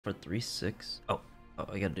For 3-6. Oh,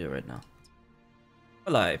 I gotta do it right now.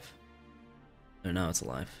 Alive. No, now it's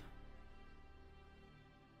alive.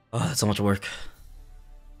 Oh, that's so much work.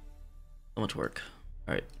 So much work.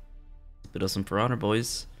 Alright. Bit of some For Honor,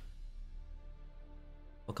 boys.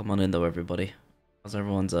 Welcome on in though, everybody. How's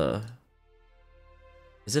everyone's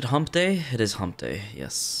Is it hump day? It is hump day,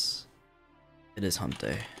 yes. It is hump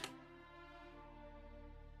day.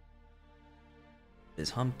 It is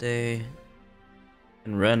hump day.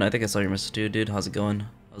 And Ren, I think I saw your message too, dude. How's it going?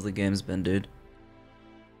 How's the games been, dude?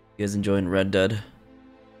 You guys enjoying Red Dead?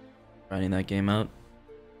 Grinding that game out?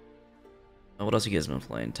 Oh, what else you guys been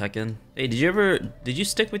playing? Tekken? Hey, did you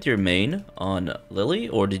stick with your main on Lily,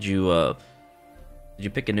 or did you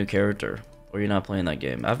pick a new character? Or you're not playing that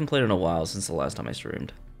game? I haven't played it in a while, since the last time I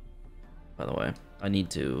streamed. By the way, I need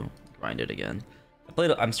to grind it again.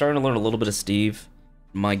 I'm starting to learn a little bit of Steve.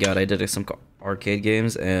 My god, I did some arcade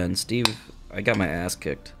games, and Steve, I got my ass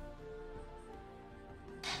kicked.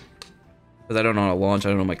 Because I don't know how to launch, I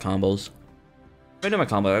don't know my combos. If I know my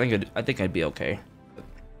combo, I think I'd be okay.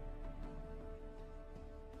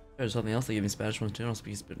 There's something else that gave me Spanish ones too.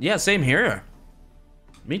 Yeah, same here.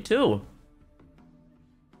 Me too.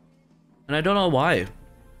 And I don't know why.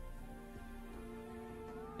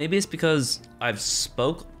 Maybe it's because I've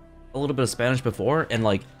spoke a little bit of Spanish before, and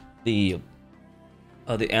like the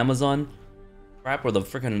Amazon crap where the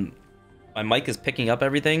freaking my mic is picking up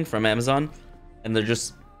everything from Amazon, and they're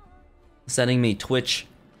just sending me Twitch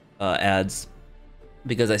ads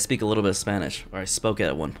because I speak a little bit of Spanish, or I spoke it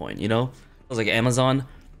at one point. You know, it was like Amazon.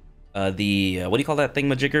 What do you call that thing,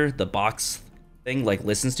 majigger? The box thing, like,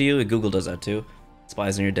 listens to you. Google does that too.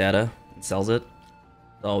 Spies on your data and sells it.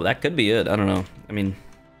 So that could be it. I don't know. I mean,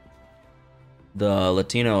 the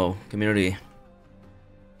Latino community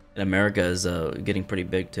in America is getting pretty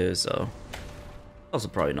big too. So also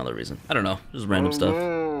probably another reason. I don't know. Just random stuff.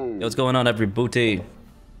 Yo, what's going on, every booty?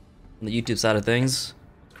 On the YouTube side of things,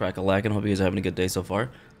 crack-a-lackin'. Hope you guys are having a good day so far.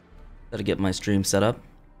 Gotta get my stream set up.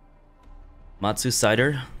 Matsu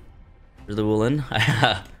Cider. There's the wulin.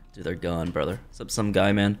 Dude, they're gone, brother. What's up, some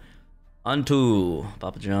guy, man? On to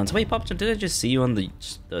Papa John's. Wait, Papa John, did I just see you on the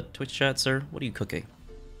Twitch chat, sir? What are you cooking?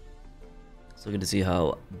 So good to see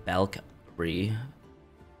how Balkry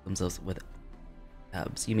comes up with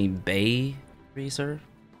abs. You mean Bay, sir?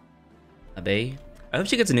 A Bay? I hope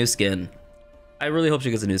she gets a new skin. I really hope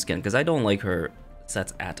she gets a new skin, because I don't like her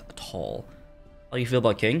sets at all. How you feel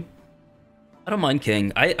about King? I don't mind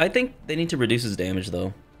King. I think they need to reduce his damage,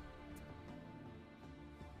 though.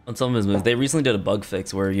 On some of his moves. They recently did a bug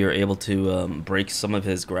fix where you're able to break some of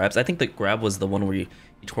his grabs. I think the grab was the one where he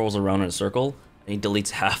twirls around in a circle, and he deletes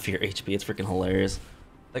half your HP. It's freaking hilarious.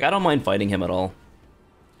 Like, I don't mind fighting him at all.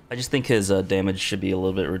 I just think his damage should be a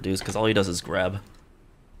little bit reduced, because all he does is grab.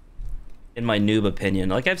 In my noob opinion.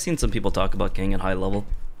 Like, I've seen some people talk about King at high level,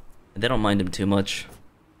 and they don't mind him too much,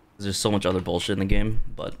 because there's so much other bullshit in the game,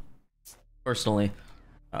 but personally,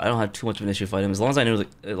 I don't have too much of an issue fighting him. As long as I know,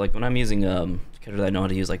 like, when I'm using characters I know how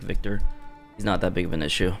to use, like Victor, he's not that big of an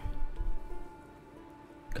issue.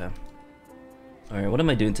 Okay. Alright, what am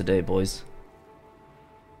I doing today, boys?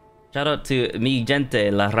 Shout out to mi gente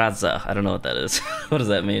la raza. I don't know what that is. What does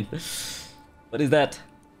that mean? What is that?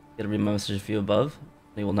 Gotta read my message a few above.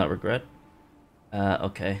 They will not regret.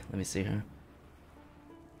 Okay, let me see here.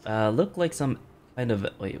 Look like some kind of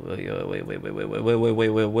wait.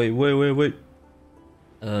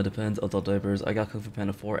 Depends. Adult diapers. I got Kung Fu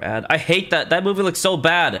Panda 4 ad. I hate that. That movie looks so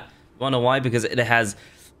bad. You wanna know why? Because it has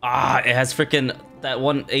freaking that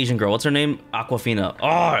one Asian girl. What's her name? Aquafina. Oh,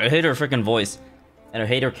 I hate her freaking voice, and I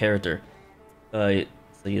hate her character. So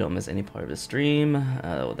you don't miss any part of the stream.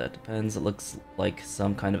 Well, that depends. It looks like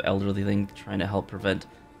some kind of elderly thing trying to help prevent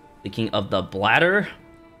leaking of the bladder.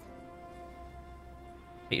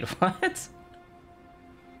 Wait, what?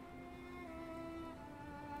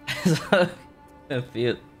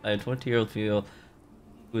 A 20-year-old female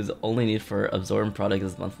whose only need for absorbent product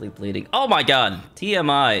is monthly bleeding. Oh my god!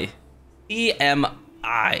 TMI.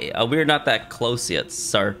 TMI. We're not that close yet,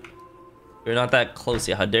 sir. We're not that close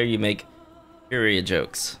yet. How dare you make period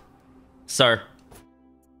jokes, sir?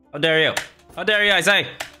 How dare you? How dare you, I say?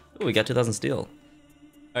 Oh, we got 2,000 steel.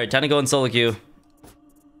 Alright, time to go in solo queue.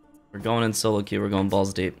 We're going in solo queue. We're going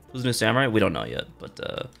balls deep. Who's the new samurai? We don't know yet,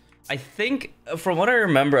 but I think, from what I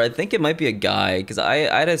remember, I think it might be a guy, because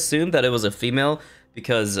I'd assumed that it was a female,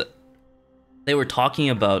 because they were talking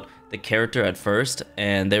about the character at first,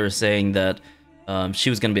 and they were saying that she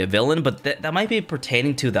was going to be a villain, but that might be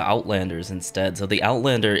pertaining to the Outlanders instead. So the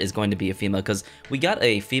Outlander is going to be a female, because we got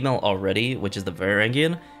a female already, which is the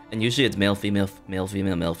Varangian, and usually it's male, female, male,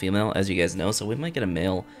 female, male, female, as you guys know, so we might get a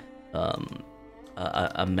male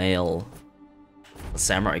a male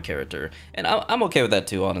samurai character, and I'm okay with that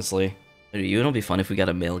too, honestly. You know, it'd be fun if we got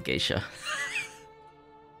a male geisha.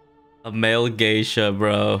 A male geisha,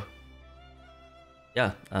 bro.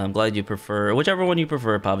 Yeah, I'm glad you prefer whichever one you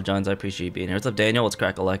prefer, Papa John's. I appreciate you being here. What's up, Daniel? What's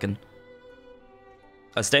crack-a-lackin'?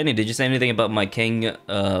 Stanley, did you say anything about my king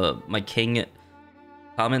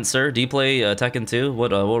comment, sir? Do you play Tekken 2?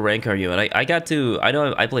 What rank are you at? I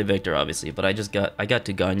know I play Victor, obviously, but I got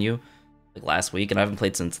to Ganyu like last week, and I haven't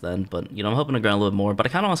played since then. But you know, I'm hoping to grind a little bit more. But I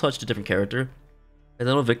kind of want to switch to a different character. I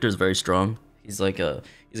know Victor is very strong. He's like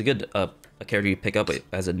he's a good a character you pick up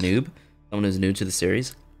as a noob, someone who's new to the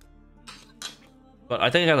series. But I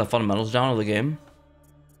think I got the fundamentals down of the game.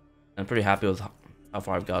 I'm pretty happy with how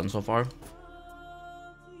far I've gotten so far.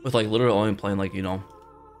 With like literally only playing like, you know,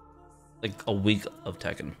 like a week of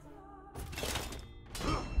Tekken.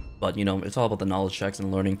 But you know, it's all about the knowledge checks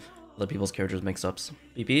and learning other people's characters mix-ups.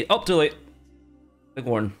 BP. Oh, too late. Big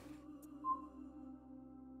warn.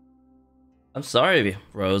 I'm sorry,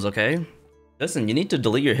 Rose, okay? Listen, you need to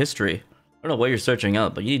delete your history. I don't know what you're searching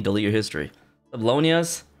up, but you need to delete your history.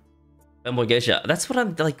 Ablonias, Femboy Geisha. That's what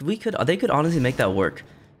I'm like. They could honestly make that work.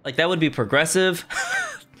 Like, that would be progressive.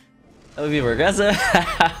 That would be progressive.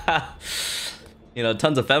 You know,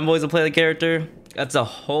 tons of femboys will play the character. That's a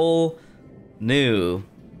whole new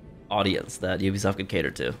audience that Ubisoft could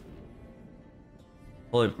cater to.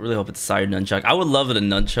 I really hope it's Sire Nunchuck. I would love it a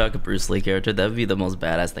Nunchuck, a Bruce Lee character. That would be the most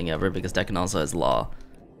badass thing ever because Tekken also has Law.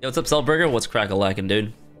 Yo, what's up, Cellburger? What's crack-a-lackin',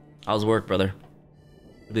 dude? How's work, brother?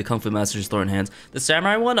 Could be a Kung Fu master just throwing hands. The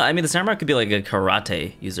Samurai one? I mean, the Samurai could be like a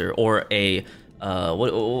Karate user or a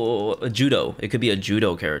Judo. It could be a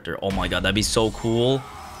Judo character. Oh my god, that'd be so cool.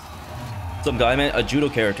 Some guy, man, a Judo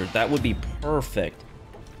character. That would be perfect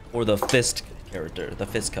for the Fist character. The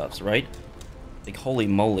Fist Cups, right? Like, holy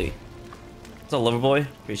moly. What's up, Loverboy?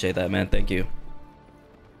 Appreciate that, man. Thank you.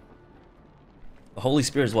 The Holy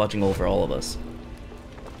Spirit is watching over all of us.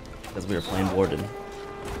 Because we were playing Warden.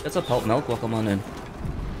 What's up, Pulp Milk? Welcome on in.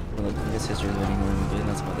 This history is waiting more.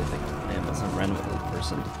 That's why they think I am some random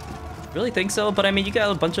person. Really think so? But I mean, you got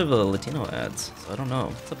a bunch of Latino ads, so I don't know.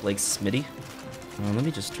 What's up, Blake Smitty? Let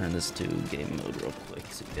me just turn this to game mode real quick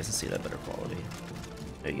so you guys can see that better quality.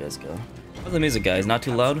 There you guys go. How's the music, guys? Not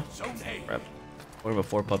too loud? Crap. What about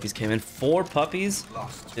 4 puppies came in? 4 puppies?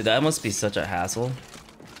 Dude, that must be such a hassle.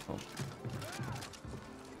 Oh.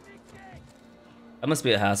 That must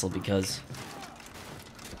be a hassle because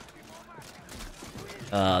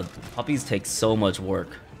puppies take so much work.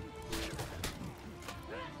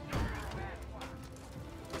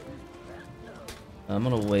 I'm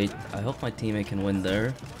gonna wait. I hope my teammate can win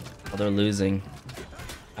there. While they're losing,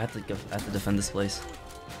 I have to defend this place.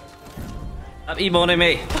 Stop emoting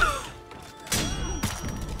me.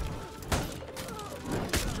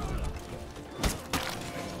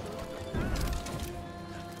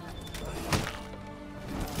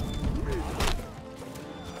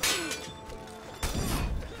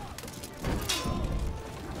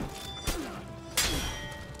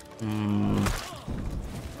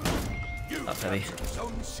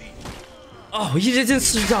 Oh, he didn't.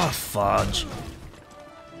 Oh, fudge.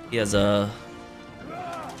 He has a.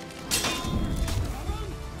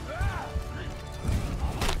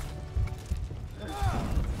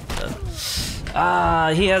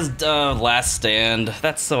 He has Last Stand.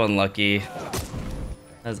 That's so unlucky.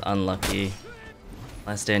 That's unlucky.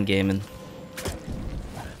 Last Stand gaming.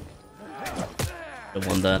 Could've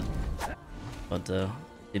won that, but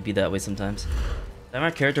it'd be that way sometimes. Am I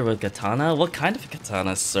a character with katana? What kind of a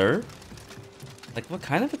katana, sir? Like, what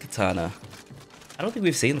kind of a katana? I don't think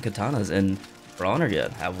we've seen the katanas in For Honor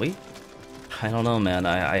yet, have we? I don't know, man.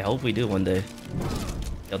 I hope we do one day.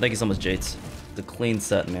 Yo, thank you so much, Jates. It's a clean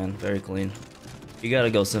set, man. Very clean. You gotta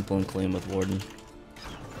go simple and clean with Warden.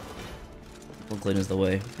 Simple and clean is the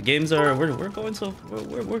way. The games are we're going so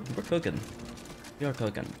we're cooking. We are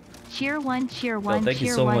cooking. Cheer one, cheer one, thank you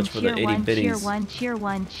cheer so one, much for the cheer 80 one, biddies. cheer one, cheer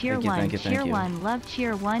one, cheer Thank you, one, thank you, cheer thank you. one, love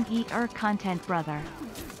cheer one, eat content, brother.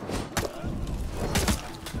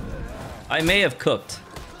 I may have cooked.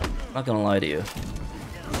 I'm not gonna lie to you.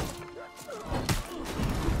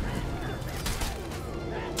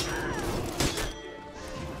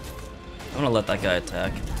 I'm gonna let that guy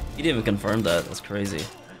attack. He didn't even confirm that. That's crazy.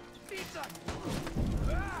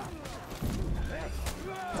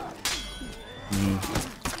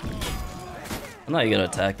 I'm not even gonna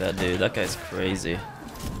attack that dude. That guy's crazy.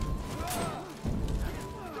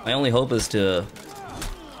 My only hope is to...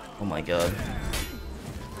 Oh my god.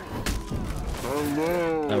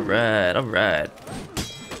 Alright, alright.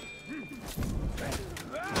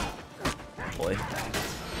 Boy.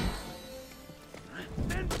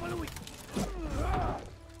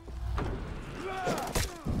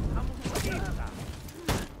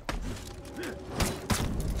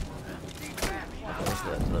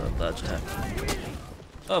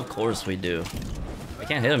 Of course we do. I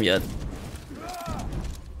can't hit him yet.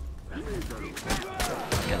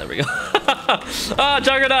 Yeah, there we go. Ah,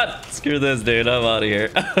 Juggernaut! Screw this, dude. I'm out of here.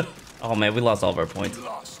 Oh man, we lost all of our points.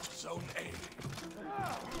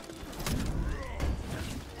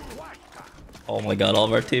 Oh my god, all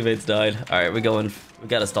of our teammates died. Alright, we going. We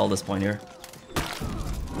gotta stall this point here.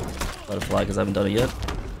 Let it fly because I haven't done it yet.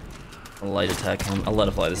 I'll light attack him. I'll let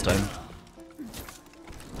it fly this time.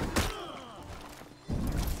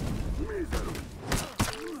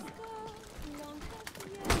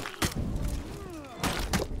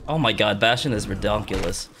 Oh my god, Bastion is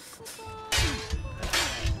ridiculous.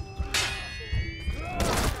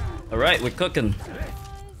 Alright, we're cooking.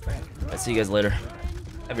 I'll see you guys later.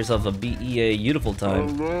 Have yourself a BEA beautiful time.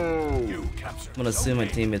 I'm gonna assume my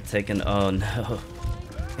team is taken. Oh no.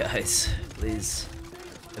 Guys, please.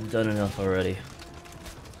 I've done enough already.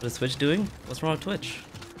 What is Twitch doing? What's wrong with Twitch?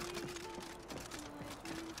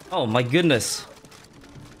 Oh my goodness.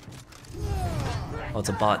 Oh, it's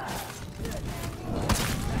a bot.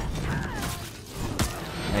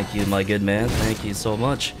 Thank you, my good man. Thank you so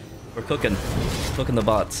much. We're cooking. Cooking the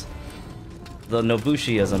bots. The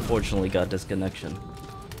Nobushi has unfortunately got disconnection.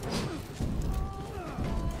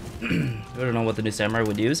 I don't know what the new samurai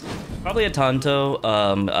would use. Probably a Tanto.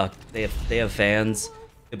 They have fans.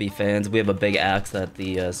 Could be fans. We have a big axe that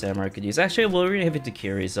the samurai could use. Actually, well, we're gonna have it to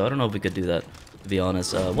Kiri, so I don't know if we could do that. To be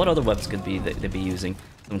honest, what other weapons could be they'd be using?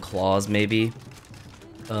 Some claws, maybe.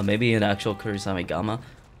 Maybe an actual Kurisame Gama,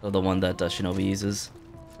 so the one that Shinobi uses.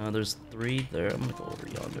 There's 3 there. I'm gonna go over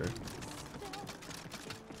yonder.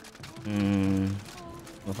 I'm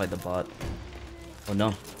gonna fight the bot. Oh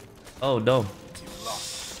no. Oh no.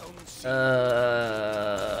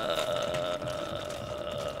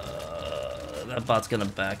 That bot's gonna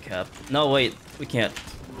back cap. No, wait, we can't.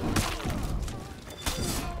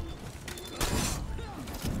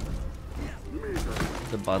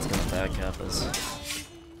 The bot's gonna back cap us.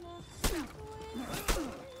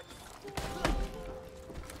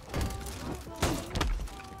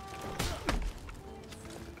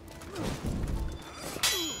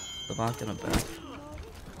 The bot's gonna back.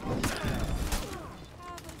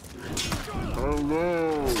 Oh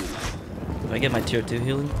no! Do I get my tier 2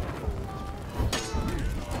 healing?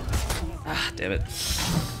 Ah, damn it.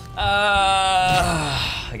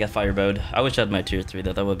 I got firebowed. I wish I had my tier 3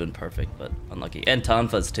 though, that would have been perfect, but unlucky. And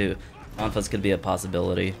Tonfas too. Tonfas could be a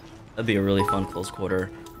possibility. That'd be a really fun close quarter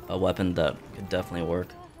weapon that could definitely work.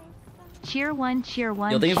 Cheer 1, cheer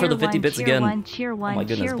 1. Yo, thank you for the 50 bits again. Cheer 1, oh my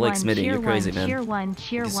goodness, cheer Blake 1, Smitty, cheer you're crazy, 1, man. Cheer 1,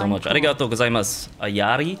 cheer Thank you 1. so much. Arigato gozaimasu.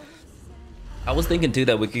 Ayari? I was thinking too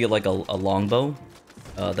that we could get like a longbow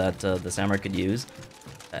that the samurai could use.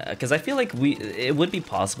 Because I feel like it would be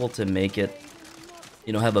possible to make it,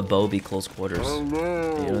 you know, have a bow be close quarters. Oh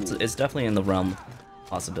no! You know, it's definitely in the realm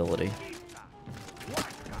possibility.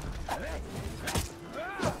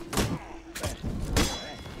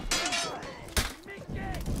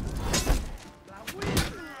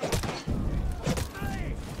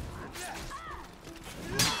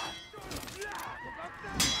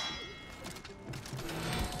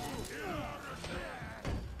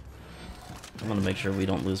 I'm gonna make sure we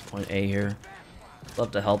don't lose point A here.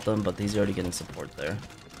 Love to help them, but he's already getting support there.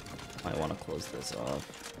 Might want to close this off.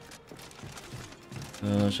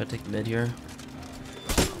 Should I take mid here?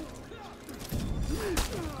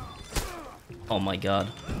 Oh my god.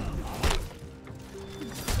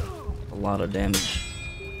 A lot of damage.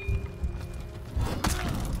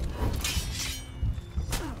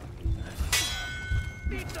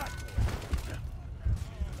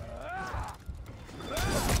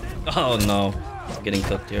 Oh no, I'm getting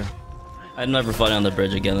cooked here. I'd never fight on the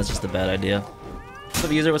bridge again, that's just a bad idea. What's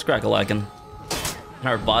up, user? What's crack-a-lackin'?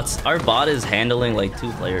 Our bot is handling like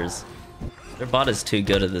 2 players. Their bot is too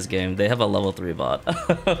good at this game. They have a level 3 bot.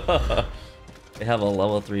 They have a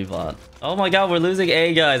level 3 bot. Oh my god, we're losing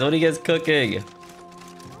A, guys. What are you guys cooking?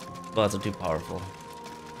 Bots are too powerful.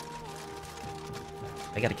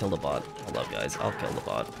 I gotta kill the bot. Hold up, guys. I'll kill the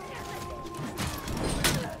bot.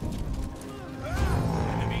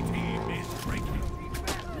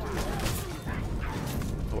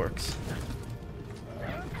 Works.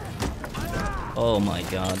 Oh my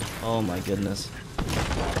god. Oh my goodness.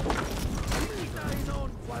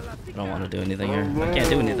 I don't want to do anything here. I can't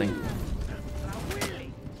do anything.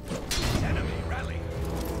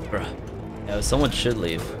 Bruh. Yeah, someone should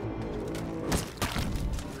leave.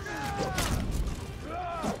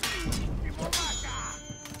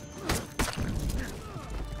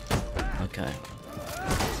 Okay.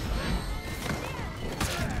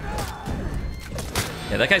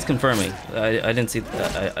 Yeah, that guy's confirming. I didn't see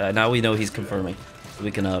that. Now we know he's confirming. We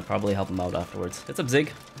can probably help him out afterwards. What's up,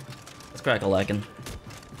 Zig? Let's crack a lacking.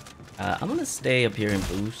 I'm gonna stay up here and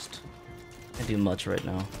boost. Can't do much right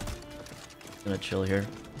now. Gonna chill here.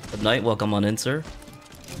 Good night, welcome on in, sir.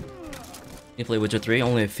 You play Witcher 3,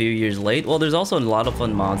 only a few years late. Well, there's also a lot of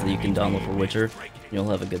fun mods that you can download for Witcher. And you'll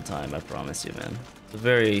have a good time, I promise you, man. It's a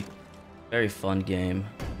very, very fun game,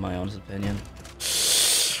 in my honest opinion.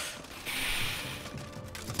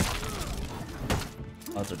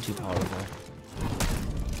 Mods are too powerful.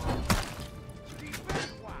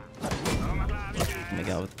 Oh my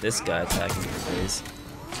god, with this guy attacking your face,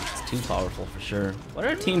 it's too powerful for sure. Why did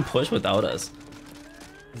our team push without us?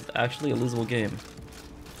 It's actually a losable game.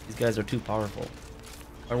 These guys are too powerful.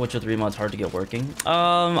 Our Witcher 3 mod's hard to get working.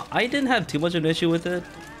 I didn't have too much of an issue with it,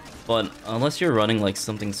 but unless you're running like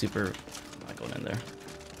something super, I'm not going in there.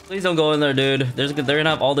 Please don't go in there, dude. They're gonna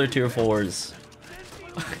have all their tier 4s.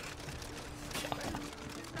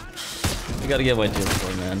 I gotta get my tier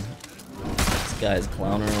 4, man. This guy's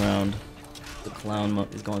clowning around. The clown mode.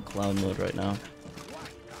 He's going clown mode right now.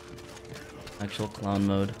 Actual clown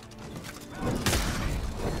mode.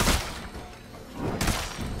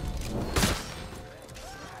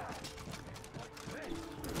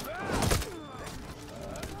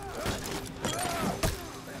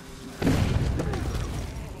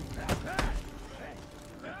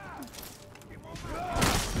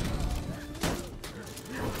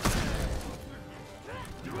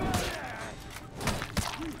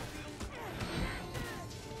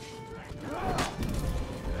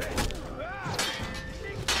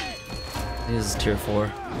 This is tier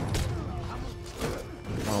 4.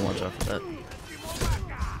 I'll watch out for that.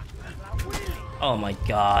 Oh my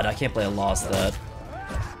god, I can't believe I lost that.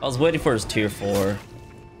 I was waiting for his tier 4,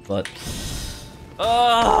 but...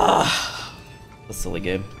 That's a silly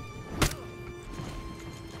game.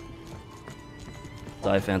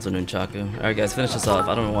 Die fans on Nunchaku. Alright guys, finish this off.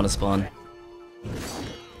 I don't want to spawn.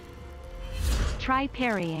 Try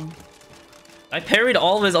parrying. I parried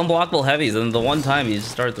all of his unblockable heavies, and the one time he just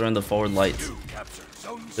started throwing the forward lights.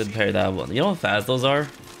 Didn't parry that one. You know how fast those are?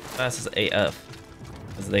 Fast as AF.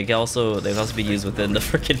 Because they can also be used within the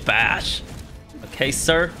freaking bash. Okay,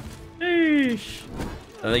 sir. Sheesh.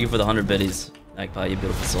 Thank you for the 100 biddies, Magpie, you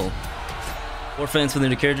beautiful soul. War fans for the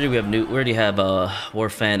new character. We already have War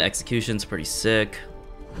fan executions, pretty sick.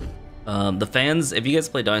 The fans. If you guys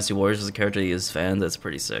play Dynasty Warriors as a character that uses fans, that's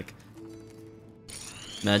pretty sick.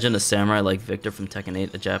 Imagine a samurai like Victor from Tekken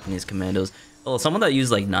 8, the Japanese commandos. Oh, someone that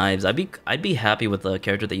used like knives. I'd be happy with a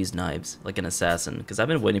character that used knives, like an assassin, because I've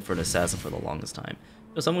been waiting for an assassin for the longest time.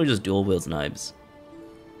 So someone who just dual wields knives.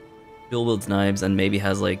 Dual wields knives and maybe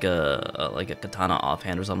has like a katana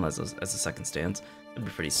offhand or something as a second stance. That'd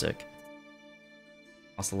be pretty sick.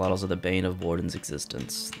 Ocelotos are the bane of Warden's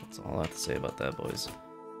existence. That's all I have to say about that, boys.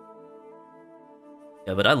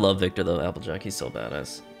 Yeah, but I love Victor though, Applejack. He's so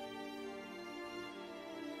badass.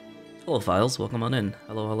 Hello, Files. Welcome on in.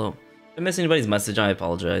 Hello, hello. If I missed anybody's message, I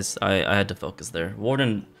apologize. I had to focus there.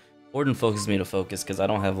 Warden focused me to focus because I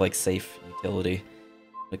don't have like safe utility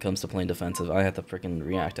when it comes to playing defensive. I have to freaking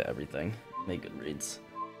react to everything. Make good reads.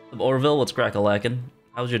 Orville, what's crack-a-lackin'?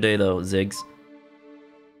 How's your day though, Ziggs?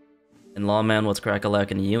 And Lawman, what's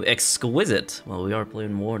crack-a-lackin' to you? Exquisite. Well, we are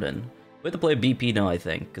playing Warden. We have to play BP now, I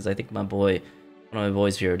think, because I think one of my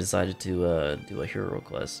boys here decided to do a hero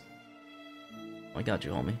quest. I got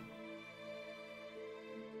you, homie.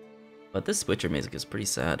 But this Witcher music is pretty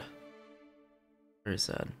sad. Very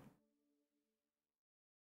sad.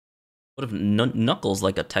 What if Knuckles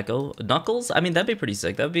like a Tekko? Knuckles? I mean, that'd be pretty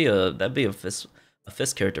sick. That'd be a fist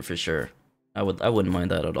character for sure. I wouldn't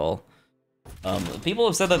mind that at all. People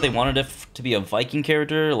have said that they wanted it to be a Viking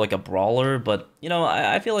character, like a brawler, but you know,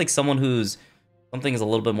 I feel like something is a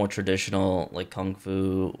little bit more traditional, like Kung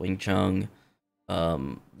Fu, Wing Chun,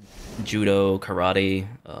 Judo, Karate,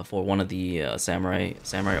 for one of the samurai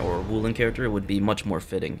or wulin character would be much more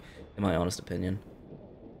fitting, in my honest opinion.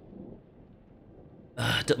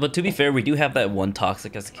 But to be fair, we do have that one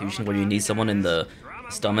toxic execution where you need someone in the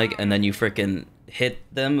stomach and then you freaking hit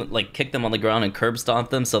them, like kick them on the ground and curb stomp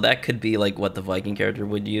them, so that could be like what the Viking character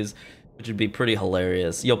would use, which would be pretty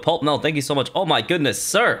hilarious. Yo, Pulp Mel, thank you so much. Oh my goodness,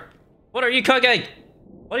 sir! What are you cooking?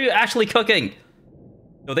 What are you actually cooking?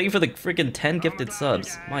 Yo, thank you for the freaking 10 gifted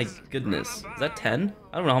subs. My goodness. Is that 10?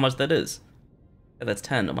 I don't know how much that is. Yeah, that's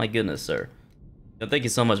 10. Oh my goodness, sir. Yo, thank you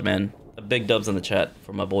so much, man. A big dubs in the chat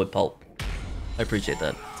for my boy Pulp. I appreciate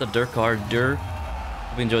that. What's up, Durkar?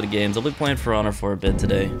 Hope you enjoy the games. I'll be playing For Honor for a bit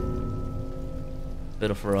today.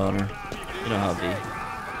 Bit of For Honor. You know how it be.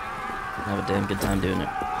 Have a damn good time doing it.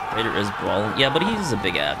 Raider is brawling. Yeah, but he uses a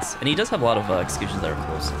big axe. And he does have a lot of executions that are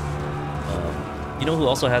close. You know who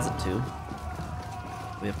also has it too?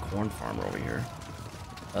 We have corn farmer over here.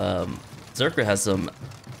 Zerker has some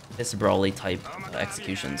Brawly type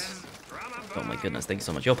executions. Oh my goodness, thank you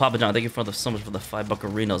so much. Yo, Papa John, thank you so much for the 5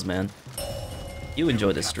 buccarinos, man. You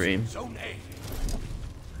enjoy this stream.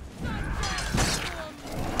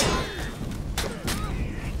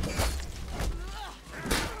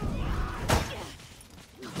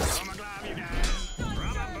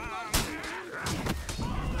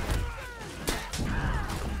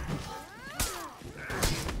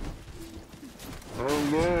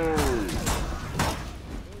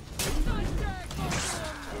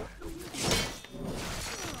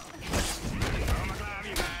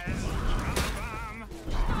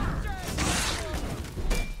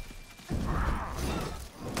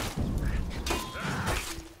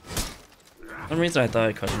 For some reason I thought I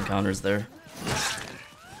had crushing counters there.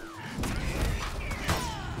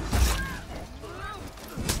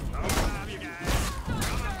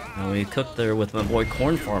 And we cooked there with my boy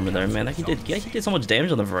Corn Farmer there, man. He did so much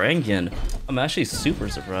damage on the Varangian. I'm actually super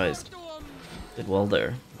surprised. Did well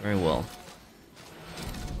there. Very well.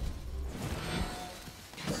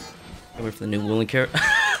 Can't wait for the new wulin carrot.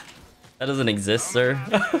 That doesn't exist, sir.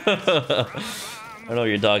 I don't know what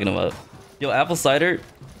you're talking about. Yo, apple cider?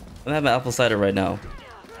 I'm having apple cider right now.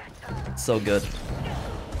 It's so good.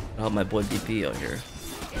 I'll help my boy BP out here.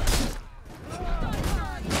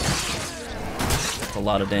 That's a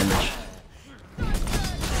lot of damage.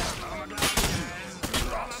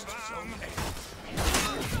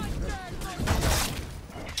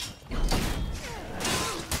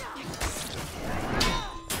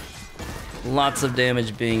 Lots of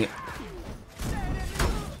damage being...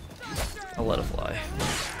 I'll let it fly.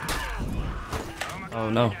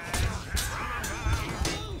 Oh no.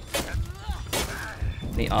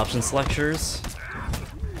 Any option selectors?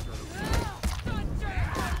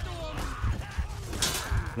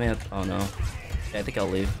 Man, oh no. Yeah, I think I'll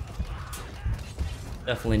leave.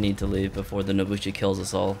 Definitely need to leave before the Nobushi kills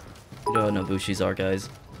us all. You know how Nobushis are, guys.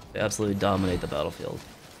 They absolutely dominate the battlefield.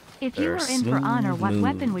 If you were in for honor, what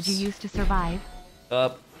weapon would you use to survive?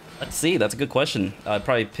 Let's see. That's a good question. I'd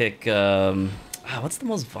probably pick, what's the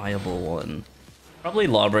most viable one? Probably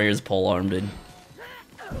Lawbringer's polearm, dude.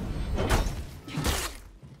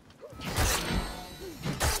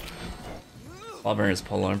 Lawbringer's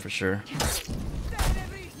polearm for sure.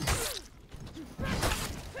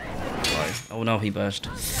 Why? Oh no, he bashed.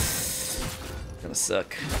 Gonna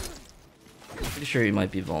suck. Pretty sure he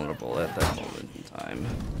might be vulnerable at that moment in time.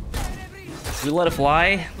 Do we let it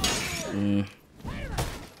fly? Hmm.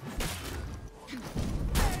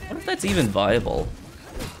 What if that's even viable?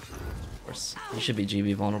 Of course, he should be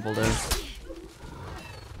GB vulnerable there.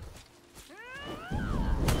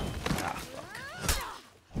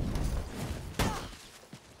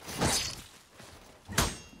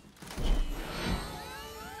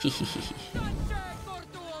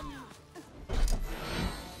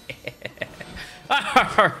 Ah,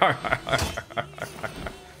 fuck.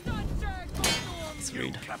 Let's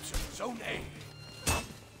read.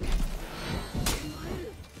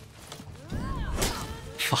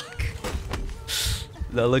 Fuck.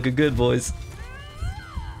 Not looking good, boys.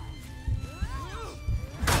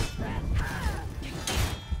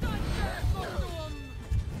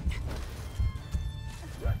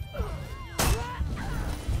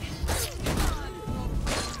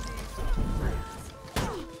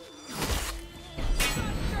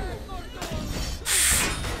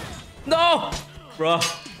 No! Bro.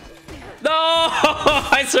 No!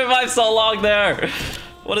 I survived so long there.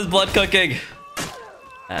 What is blood cooking?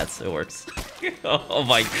 It works. Oh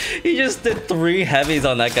my, he just did 3 heavies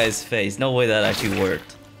on that guy's face. No way that actually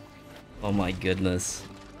worked. Oh my goodness.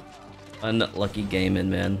 Unlucky gaming,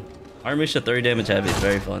 man. Army shot 30 damage heavies,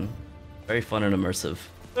 very fun. Very fun and immersive.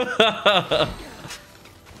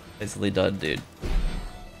 Nicely done, dude.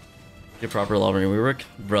 Your proper Lawbringer rework?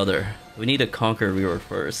 Brother, we need to conquer rework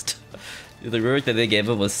first. Dude, the rework that they gave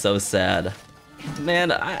him was so sad.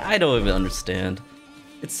 Man, I don't even understand.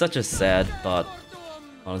 It's such a sad thought.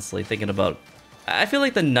 Honestly, thinking about... I feel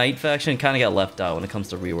like the Knight faction kind of got left out when it comes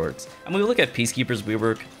to reworks. I mean, we look at Peacekeeper's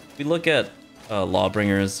rework, we look at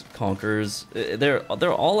Lawbringers, Conquerors, they're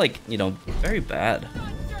all like, you know, very bad.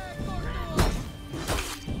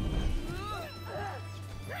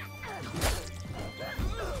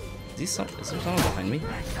 Is there someone behind me?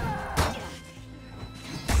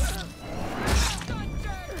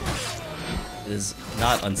 It is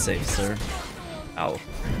not unsafe, sir. Ow.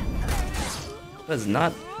 That is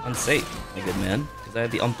not unsafe, my good man, because I have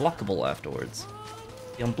the unblockable afterwards.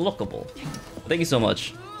 The unblockable. Thank you so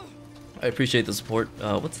much. I appreciate the support.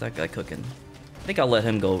 What's that guy cooking? I think I'll let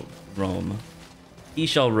him go roam. He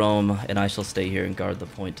shall roam, and I shall stay here and guard the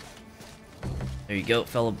point. There you go,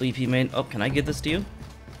 fellow BP main. Oh, can I give this to you?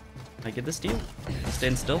 Can I give this to you?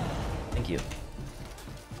 Stand still? Thank you.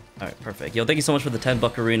 Alright, perfect. Yo, thank you so much for the 10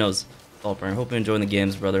 buccarinos. Saltburn, hope you're enjoying the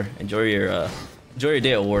games, brother. Enjoy your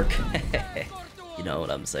day at work. You know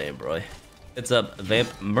what I'm saying, bro. What's up,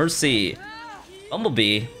 Vamp Mercy?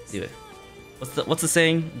 Bumblebee? Dude, what's the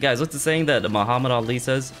saying? Guys, what's the saying that Muhammad Ali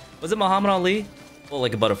says? Was it Muhammad Ali? Well,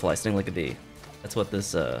 like a butterfly, sting like a bee. That's what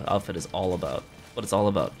this outfit is all about. What it's all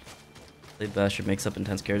about. Blade Basher makes up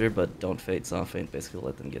intense character, but don't fade, soft faint. Basically,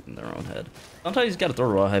 let them get in their own head. Sometimes you just gotta throw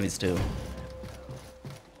raw heavies too.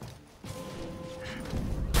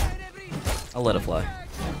 I'll let it fly.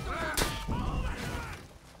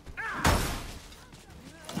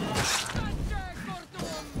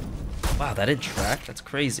 Wow, that didn't track? That's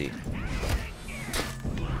crazy.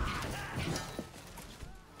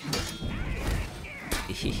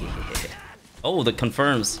 Oh, that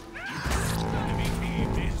confirms.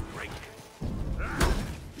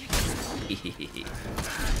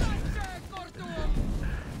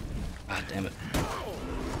 Ah, damn it.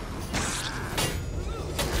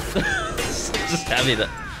 Just having that.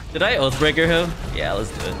 Did I Oathbreaker him? Yeah,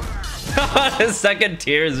 let's do it. His second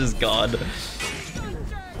tier is just gone.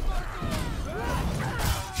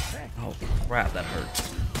 Oh crap, that hurt.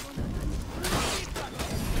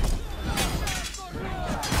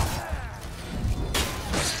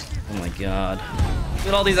 Oh my god. Look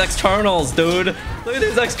at all these externals, dude. Look at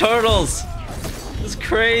these externals. It's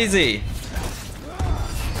crazy.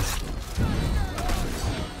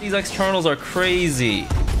 These externals are crazy.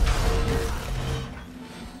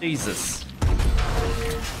 Jesus.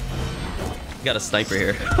 We got a sniper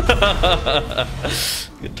here.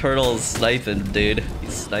 Good turtle's sniping, dude.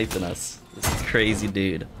 He's sniping us. This is crazy,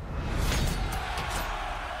 dude.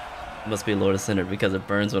 Must be Lord of Sinner because it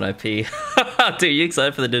burns when I pee. Dude, you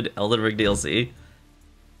excited for the new Elden Ring DLC?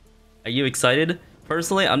 Are you excited?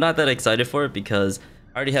 Personally, I'm not that excited for it because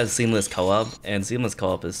I already have seamless co-op, and seamless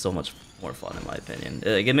co-op is so much more fun in my opinion.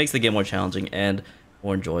 It makes the game more challenging and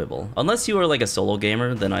more enjoyable. Unless you are like a solo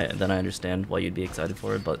gamer, then I understand why you'd be excited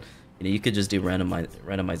for it. But you know, you could just do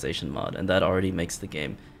randomization mod, and that already makes the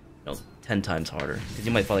game, you know, 10 times harder because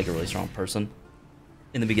you might fight like a really strong person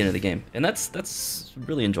in the beginning of the game, and that's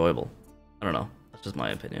really enjoyable. I don't know. That's just my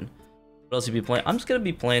opinion. What else you be playing? I'm just gonna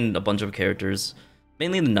be playing a bunch of characters,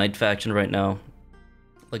 mainly the Knight faction right now,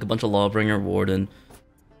 like a bunch of Lawbringer, Warden.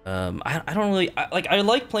 I don't really I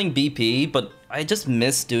like playing BP, but I just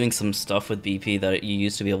miss doing some stuff with BP that you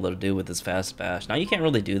used to be able to do with this fast bash. Now you can't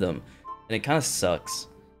really do them, and it kind of sucks.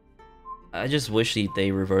 I just wish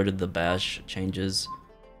they reverted the bash changes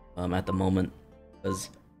at the moment, because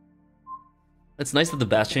it's nice that the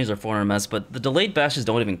bash changes are 400 ms, but the delayed bashes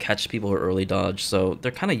don't even catch people who early dodge, so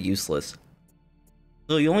they're kind of useless.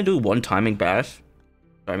 So you only do one timing bash.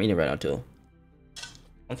 Sorry, I'm eating right now too.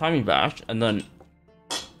 One timing bash, and then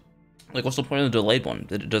like, what's the point of the delayed one?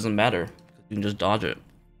 It doesn't matter. You can just dodge it.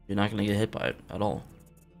 You're not gonna get hit by it at all.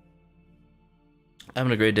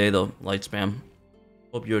 Having a great day though, light spam.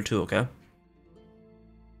 Hope you are too, okay?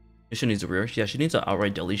 She needs a rear. Yeah, she needs an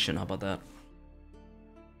outright deletion. How about that?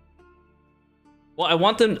 Well, I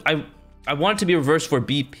want them. I want it to be reversed for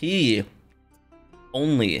BP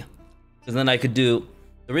only, because then I could do.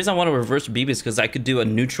 The reason I want to reverse BP is because I could do a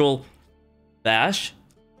neutral bash,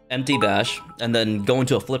 empty bash, and then go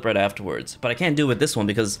into a flip right afterwards. But I can't do it with this one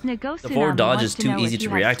because the forward dodge is too easy to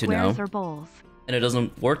react to now, and it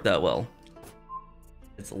doesn't work that well.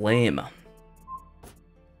 It's lame.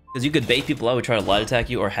 Because you could bait people out who try to light attack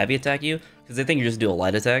you or heavy attack you, because they think you just do a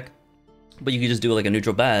light attack, but you could just do like a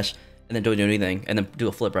neutral bash and then don't do anything, and then do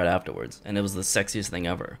a flip right afterwards, and it was the sexiest thing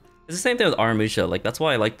ever. It's the same thing with Aramusha. Like, that's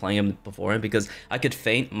why I like playing him beforehand, because I could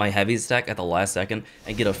feint my heavy attack at the last second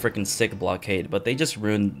and get a freaking sick blockade, but they just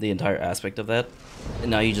ruined the entire aspect of that,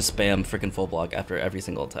 and now you just spam freaking full block after every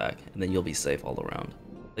single attack, and then you'll be safe all around.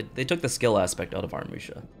 They took the skill aspect out of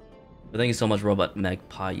Aramusha. But thank you so much, Robot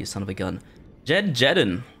Magpie, you son of a gun.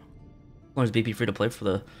 Jedden. As BP free to play for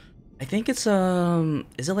the, I think it's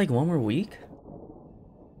is it like one more week?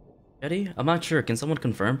 Eddie? I'm not sure. Can someone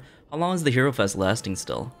confirm? How long is the Hero Fest lasting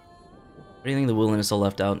still? What do you think the wulin is still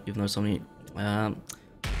left out, even though so many?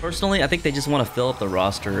 Personally, I think they just want to fill up the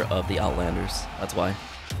roster of the Outlanders. That's why.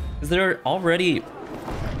 Because there already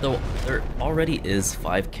is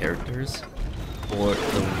 5 characters for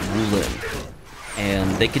the wulin, and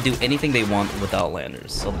they could do anything they want with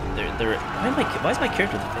Outlanders. So why is my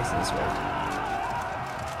character facing this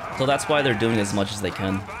way? So that's why they're doing as much as they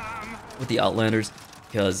can with the Outlanders,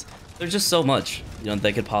 because there's just so much, you know,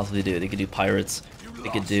 they could possibly do. They could do pirates. They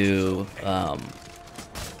could do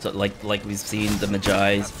So like we've seen the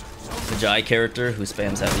Magi character who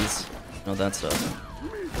spams heavies. You know that stuff.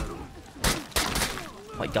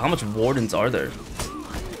 Like, how much wardens are there?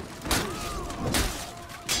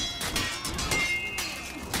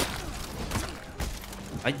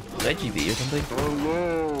 Did I GV or something? Oh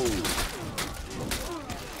no!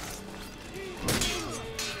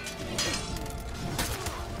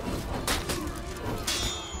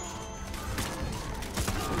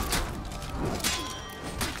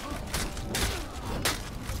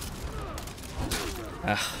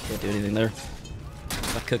 Can't do anything there.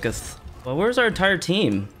 That cooketh. Well, where's our entire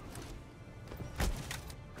team?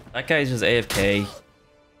 That guy's just AFK.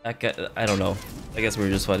 That guy, I don't know. I guess we were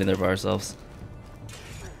just fighting there by ourselves.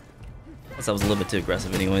 Guess that was a little bit too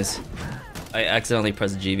aggressive anyways. I accidentally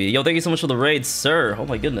pressed GV. Yo, thank you so much for the raid, sir. Oh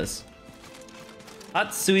my goodness.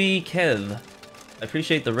 Hatsui Kev. I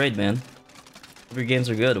appreciate the raid, man. Hope your games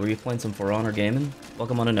are good. Were you playing some For Honor gaming?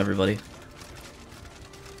 Welcome on in, everybody.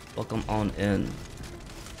 Welcome on in.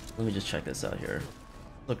 Let me just check this out here.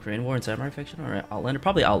 Look, Korean War and Samurai Fiction or Outlander?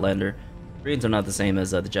 Probably Outlander. Koreans are not the same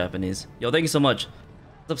as the Japanese. Yo, thank you so much.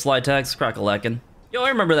 What's up, Slide Tags? Crack-a-lackin'. Yo, I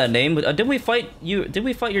remember that name. Didn't we fight you? Did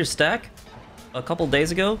we fight your stack a couple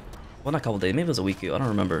days ago? Well, not a couple days. Maybe it was a week ago. I don't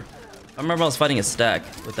remember. I remember I was fighting a stack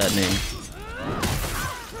with that name.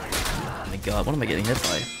 Oh my god, what am I getting hit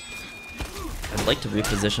by? I'd like to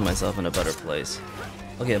reposition myself in a better place.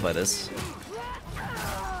 I'll get hit by this.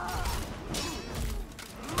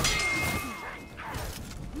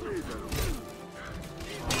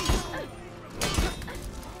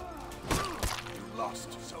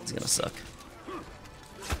 It's gonna suck.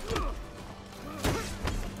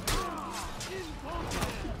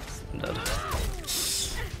 I'm dead.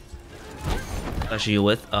 Actually, you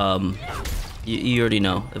with? You already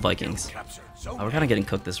know the Vikings. We're kind of getting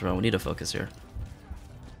cooked this round. We need to focus here.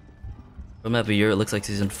 Roadmap of year. It looks like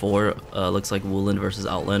season 4. Looks like Wulin versus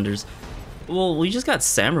Outlanders. Well, we just got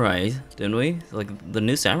Samurai, didn't we? Like the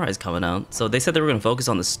new Samurai's coming out. So they said they were gonna focus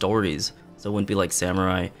on the stories, so it wouldn't be like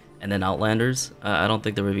Samurai and then Outlanders. I don't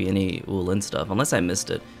think there would be any Wulin stuff, unless I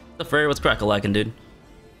missed it. The Frere, what's crack-a-lackin', dude?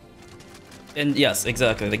 And yes,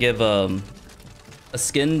 exactly. They give a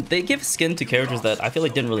skin. They give skin to characters that I feel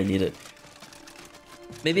like didn't really need it.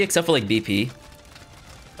 Maybe except for like BP.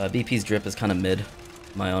 BP's drip is kind of mid, in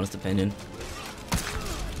my honest opinion.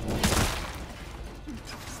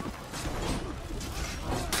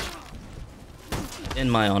 In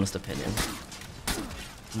my honest opinion.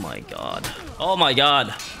 Oh my god. Oh my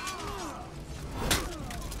god.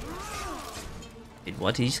 Wait,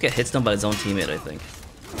 what? He just got hit stun by his own teammate, I think.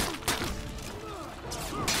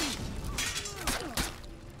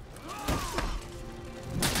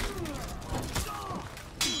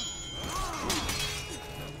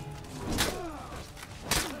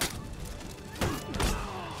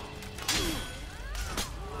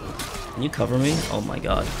 Can you cover me? Oh my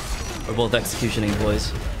god. We're both executioning,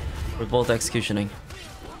 boys. We're both executioning.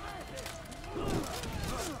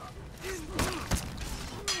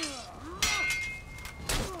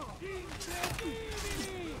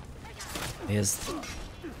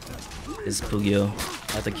 His Pugio.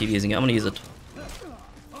 I have to keep using it. I'm gonna use it.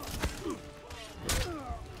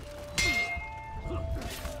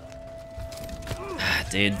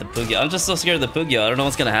 Dude, the Pugio. I'm just so scared of the Pugio. I don't know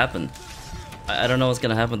what's gonna happen. I don't know what's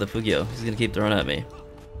gonna happen with the Pugio. He's gonna keep throwing at me.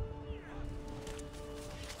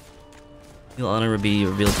 Will Honor would be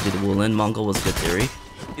revealed to be the Wulin. Mongol was a good theory.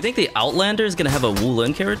 You think the Outlander is gonna have a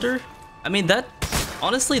Wulin character? I mean, that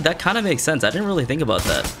honestly, that kind of makes sense. I didn't really think about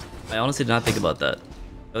that. I honestly did not think about that.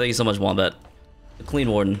 Oh, thank you so much, Wombat. The Clean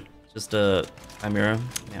Warden. Just Chimera.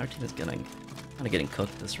 Man, our team is kind of getting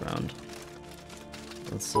cooked this round.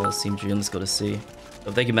 Let's see June. Let's go to C.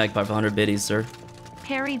 Oh, thank you, Magpie, for 100 biddies, sir.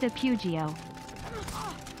 Parry the Pugio.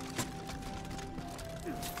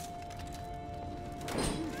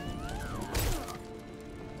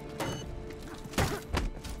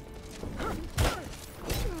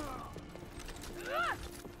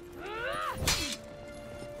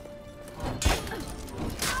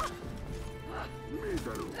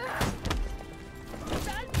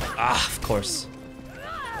 Ah, of course.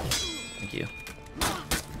 Thank you.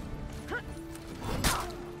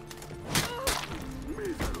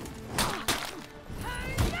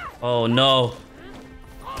 Oh no.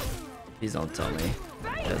 Please don't tell me.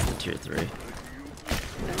 That's the tier 3.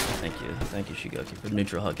 Thank you, Shigoki, for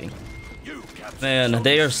neutral hugging. Man,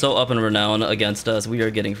 they are so up in renown against us. We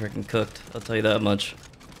are getting freaking cooked. I'll tell you that much.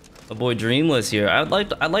 My boy Dreamless here. I'd like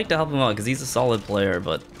to help him out because he's a solid player,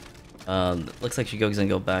 but looks like Shigoki's gonna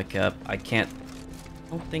go back cap. I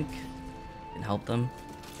don't think I can help them.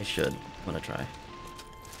 I should. I'm gonna try.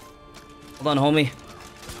 Hold on, homie.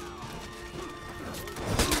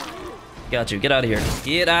 Got you. Get out of here.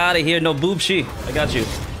 Get out of here. No boobshi. I got you.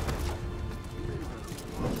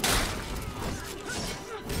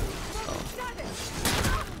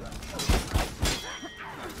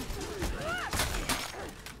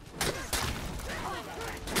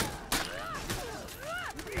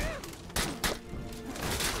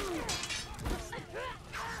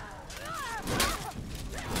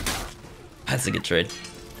 That's a good trade.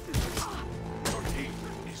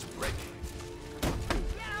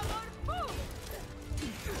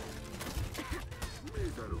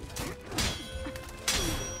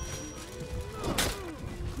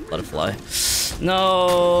 Let it fly.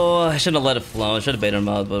 No, I shouldn't have let it flow. I should have baited him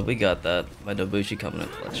out, but we got that. My Nobushi coming in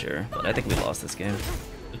clutch here. But I think we lost this game.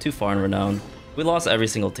 We're too far in renown. We lost every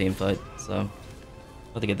single team fight, so I'll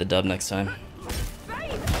have to get the dub next time.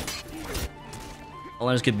 All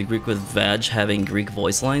learners could be Greek with Vag having Greek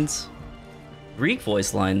voice lines. Greek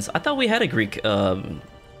voice lines? I thought we had a Greek.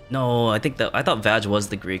 No, I thought Vag was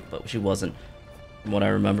the Greek, but she wasn't, from what I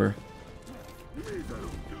remember.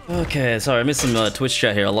 Okay, sorry, I missed some Twitch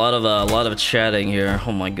chat here. A lot of chatting here.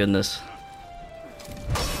 Oh my goodness.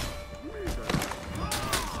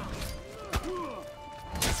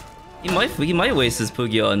 He might waste his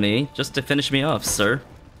Pugyo on me just to finish me off, sir.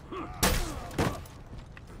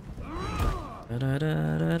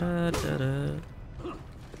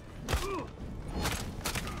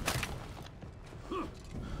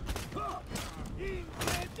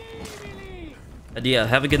 Yeah,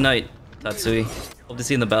 have a good night, Tatsui. Hope to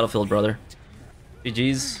see you in the battlefield, brother.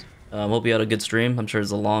 GG's. Hope you had a good stream. I'm sure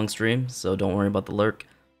it's a long stream, so don't worry about the lurk.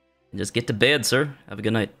 And just get to bed, sir. Have a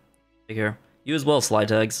good night. Take care. You as well, Sly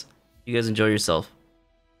Tags. You guys enjoy yourself.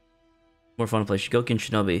 More fun to play Shigoki and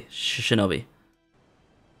Shinobi.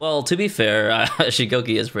 Well, to be fair,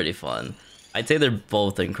 Shigoki is pretty fun. I'd say they're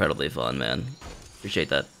both incredibly fun, man. Appreciate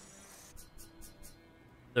that.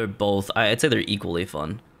 They're both, I'd say they're equally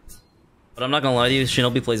fun. But I'm not gonna lie to you,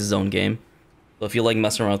 Shinobi plays his own game. So if you like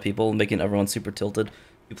messing around with people, making everyone super tilted,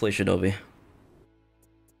 you play Shinobi.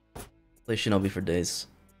 Play Shinobi for days.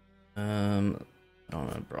 I don't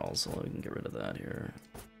know, Brawl, so we can get rid of that here.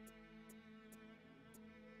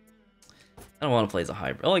 I don't want to play as a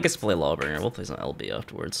hybrid. Oh, I guess play Lawbringer. We'll play some LB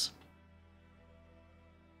afterwards.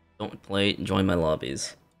 Don't play, join my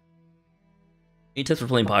lobbies. Any tips for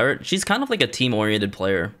playing Pirate? She's kind of like a team-oriented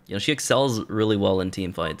player. You know, she excels really well in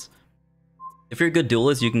team fights. If you're a good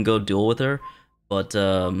duelist, you can go duel with her, but you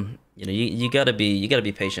know, you gotta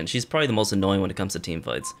be patient. She's probably the most annoying when it comes to team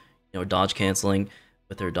fights. You know, dodge canceling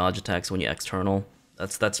with her dodge attacks when you external.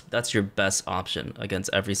 That's your best option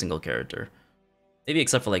against every single character. Maybe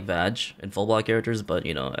except for like Vag and full block characters, but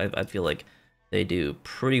you know, I feel like they do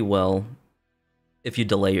pretty well if you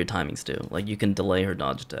delay your timings too. Like you can delay her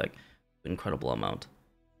dodge attack an incredible amount.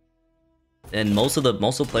 And most of the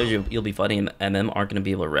players you'll be fighting in MM aren't going to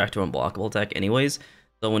be able to react to an unblockable attack anyways.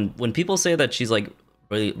 So when people say that she's like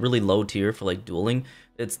really low tier for like dueling,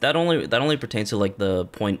 that only pertains to like the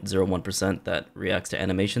 0.01% that reacts to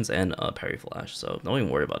animations and parry flash. So don't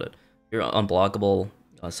even worry about it. Your unblockable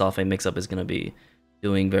soft mix up is going to be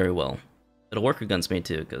doing very well. It'll work against me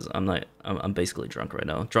too, because I'm basically drunk right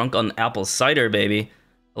now. Drunk on apple cider, baby.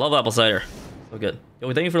 I love apple cider. So good.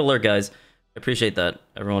 Yo, thank you for the alert, guys. I appreciate that.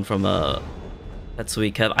 Everyone from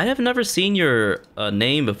Tatsui Kev. I have never seen your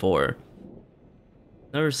name before.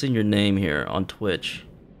 Never seen your name here on Twitch.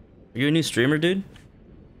 Are you a new streamer, dude?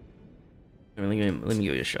 Let me give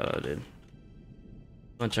you a shout out, dude. I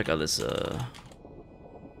want to check out this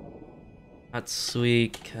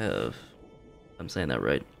Tatsui Kev. I'm saying that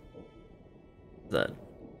right. Is that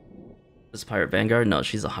this Pirate Vanguard? No,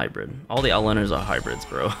 she's a hybrid. All the outliners are hybrids,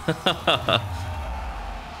 bro.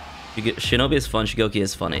 Shinobi is fun, Shigoki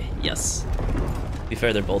is funny. Yes. To be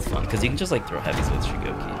fair, they're both fun, because you can just like throw heavies with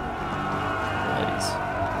Shigoki.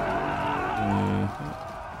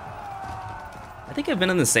 I think I've been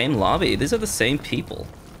in the same lobby. These are the same people.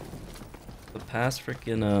 The past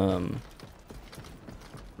freaking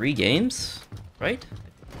 3 games, right?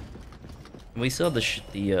 And we still have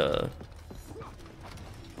the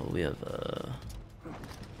oh, we have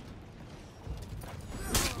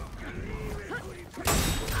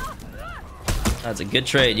that's a good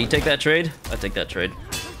trade. You take that trade? I take that trade.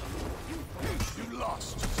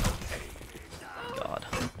 God,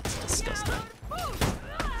 that's disgusting.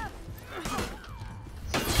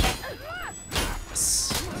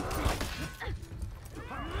 Yes.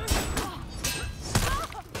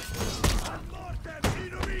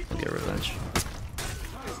 Get revenge.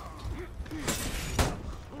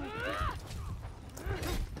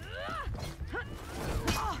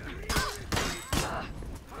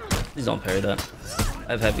 Please don't parry that.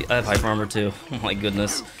 I have hyper armor too. Oh my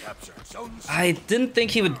goodness. I didn't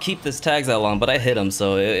think he would keep this tags that long, but I hit him,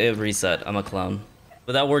 so it reset. I'm a clown.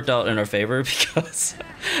 But that worked out in our favor because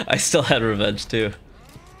I still had revenge too.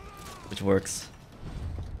 Which works.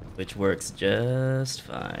 Which works just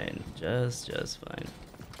fine. Just fine.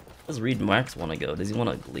 Where does Reed Max want to go? Does he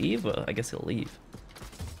want to leave? I guess he'll leave.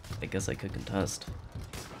 I guess I could contest.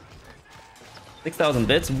 6,000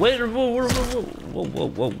 bits? Wait, whoa.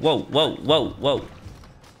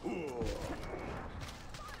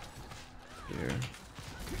 Here.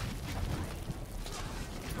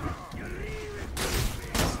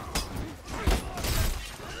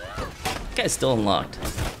 Guy's still unlocked.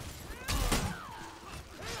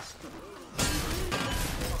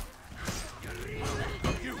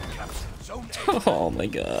 Oh my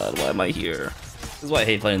god, why am I here? This is why I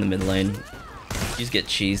hate playing in the mid lane. You just get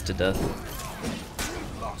cheesed to death.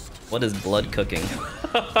 What is blood cooking?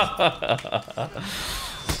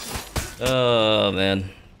 Oh man.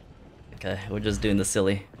 Okay, we're just doing the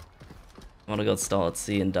silly. I want to go stall at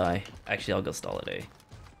C and die. Actually, I'll go stall at A.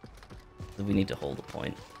 We need to hold a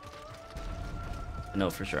point. I know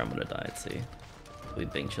for sure I'm gonna die at C. We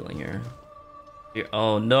bang chilling here.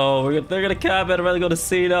 Oh no, they're gonna cap it. I'd rather go to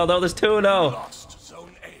C now. No, there's two now. Oh,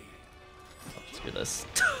 screw this.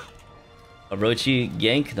 Orochi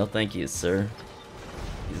gank? No, thank you, sir.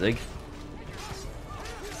 Zig.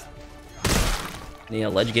 Any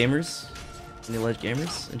ledge gamers? Any ledge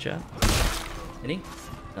gamers in chat? Any?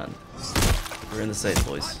 None. We're in the safe,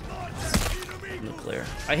 boys. No clear.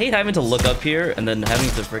 I hate having to look up here and then having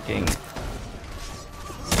to freaking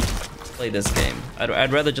play this game.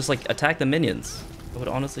 I'd rather just like attack the minions. I would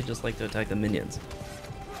honestly just like to attack the minions.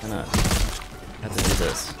 Why not? I have to do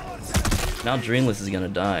this. Now Dreamless is gonna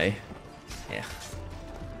die. Yeah.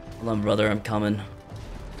 Hold on, brother, I'm coming.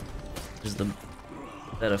 There's the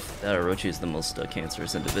that Orochi is the most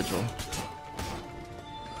cancerous individual.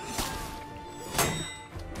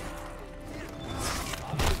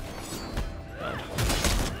 God.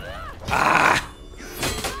 Ah!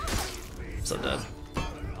 I'm so dead.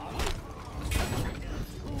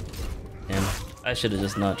 And I should have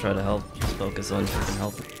just not tried to help. Just focus on freaking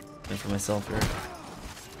helping for myself here.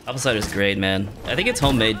 Apple cider's great, man. I think it's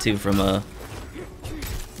homemade too from a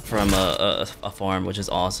farm, which is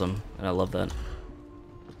awesome, and I love that.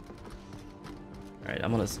 All right,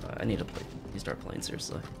 I need to play. You start playing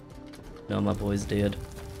seriously. No, my boy's dead.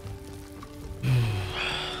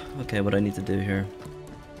 Okay, what I need to do here?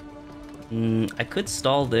 I could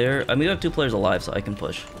stall there. I mean, we have two players alive, so I can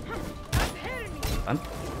push.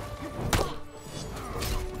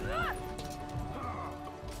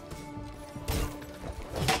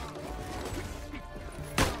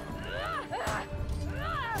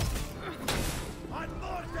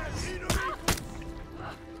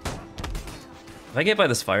 If I get by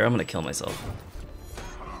this fire, I'm gonna kill myself.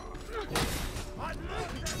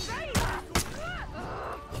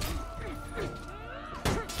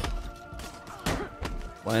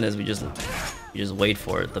 Plan is we just wait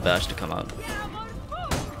for it, the bash to come out.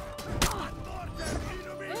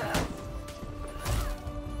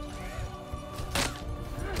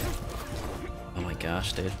 Oh my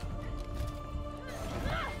gosh, dude.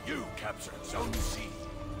 You captured Zone C.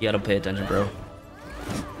 You gotta pay attention, bro.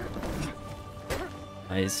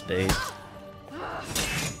 Nice bait.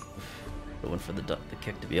 Going for the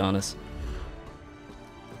kick, to be honest.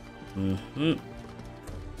 I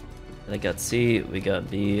got C, we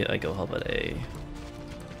got B, I go help at A.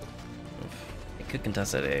 I could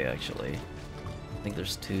contest at A, actually. I think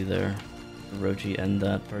there's two there. Orochi and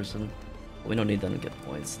that person. But we don't need them to get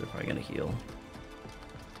points, they're probably gonna heal.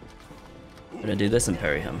 I'm gonna do this and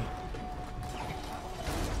parry him.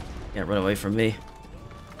 Can't run away from me.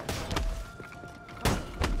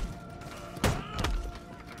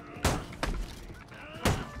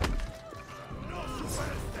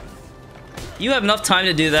 You have enough time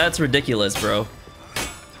to do that? It's ridiculous, bro.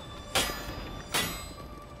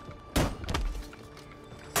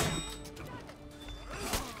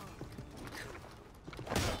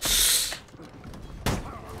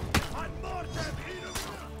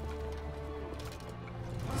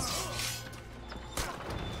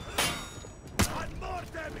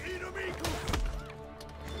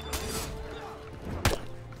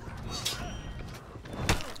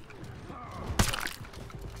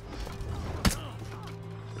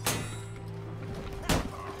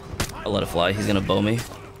 I'll let it fly. He's gonna bow me.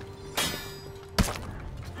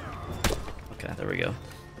 Okay, there we go.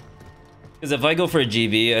 Because if I go for a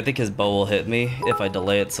GB, I think his bow will hit me if I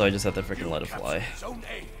delay it, so I just have to freaking let it fly.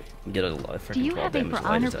 And get a freaking Do you have a For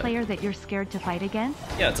Honor player that you're scared to fight against?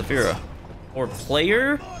 Yeah, it's a Fira. or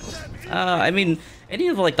player. I mean, any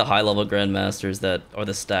of like the high-level grandmasters that are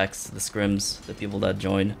the stacks, the scrims, the people that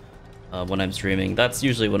join when I'm streaming. That's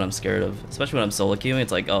usually what I'm scared of, especially when I'm solo queuing.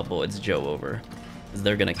 It's like, oh boy, it's Joe over, because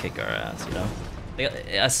they're gonna kick our ass, you know.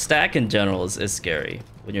 A stack in general is scary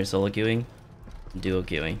when you're solo queuing, duo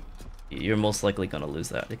queuing. You're most likely gonna lose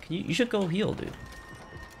that. You should go heal, dude.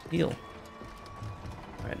 Heal.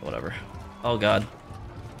 All right, whatever. Oh god.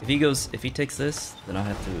 If he takes this, then I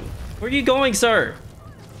have to. Where are you going, sir?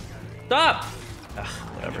 Stop! Ugh,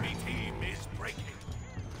 whatever.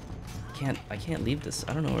 I can't leave this.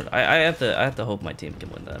 I don't know where. I have to hope my team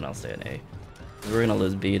can win that, and I'll stay in A. We're gonna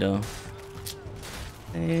lose B though.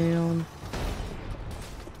 Damn.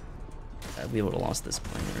 We would have lost this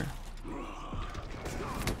pointer.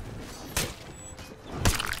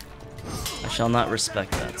 I shall not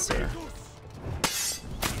respect that, sir.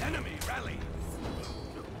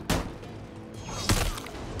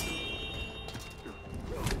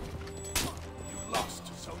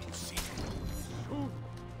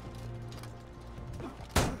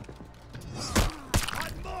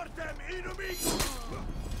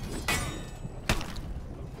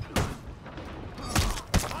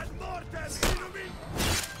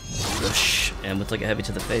 And with like a heavy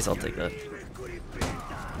to the face, I'll take that.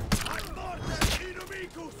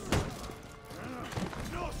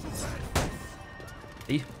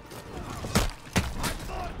 See?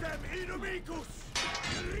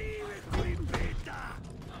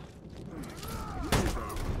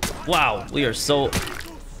 Wow, we are so...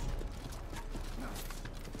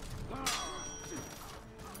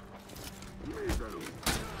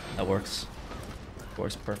 That works.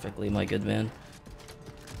 Works perfectly, my good man.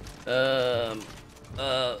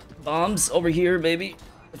 Bombs over here, baby.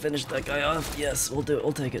 Finish that guy off. Yes, we'll do it.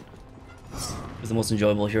 We'll take it. Who's the most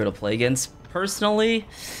enjoyable hero to play against? Personally,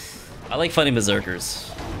 I like fighting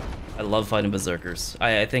berserkers. I love fighting berserkers.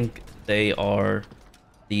 I think they are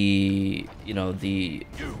the, you know, the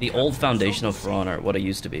old foundation of For Honor, what it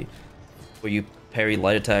used to be, where you parry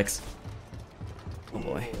light attacks. Oh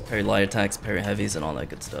boy, parry light attacks, parry heavies, and all that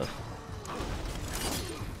good stuff.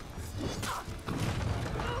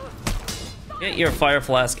 Get your fire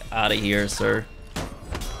flask out of here, sir.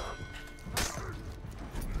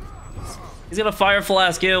 He's got a fire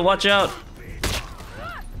flask, yo. Watch out.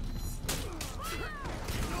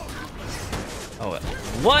 Oh,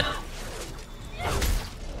 what?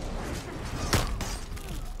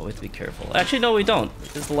 Oh, we have to be careful. Actually, no, we don't.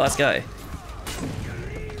 This is the last guy.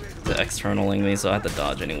 The externaling me, so I have to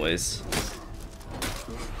dodge anyways.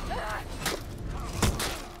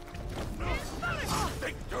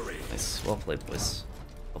 Nice. Well played, boys.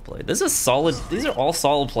 Well played. This is solid. These are all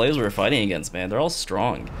solid players we're fighting against, man. They're all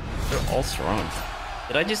strong. They're all strong.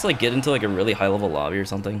 Did I just like get into like a really high level lobby or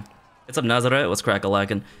something? What's up, Nazareth? What's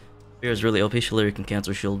crack-a-lackin'? Fear is really OP. Shillary can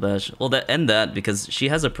cancel shield bash. Well, that because she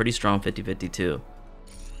has a pretty strong 50-50 too.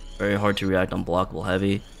 Very hard to react on blockable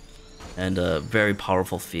heavy, and very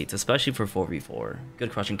powerful feats, especially for 4v4.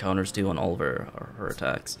 Good crushing counters too on all of her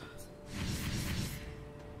attacks.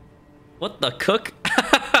 What the cook?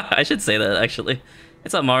 I should say that actually.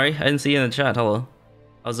 What's up, Mari? I didn't see you in the chat. Hello.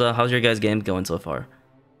 How's your guys' game going so far?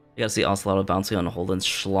 You gotta see Ocelot bouncing on a Holden's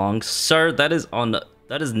schlong. Sir, that is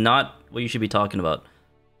not what you should be talking about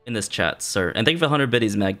in this chat, sir. And thank you for 100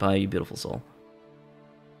 biddies, Magpie, you beautiful soul.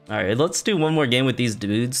 Alright, let's do one more game with these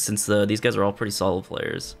dudes, since these guys are all pretty solid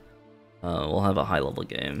players. We'll have a high-level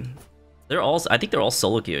game. I think they're all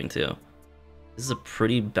solo queuing, too. This is a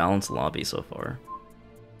pretty balanced lobby so far.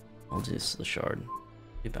 I'll just the shard.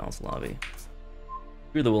 Pretty balanced lobby.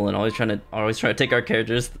 You're the wulin, always trying to take our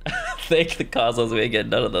characters. Thank the causes we get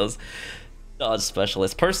none of those. Dodge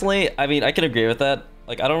specialists. Personally, I mean, I can agree with that.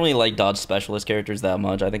 Like, I don't really like dodge specialist characters that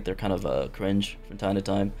much. I think they're kind of cringe from time to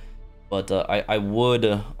time. But I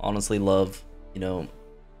would honestly love, you know,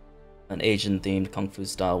 an Asian-themed Kung Fu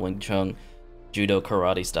style, Wing Chun, Judo,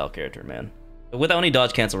 Karate style character, man. Without any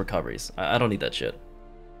dodge cancel recoveries. I don't need that shit.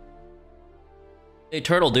 Hey,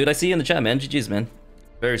 Turtle, dude, I see you in the chat, man. GG's, man.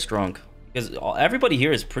 Very strong. Because everybody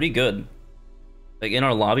here is pretty good. Like, in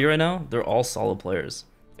our lobby right now, they're all solid players.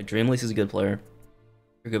 Like, Dreamless is a good player.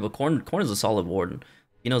 You're good, but Korn is a solid warden.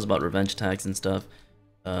 He knows about revenge attacks and stuff.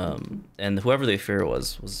 And whoever the Fira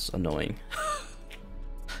was annoying.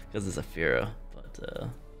 Because it's a Fira. But,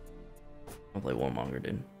 I'll play Warmonger,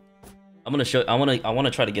 dude. I'm gonna show. I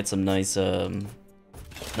wanna try to get some nice,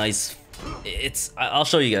 nice. I'll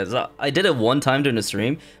show you guys. I did it one time during the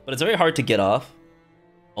stream, but it's very hard to get off.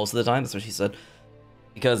 Most of the time, that's what she said,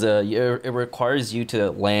 because it requires you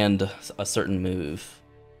to land a certain move,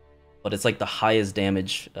 but it's like the highest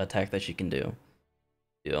damage attack that she can do.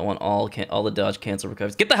 Dude, I want all the dodge cancel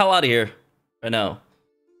recoveries. Get the hell out of here! Right now.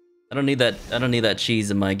 I don't need that. I don't need that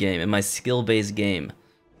cheese in my game. In my skill-based game.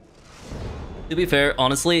 To be fair,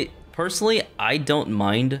 honestly, personally, I don't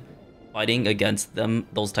mind fighting against them,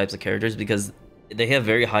 those types of characters, because they have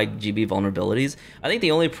very high GB vulnerabilities. I think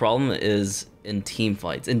the only problem is in team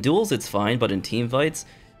fights. In duels, it's fine, but in team fights,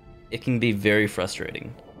 it can be very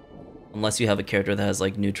frustrating. Unless you have a character that has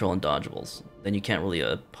like neutral and dodgeables, then you can't really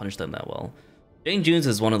punish them that well. Jane Junes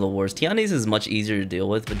is one of the worst. Tiane's is much easier to deal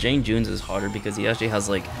with, but Jane Junes is harder because he actually has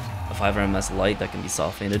like a 500 MS light that can be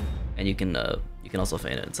soft fainted, and you can also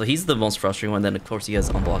feint it. So he's the most frustrating one. Then of course he has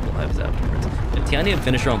unblockable heavies afterwards. If Tiane had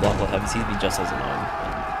finished her unblockable heavies, he'd be just as annoying.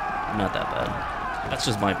 But not that bad. That's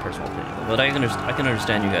just my personal opinion. But I can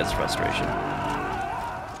understand you guys' frustration.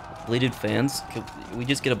 Bleeded fans, we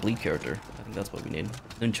just get a bleed character. I think that's what we need.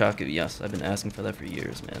 Nunchaku, yes, I've been asking for that for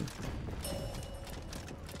years, man.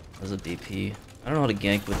 As a DP, I don't know how to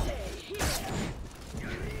gank with.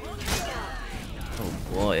 Oh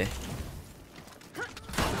boy.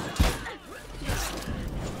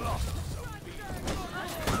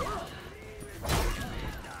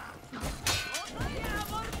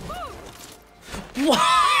 What?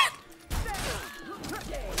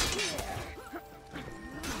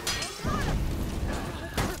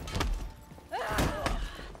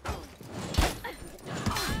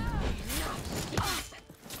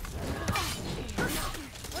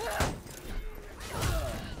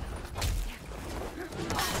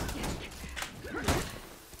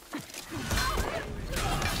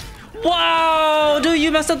 Wow, dude,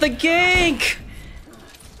 you messed up the gank!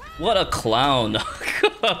 What a clown.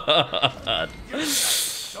 God.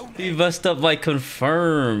 He messed up my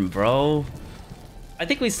confirm, bro. I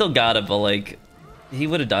think we still got it, but like, he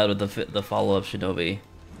would have died with the follow-up Shinobi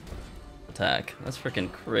attack. That's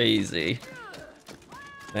freaking crazy.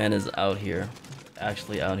 Man is out here.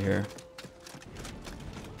 Actually out here.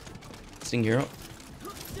 Sting hero.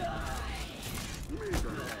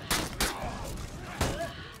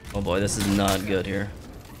 Oh boy, this is not good here.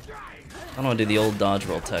 I don't want to do the old dodge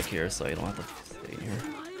roll tech here, so you don't have to stay here.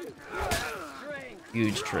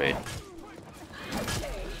 Huge trade.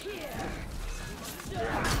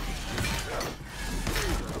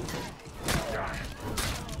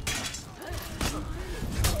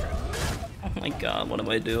 Oh my god, what am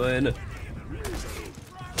I doing?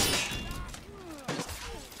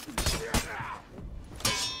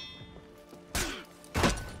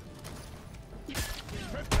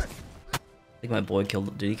 I think my boy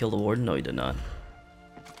killed. Did he kill the warden? No, he did not.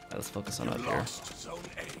 Right, let's focus on up here.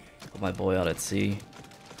 Put my boy out at C.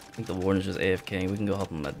 I think the warden is just AFK. We can go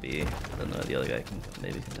help him at B. Then the other guy can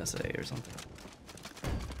maybe contest A or something.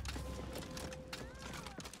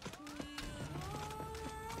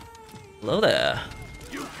 Hello there.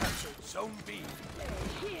 You captured zone B.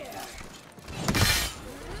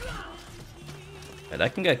 Yeah,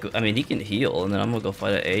 that can get. I mean, he can heal, and then I'm gonna go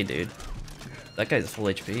fight at A, dude. That guy's full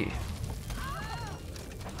HP.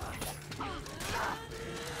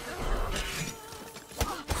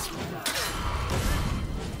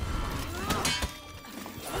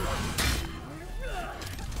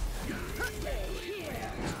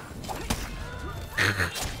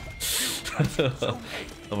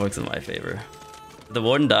 That works in my favor. Did the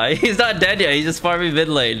warden die? He's not dead yet. He's just farming mid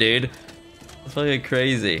lane, dude. That's fucking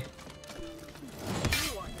crazy.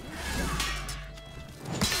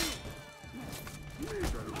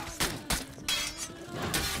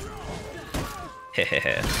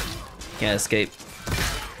 Hehehe. Can't escape.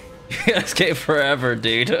 You can't escape forever,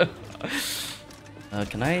 dude.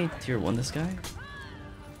 Can I tier 1 this guy?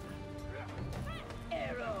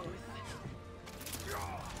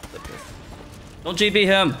 Don't GB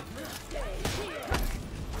him!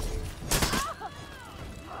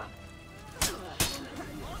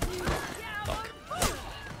 Fuck.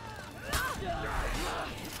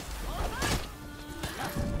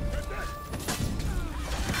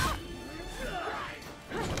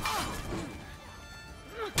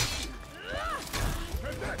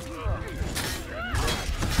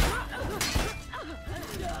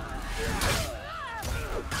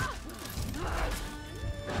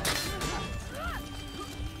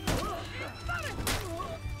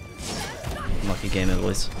 Lucky game,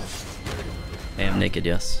 boys. I am naked,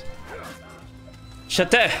 yes.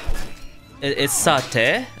 Shate! It's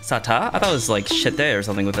Sate? Sata? I thought it was like Shate or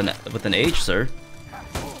something with an H, sir.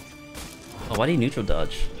 Oh, why do you neutral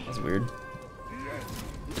dodge? That's weird.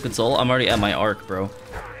 Good soul, I'm already at my arc, bro.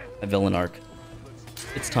 My villain arc.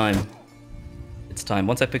 It's time. It's time.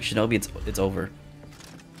 Once I pick Shinobi, it's over.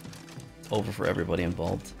 It's over for everybody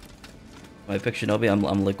involved. When I pick Shinobi,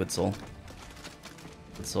 I'm liquid soul.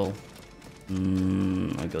 Liquid soul.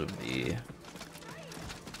 I go to B.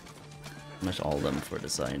 Pretty much all of them before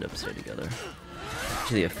deciding to stay together.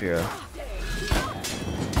 Actually, Afira.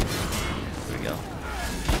 There we go.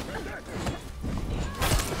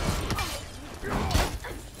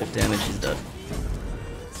 If damage, he's dead.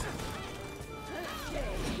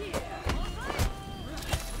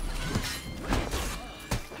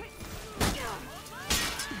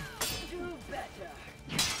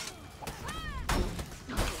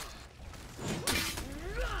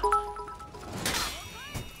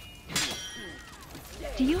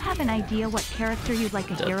 Do you have an idea what character you'd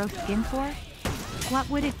like a hero skin for? What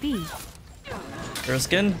would it be? Hero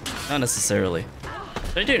skin? Not necessarily.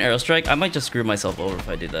 Should I do an arrow strike? I might just screw myself over if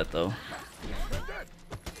I do that though.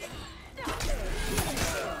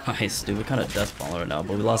 Nice, dude. We're kind of death falling right now,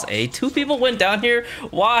 but we lost A. 2 people went down here?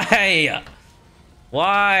 Why?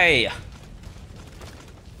 Why?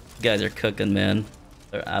 You guys are cooking, man.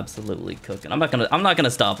 They're absolutely cooking. I'm not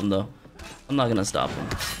gonna stop them though. I'm not gonna stop them.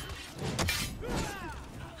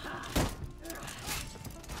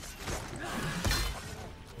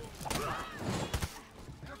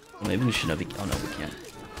 Maybe we shouldn't have. Oh no, we can't.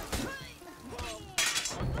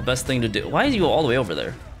 The best thing to do. Why did you go all the way over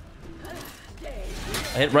there?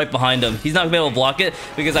 I hit right behind him. He's not gonna be able to block it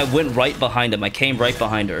because I went right behind him. I came right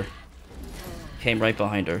behind her. Came right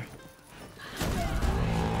behind her.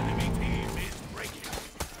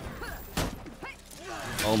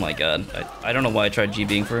 Oh my god. I don't know why I tried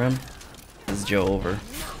GBing for him. This is Joe over.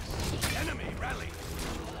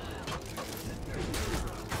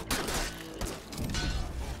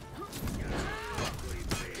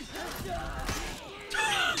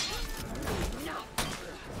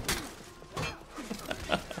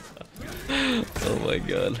 Oh my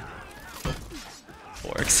god.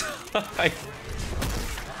 Works. I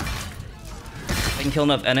can kill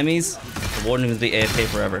enough enemies, the warden will be AFK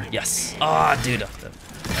forever. Yes. Ah, oh, dude.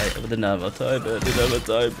 I didn't have a time, man. Didn't have a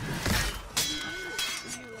time.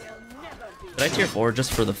 Did I tier 4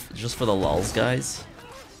 just for the lulz, guys?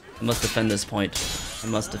 I must defend this point. I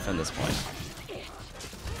must defend this point.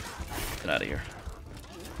 Get out of here.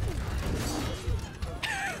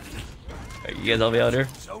 Alright, you guys help me out here?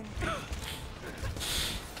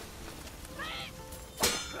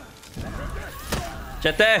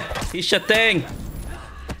 Jete! He's jetting!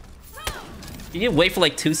 You can wait for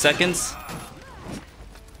like 2 seconds.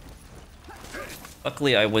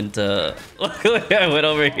 Luckily I went luckily I went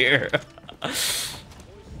over here.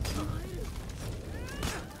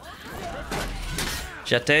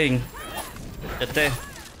 Jetting. Jete.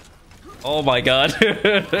 Oh my god.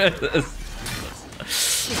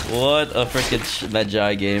 What a freaking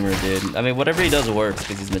Magi gamer, dude. I mean, whatever he does works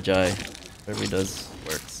because he's Magi. Whatever he does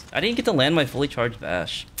works. I didn't get to land my fully charged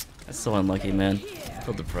bash. That's so unlucky, man. I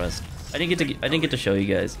feel depressed. I didn't get to show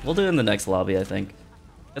you guys. We'll do it in the next lobby, I think.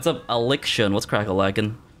 It's up Aliction. What's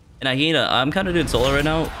crack-a-lackin'? And Ahina, I'm kind of doing solo right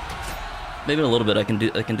now. Maybe in a little bit I can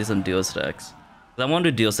do some duo stacks. I want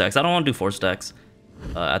to do duo stacks. I don't want to do 4 stacks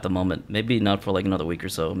at the moment. Maybe not for like another week or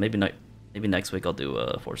so. Maybe next week I'll do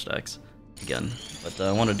 4 stacks again. But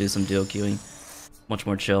I want to do some duo queuing. Much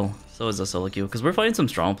more chill. So is a solo queue because we're fighting some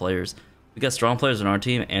strong players. We got strong players on our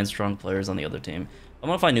team and strong players on the other team. I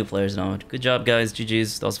want to find new players now. Good job, guys.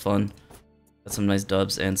 GG's. That was fun. Got some nice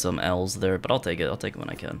dubs and some L's there, but I'll take it. I'll take it when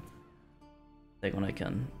I can. Take it when I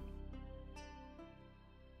can.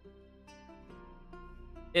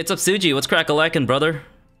 Hey, it's up, Suji. What's crack-a-lackin', brother?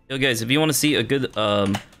 Yo, guys, if you want to see a good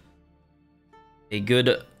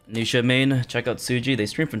Nisha main, check out Suji. They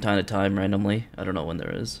stream from time to time randomly. I don't know when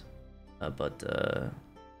there is, but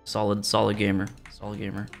solid gamer. Solid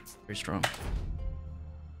gamer. Very strong.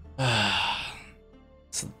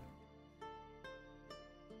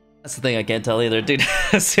 That's the thing I can't tell either, dude.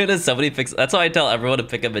 As soon as somebody picks, that's why I tell everyone to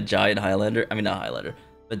pick up a giant Highlander. I mean, not Highlander,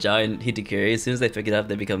 but giant Hitakiri. As soon as they pick it up,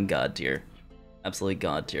 they become god tier. Absolutely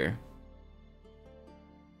god tier.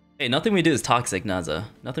 Hey, nothing we do is toxic, Naza.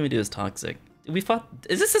 Nothing we do is toxic. We fought.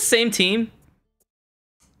 Is this the same team?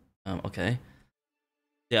 Okay.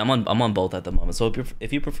 Yeah, I'm on both at the moment. So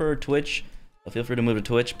if you prefer Twitch, feel free to move to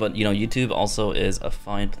Twitch. But you know, YouTube also is a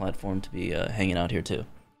fine platform to be hanging out here too.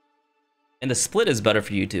 And the split is better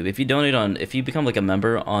for YouTube. If you donate if you become like a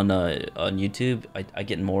member on YouTube, I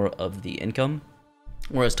get more of the income,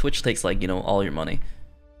 whereas Twitch takes like, you know, all your money.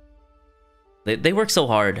 They work so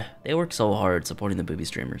hard. They work so hard supporting the booby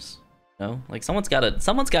streamers. You know, like someone's got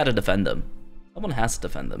to defend them. Someone has to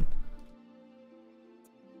defend them.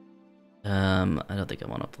 I don't think I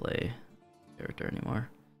want to play character anymore.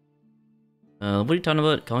 What are you talking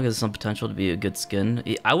about? Kong has some potential to be a good skin.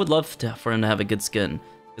 I would love for him to have a good skin.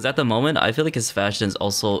 Because at the moment, I feel like his fashion is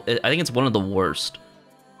also... I think it's one of the worst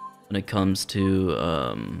when it comes to...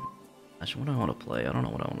 Actually, what do I want to play? I don't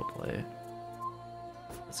know what I want to play.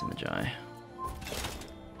 That's a Magi.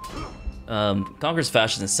 Conqueror's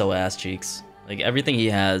fashion is so ass cheeks. Like everything he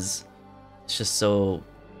has, it's just so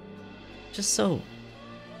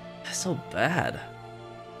bad.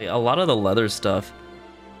 Like, a lot of the leather stuff,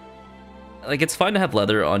 like it's fine to have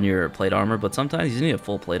leather on your plate armor, but sometimes you need a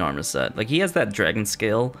full plate armor set. Like he has that dragon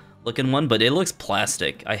scale looking one, but it looks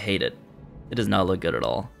plastic. I hate it. It does not look good at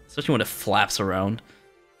all, especially when it flaps around,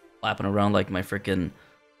 flapping around like my freaking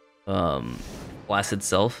blasted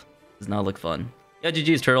self. Does not look fun. Yeah,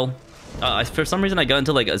 GG's turtle. For some reason I got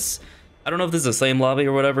into like I don't know if this is the same lobby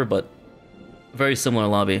or whatever, but very similar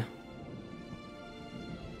lobby.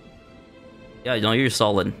 Yeah, no, you're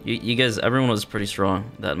solid. You guys, everyone was pretty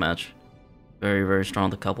strong that match. Very, very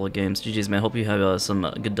strong the couple of games. GG's, man. Hope you have some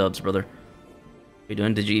good dubs, brother. What are you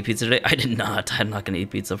doing? Did you eat pizza today? I did not. I'm not gonna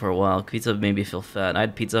eat pizza for a while. Pizza made me feel fat. I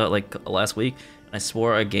had pizza like last week, and I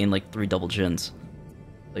swore I gained like 3 double chins.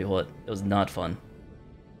 Tell you what, it was not fun.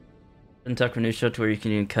 Tech Renusha to where you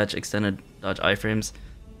can even catch extended dodge iframes.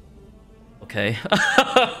 Okay.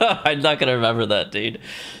 I'm not gonna remember that, dude.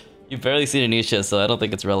 You've barely seen Anisha, so I don't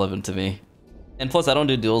think it's relevant to me. And plus, I don't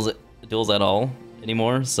do duels at all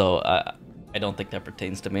anymore, so I don't think that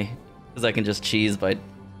pertains to me. Because I can just cheese by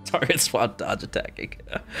target swap dodge attacking.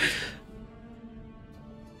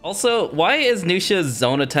 Also, why is Nusha's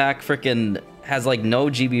zone attack freaking has like no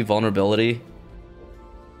GB vulnerability?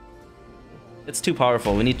 It's too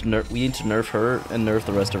powerful. We need to nerf her and nerf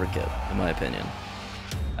the rest of her kit, in my opinion.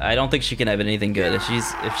 I don't think she can have anything good. If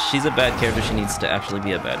she's a bad character, she needs to actually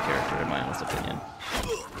be a bad character, in my honest opinion.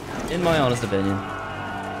 In my honest opinion.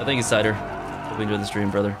 But thank you, Cider. Hope you enjoyed the stream,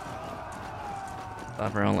 brother.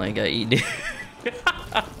 Stop around like I ED.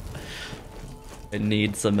 I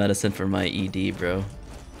need some medicine for my ED, bro.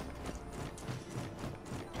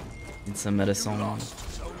 Need some medicine.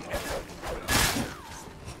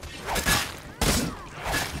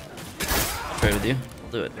 Trade with you.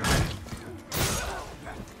 I'll do it.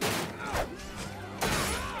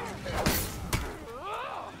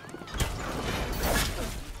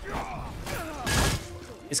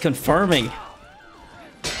 He's confirming.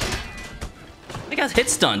 I got hit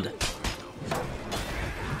stunned.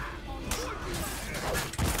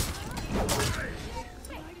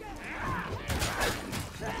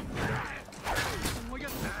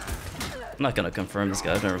 I'm not gonna confirm this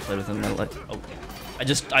guy. I've never played with him in my life. Oh. I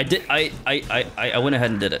went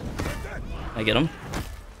ahead and did it. I get him.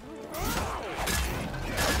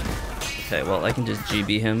 Okay, well, I can just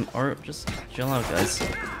GB him, or just chill out, guys.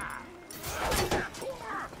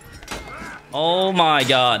 Oh my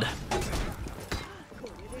god.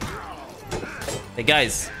 Hey,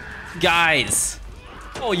 guys. Guys!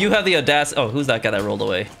 Oh, you have the audacity. Oh, who's that guy that rolled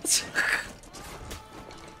away?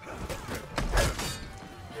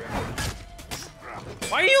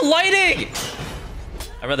 Why are you lighting?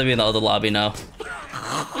 I'd rather be in the other lobby now.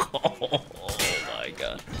 Oh my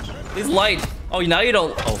god. Please light. Oh, now you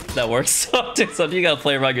don't. Oh, that works. So you gotta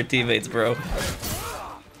play around your teammates, bro.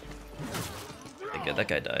 Okay, that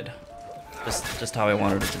guy died. Just how I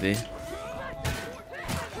wanted it to be.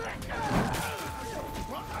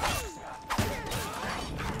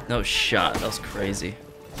 No shot. That was crazy.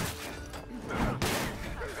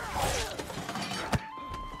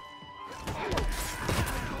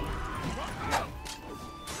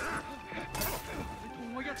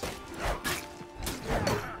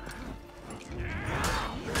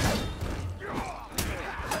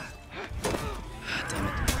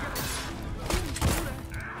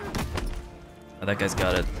 Oh, that guy's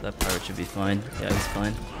got it. That pirate should be fine. Yeah, he's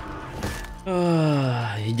fine.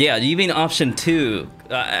 Yeah, you mean option 2.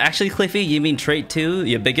 Actually, Cliffy, you mean trait 2?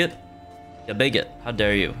 You bigot? You bigot. How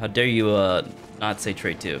dare you? How dare you not say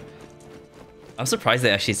trait 2? I'm surprised they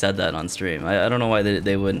actually said that on stream. I don't know why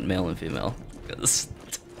they wouldn't male and female.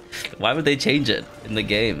 Why would they change it in the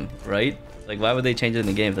game, right? Like, why would they change it in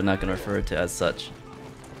the game if they're not going to refer it to as such?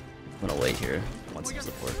 I'm going to wait here. I want some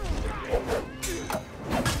support.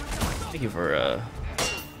 Thank you for,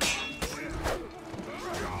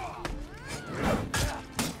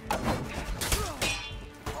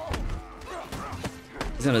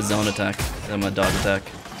 He's gonna zone attack. I'm gonna dodge attack.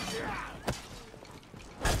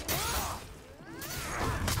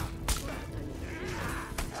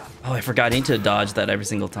 Oh, I forgot. I need to dodge that every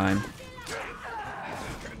single time.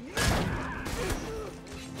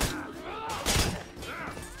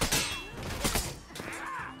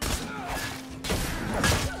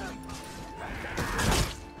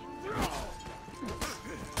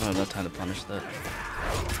 I don't have time to punish that.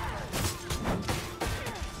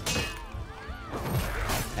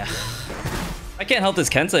 I can't help this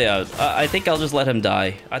Kensei out. I think I'll just let him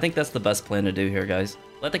die. I think that's the best plan to do here, guys.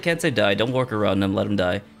 Let the Kensei die. Don't work around him. Let him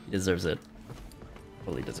die. He deserves it.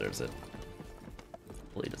 Fully deserves it.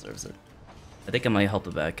 Fully deserves it. I think I might help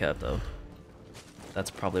the back cap though.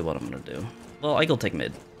 That's probably what I'm gonna do. Well, I go take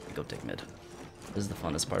mid. I go take mid. This is the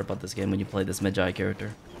funnest part about this game when you play this Magi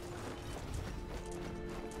character.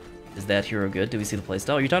 Is that hero good? Do we see the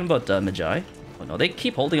playstyle? Are you talking about Magi? Oh no, they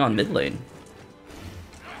keep holding on mid lane.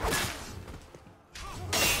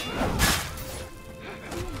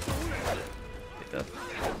 Pick up.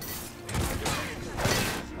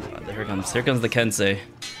 Here comes the Kensei.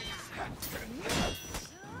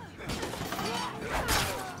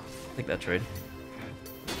 Take that trade.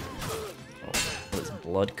 Oh, what is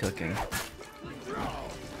blood cooking?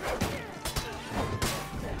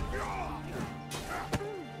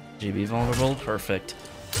 GB vulnerable? Perfect.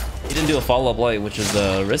 He didn't do a follow-up light, which is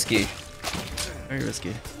risky. Very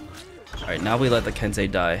risky. Alright, now we let the Kensei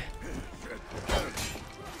die.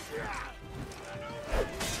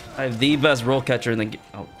 I have the best roll catcher in the game.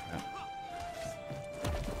 Oh, crap.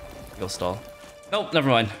 Go stall. Nope, never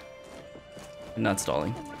mind. I'm not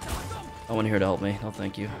stalling. No one here to help me. No,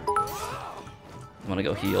 thank you. I'm gonna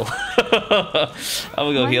go heal. I'm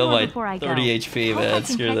gonna go heal my 30 HP, man.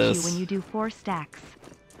 Screw this. When you do 4 stacks.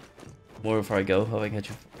 More before I go. Hope I can catch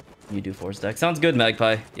you when you do 4 stacks. Sounds good,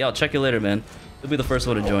 Magpie. Yeah, I'll check you later, man. You'll be the first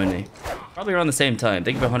one to join me. Probably around the same time.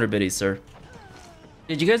 Thank you for 100 biddies, sir.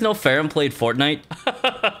 Did you guys know Farum played Fortnite?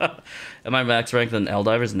 Am I max ranked on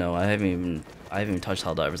Helldivers? No, I haven't even touched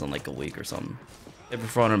Helldivers in like a week or something. Favorite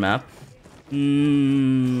Front map?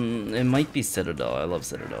 It might be Citadel. I love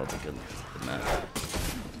Citadel. It's a good map.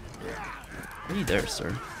 Are you there,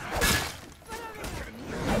 sir?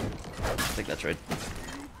 Take that trade.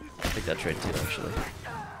 Take that trade too, actually.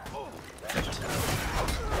 Perfect.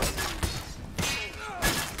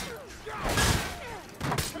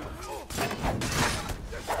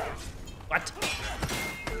 What?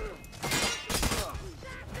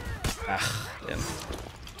 Ah, damn.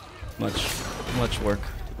 Much work.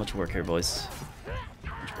 Much work here, boys.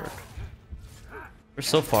 Much work. We're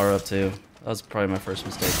so far up too. That was probably my first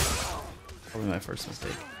mistake. Probably my first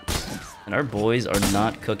mistake. And our boys are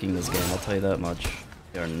not cooking this game, I'll tell you that much.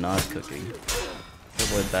 They are not cooking.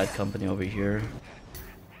 Avoid bad company over here.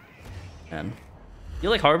 Man. You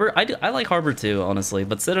like Harbor? I like Harbor too, honestly.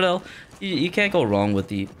 But Citadel, you can't go wrong with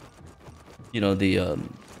the, you know, the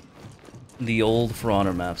old For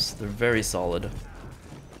Honor maps. They're very solid.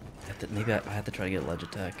 Maybe I have to try to get ledge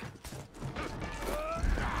attack.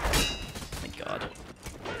 Thank God.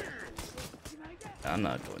 I'm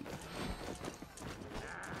not going to.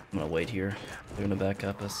 I'm gonna wait here. They're gonna back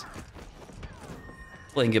up us.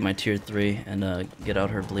 Play and get my tier 3 and get out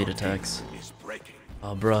her bleed attacks.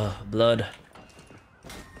 Oh, bruh, blood.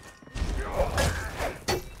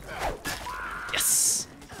 Yes!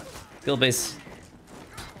 Skill base.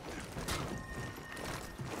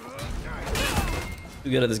 Too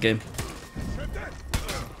good at this game.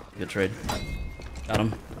 Good trade. Got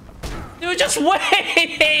him. Dude, just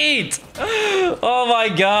wait! Oh my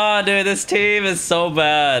god, dude, this team is so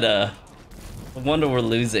bad. No wonder we're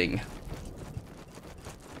losing.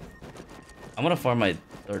 I'm gonna farm my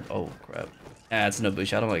third. Oh crap. Ah, it's no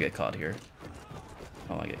bush. I don't want to get caught here. I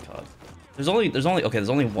don't want to get caught. There's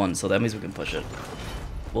only one, so that means we can push it.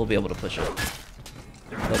 We'll be able to push it.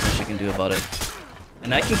 Nothing she can do about it.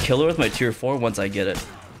 And I can kill her with my tier 4 once I get it.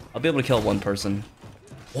 I'll be able to kill one person.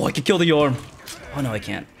 Oh, I can kill the Yorm. Oh no, I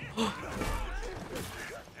can't. You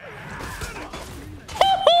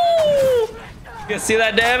guys see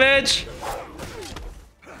that damage?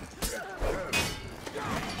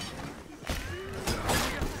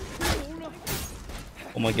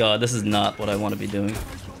 Oh my god, this is not what I want to be doing.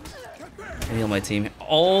 I heal my team.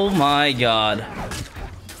 Oh my god.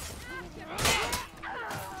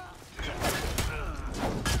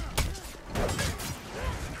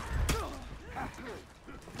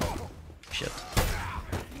 Shit.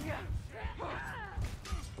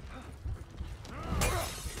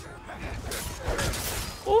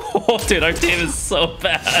 Oh, dude, our team is so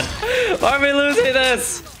bad. Why are we losing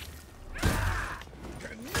this?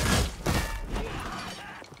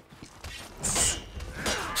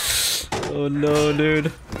 Oh no,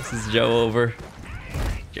 dude. This is Joe over.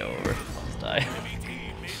 Joe over. Let's die.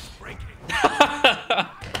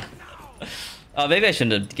 Oh, maybe I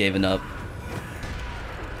shouldn't have given up.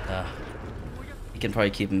 You can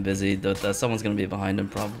probably keep him busy. Someone's gonna be behind him,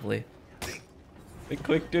 probably.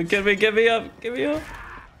 Quick, dude, get me up. Get me up.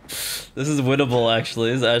 This is winnable,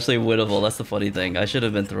 actually. This is actually winnable. That's the funny thing. I should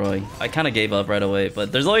have been throwing. I kind of gave up right away,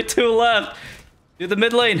 but there's only 2 left. Do the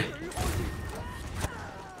mid lane.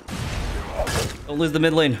 Don't lose the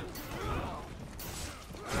mid lane.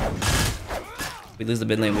 We lose the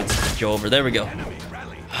mid lane with Joe over. There we go.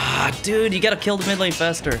 Ah, dude, you gotta kill the mid lane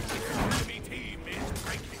faster.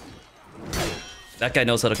 That guy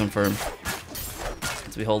knows how to confirm.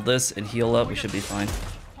 Once we hold this and heal up, we should be fine.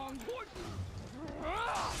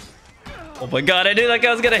 Oh my god, I knew that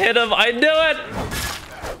guy was gonna hit him. I knew it!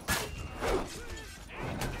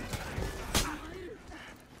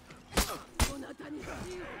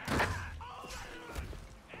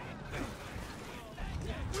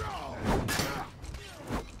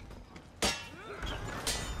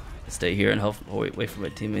 Stay here and help. Oh, wait for my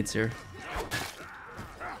teammates here.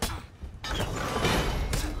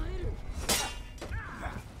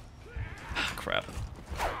 Ah, crap.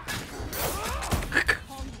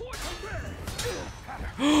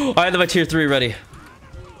 I have my tier 3 ready.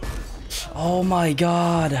 Oh my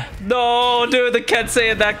god. No, dude, the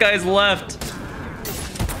Kensei and that guy's left.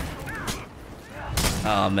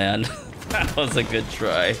 Oh man. That was a good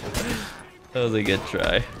try. That was a good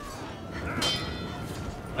try.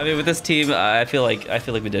 I mean, with this team, I feel like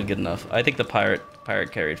we did good enough. I think the pirate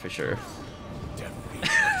carried for sure.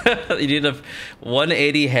 You need a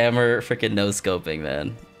 180 hammer, freaking no scoping,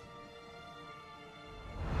 man.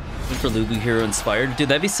 For Lubu hero inspired, dude,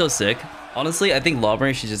 that'd be so sick. Honestly, I think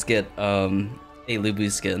Lawbreak should just get a Lubu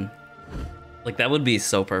skin. Like that would be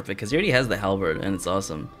so perfect because he already has the halberd and it's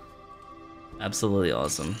awesome. Absolutely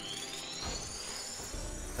awesome.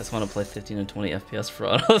 I just want to play 15 and 20 FPS for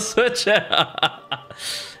auto switch.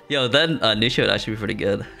 Yo, then Nisha would actually be pretty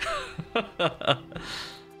good. That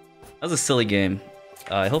was a silly game.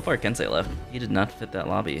 I hope our Kensei left. He did not fit that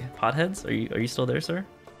lobby. Potheads, are you still there, sir?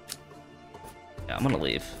 Yeah, I'm gonna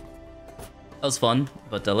leave. That was fun,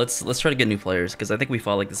 but let's try to get new players because I think we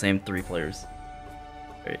fought like the same 3 players.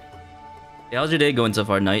 Great. Yeah, how's your day going so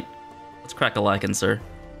far, Knight? Let's crack a lackin', sir.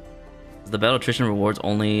 Is the battle attrition rewards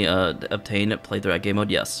only obtained at playthrough at game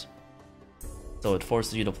mode? Yes. So it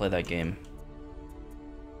forces you to play that game.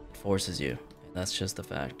 It forces you. That's just the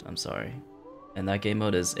fact. I'm sorry. And that game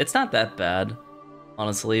mode it's not that bad,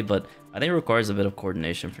 honestly, but I think it requires a bit of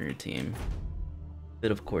coordination from your team.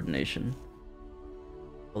 Bit of coordination.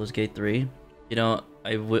 Baldur's Gate 3. You know,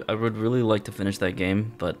 I would really like to finish that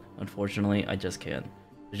game, but unfortunately, I just can't.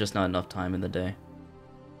 There's just not enough time in the day.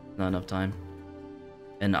 Not enough time.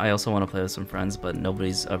 And I also want to play with some friends, but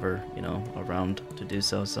nobody's ever, you know, around to do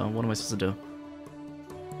so. So what am I supposed to do?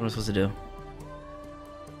 What am I supposed to do?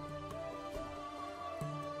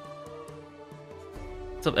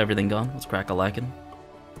 What's up, everything gone? Let's crack a lackin'.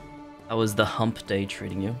 How was the hump day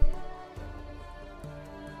treating you?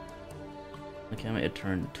 Okay, I might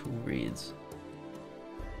turn 2 reads.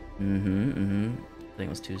 I think it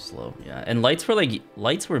was too slow. Yeah, and lights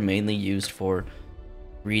were mainly used for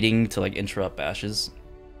reading to like interrupt bashes.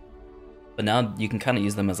 But now you can kind of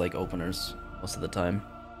use them as like openers most of the time.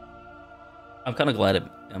 I'm kind of glad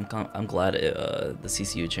I'm glad the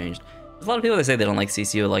CCU changed. There's a lot of people that say they don't like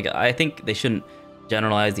CCU. Like I think they shouldn't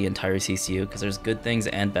generalize the entire CCU because there's good things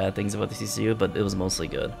and bad things about the CCU, but it was mostly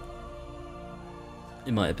good,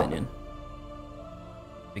 in my opinion.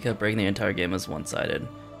 Because breaking the entire game is one-sided.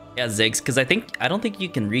 Yeah, Ziggs, because I don't think you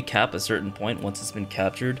can recap a certain point once it's been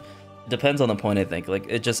captured. It depends on the point, I think. Like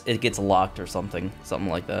it gets locked or something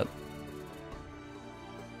like that.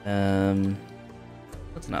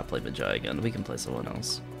 Let's not play Bajai again. We can play someone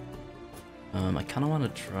else. I kind of want to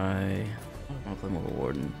try. I want to play more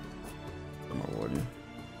Warden. Warden.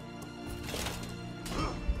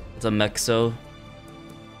 It's a Mexo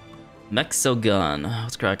gun.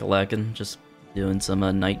 Let's crack a lackin'. Just doing some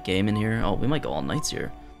night game in here. Oh, we might go all nights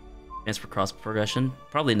here. Chance for cross progression?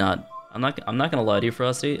 Probably not. I'm not gonna lie to you,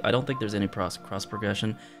 Frosty. I don't think there's any cross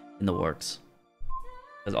progression in the works.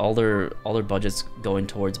 Because all their budgets going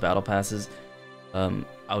towards battle passes,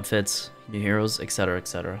 outfits, new heroes, etc.,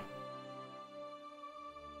 etc.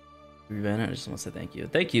 I just want to say thank you.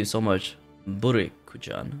 Thank you so much,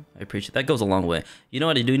 Buri-kuchan. I appreciate it. That goes a long way. You know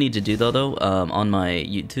what I do need to do though? On my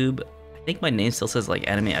YouTube, I think my name still says like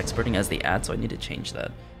anime experting as the ad, so I need to change that.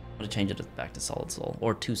 I'm gonna change it back to SolidSol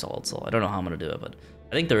or to SolidSol. I don't know how I'm gonna do it, but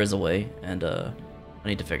I think there is a way, and I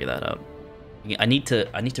need to figure that out. I need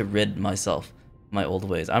to rid myself of my old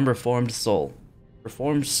ways. I'm reformed soul.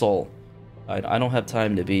 Reformed soul. I don't have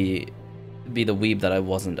time to be the weeb that I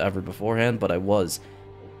wasn't ever beforehand, but I was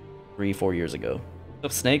 3-4 years ago.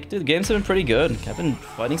 What's up, Snake? Dude, the games have been pretty good. I've been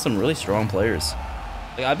fighting some really strong players.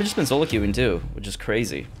 Like, I've just been solo queuing too, which is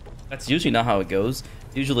crazy. That's usually not how it goes.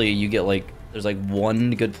 Usually you get like, there's like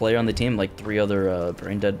 1 good player on the team, like 3 other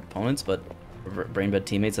brain dead opponents, but brain dead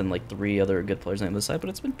teammates, and like 3 other good players on the other side. But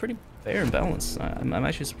it's been pretty fair and balanced. I'm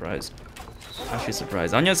actually surprised.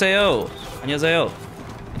 Annyeonghaseyo! Annyeonghaseyo!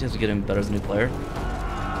 He just getting better as a new player.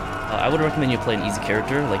 I would recommend you play an easy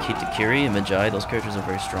character like Hitakiri and Majai. Those characters are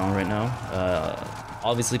very strong right now.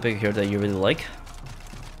 Obviously pick a character that you really like,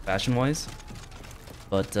 fashion-wise.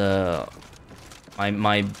 But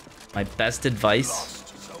my best advice,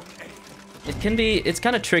 it's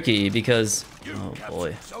kind of tricky because, oh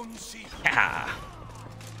boy. Yeah.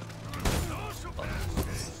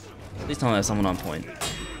 Please tell me I have someone on point.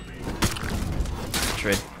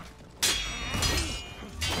 Trade.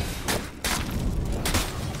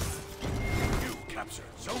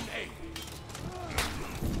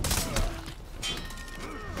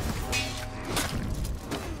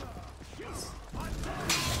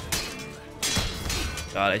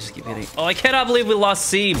 God, I just keep hitting. Oh, I cannot believe we lost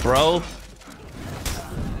C, bro.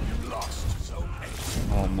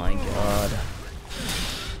 Oh my god.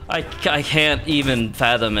 I can't even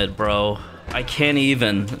fathom it, bro. I can't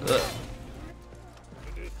even. This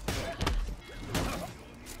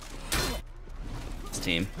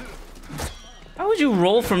team. How would you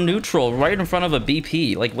roll from neutral right in front of a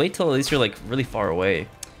BP? Like, wait till at least you're like really far away.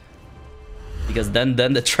 Because then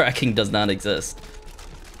the tracking does not exist.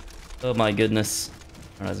 Oh my goodness.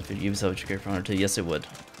 I don't know if Ubisoft would trigger for Honor 2. Yes, it would.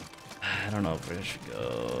 I don't know if I should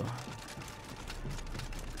go.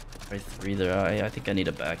 Try 3 there. I think I need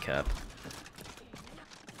a back cap.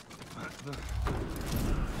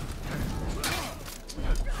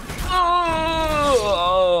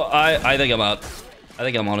 Oh, I think I'm out. I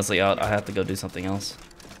think I'm honestly out. I have to go do something else.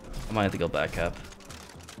 I might have to go back cap.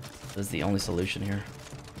 This is the only solution here.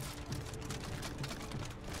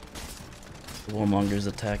 The Warmonger's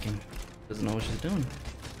attacking. Doesn't know what she's doing.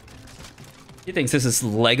 He thinks this is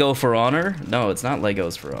Lego for Honor? No, it's not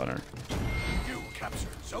Legos for Honor. You captured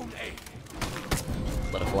Zone A.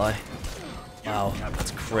 Let it fly. Wow,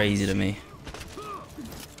 that's crazy to me.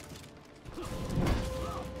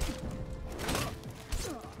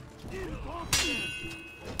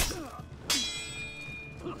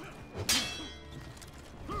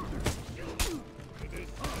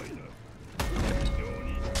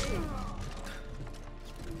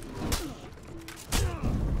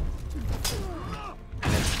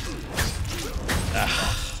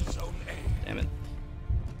 Damn it.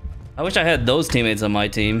 I wish I had those teammates on my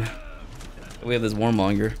team. We have this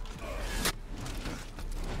Warmonger.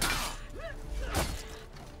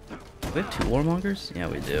 Do we have 2 Warmongers? Yeah,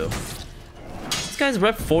 we do. This guy's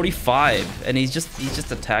rep 45 and he's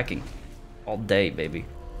just attacking. All day, baby.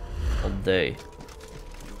 All day.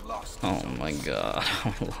 Oh my god.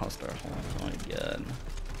 We lost our home again.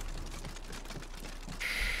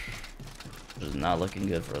 This is not looking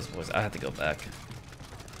good for us, boys. I have to go back.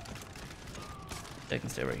 I can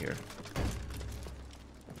stay right here.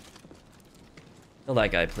 Kill that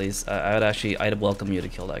guy, please. I'd welcome you to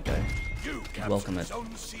kill that guy. I'd welcome it.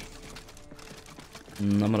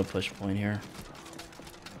 I'm gonna push point here.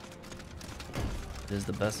 It is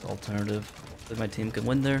the best alternative. If my team can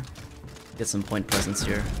win there, get some point presence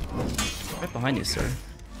here. Right behind you, sir.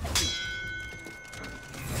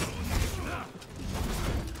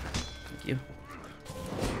 Thank you.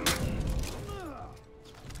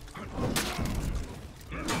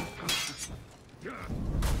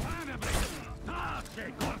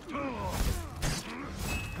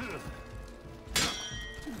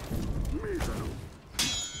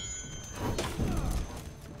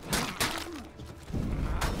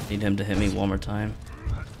 Need him to hit me one more time.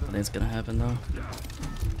 I think it's gonna happen though.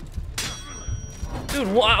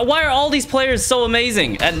 Dude, why are all these players so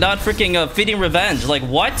amazing at not freaking feeding revenge? Like,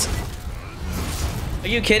 what? Are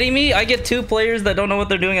you kidding me? I get 2 players that don't know what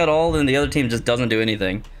they're doing at all, and the other team just doesn't do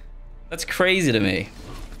anything. That's crazy to me.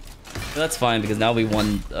 But that's fine because now we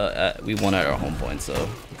won at our home point, so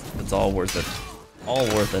it's all worth it. All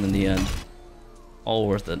worth it in the end. All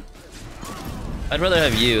worth it. I'd rather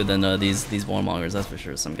have you than these warmongers, that's for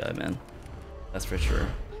sure. Some guy, man. That's for sure.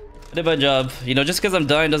 I did my job. You know, just because I'm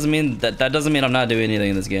dying doesn't mean that doesn't mean I'm not doing anything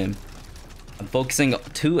in this game. I'm focusing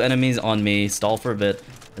 2 enemies on me, stall for a bit,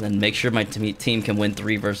 and then make sure my team can win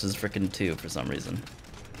 3 versus freaking 2 for some reason.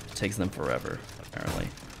 It takes them forever, apparently.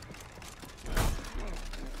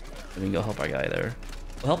 We can go help our guy there.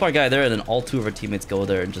 We'll help our guy there, and then all 2 of our teammates go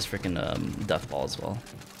there and just freaking death ball as well.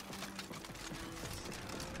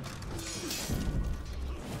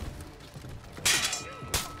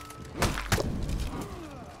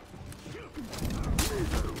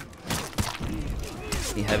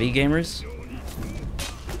 Any heavy gamers?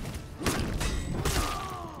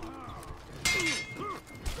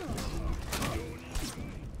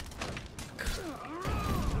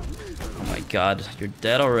 Oh my god, you're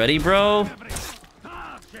dead already, bro? Dang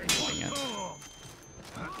it.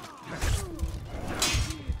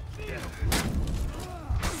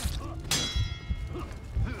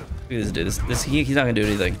 Look at this dude. He's not gonna do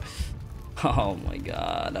anything. Oh my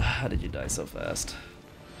god. How did you die so fast?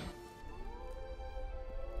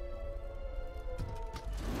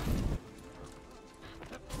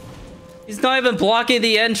 He's not even blocking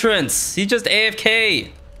the entrance. He's just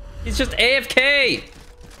AFK. He's just AFK.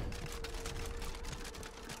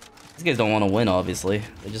 These guys don't want to win, obviously.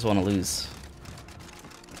 They just want to lose.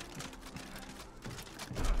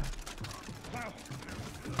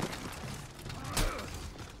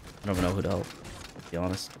 I don't even know who to help, to be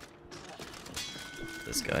honest.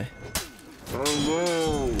 This guy.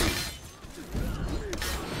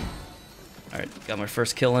 Alright, got my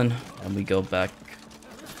first kill in, and we go back.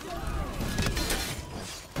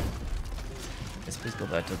 Guess please go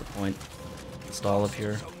back to the point. Stall up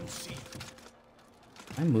here.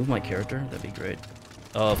 Can I move my character? That'd be great.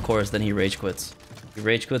 Oh, of course, then he rage quits. He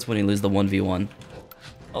rage quits when he loses the 1v1.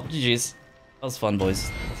 Oh, GG's. That was fun, boys.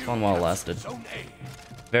 That was fun while it lasted.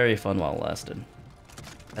 Very fun while it lasted.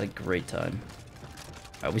 Had a great time.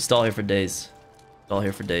 Alright, we stall here for days. Stall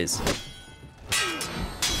here for days.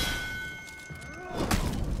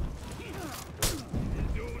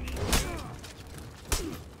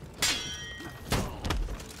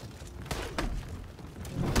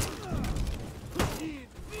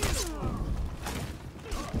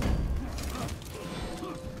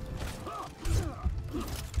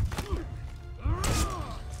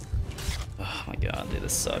 Oh my god, dude,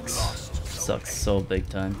 this sucks. Sucks so big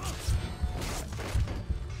time.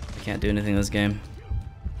 I can't do anything this game.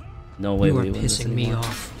 No way we win this anymore. You are pissing me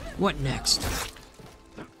off. What next?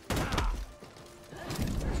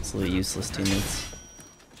 Absolutely useless teammates.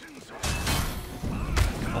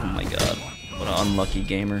 Oh my god. What an unlucky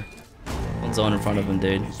gamer. One zone in front of him,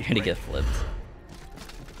 dude. You're gonna get flipped.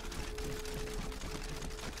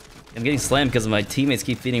 I'm getting slammed because my teammates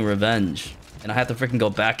keep feeding revenge. And I have to freaking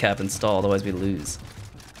go back cap and stall, otherwise we lose.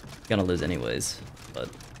 Gonna lose anyways, but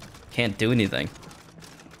can't do anything.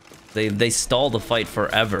 They stall the fight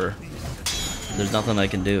forever. There's nothing I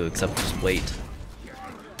can do except just wait.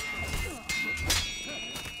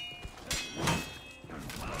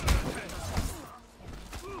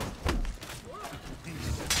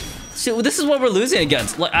 See, this is what we're losing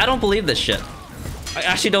against. Like, I don't believe this shit. I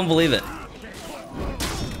actually don't believe it.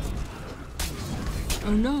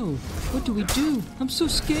 Oh no, what do we do? I'm so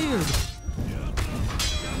scared.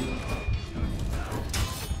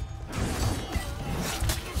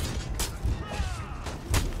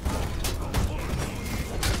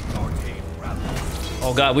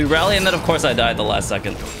 Oh god, we rally and then of course I died the last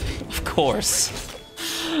second. Of course.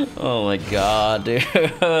 Oh my god, dude.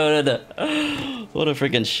 What a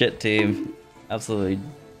freaking shit team. Absolutely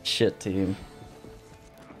shit team.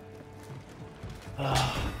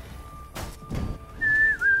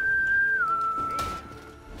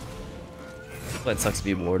 But it sucks to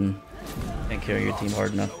be warden. Can't carry your team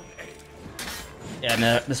hard enough.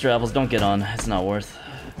 Yeah, Mr. Apples, don't get on. It's not worth.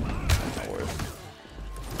 Not worth.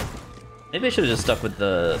 Maybe I should have just stuck with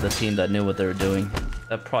the team that knew what they were doing.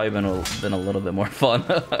 That probably been a little bit more fun.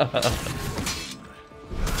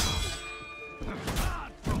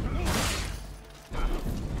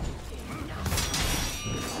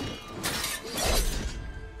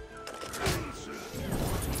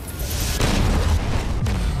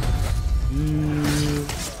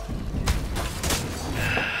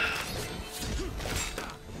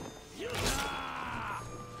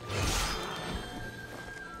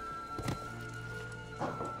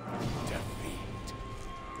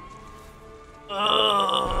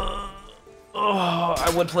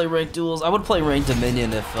 I would play ranked duels. I would play ranked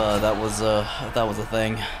Dominion if that was a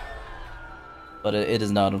thing. But it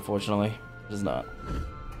is not, unfortunately. It is not.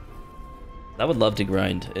 I would love to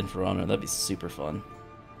grind in For Honor. That'd be super fun.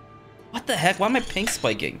 What the heck? Why am I pink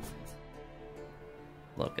spiking?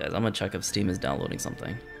 Look, guys, I'm gonna check if Steam is downloading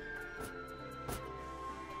something.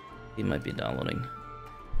 He might be downloading.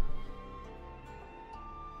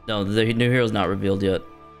 No, the new hero's not revealed yet.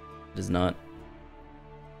 It is not.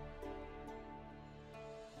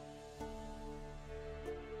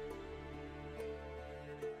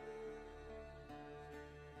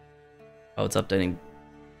 Oh, it's updating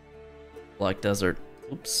Black Desert.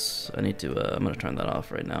 Oops, I need to, I'm gonna turn that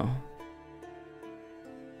off right now.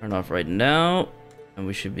 Turn off right now, and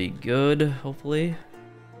we should be good, hopefully.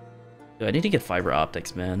 Dude, I need to get fiber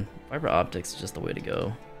optics, man. Fiber optics is just the way to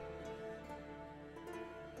go.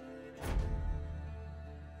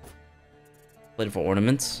 Played it for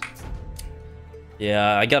ornaments.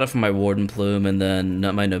 Yeah, I got it from my Warden Plume, and then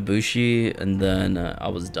my Nobushi, and then I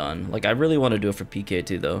was done. Like, I really want to do it for PK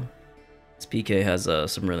too, though. This PK has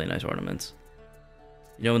some really nice ornaments.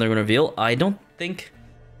 You know when they're going to reveal? I don't think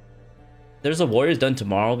there's a Warriors done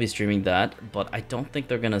tomorrow. I'll be streaming that, but I don't think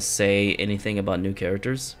they're gonna say anything about new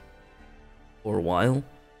characters for a while.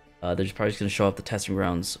 They're just probably just gonna show off the testing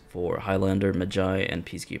grounds for Highlander, Magi, and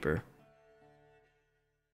Peacekeeper.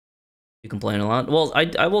 You complain a lot? Well,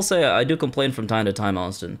 I will say I do complain from time to time,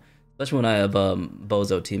 Austin. Especially when I have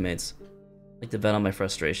bozo teammates. I like to vent on my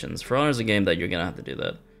frustrations. For Honor's a game that you're gonna have to do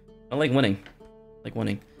that. I like winning.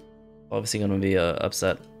 Obviously gonna be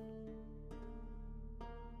upset.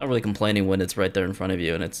 Not really complaining when it's right there in front of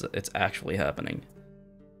you and it's actually happening.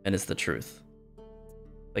 And it's the truth.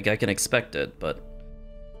 Like, I can expect it, but...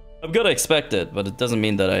 I'm gonna expect it, but it doesn't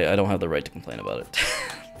mean that I don't have the right to complain about it.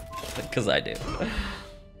 Because I do.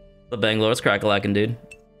 The Bangalore's crack-a-lackin', dude.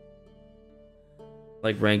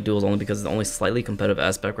 Like ranked duels only because it's the only slightly competitive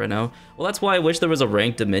aspect right now. Well, that's why I wish there was a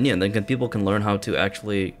ranked Dominion. Then people can learn how to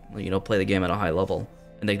actually, you know, play the game at a high level.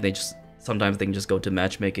 And they just... Sometimes they can just go to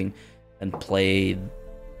matchmaking and play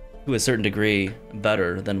to a certain degree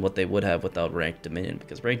better than what they would have without ranked Dominion.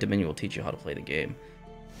 Because ranked Dominion will teach you how to play the game.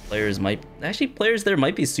 Players there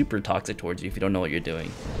might be super toxic towards you if you don't know what you're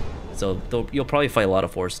doing. So you'll probably fight a lot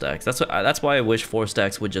of 4-stacks. That's why I wish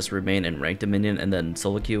 4-stacks would just remain in ranked Dominion, and then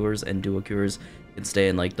solo queuers and duo queuers can stay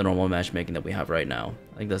in like the normal matchmaking that we have right now.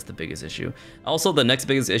 I think that's the biggest issue. Also, the next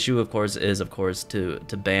biggest issue, of course, is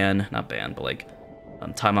to ban, not ban, but like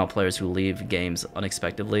timeout players who leave games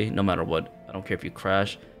unexpectedly, no matter what. I don't care if you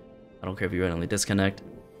crash. I don't care if you randomly disconnect.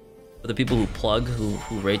 But the people who plug,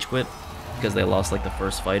 who rage quit because they lost like the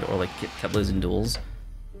first fight or like kept losing duels,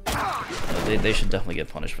 they should definitely get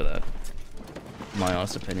punished for that. In my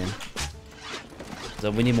honest opinion. So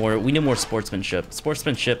we need more sportsmanship.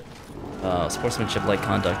 Sportsmanship-like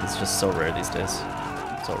conduct is just so rare these days.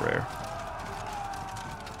 So rare.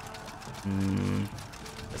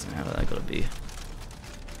 Doesn't have that go to B.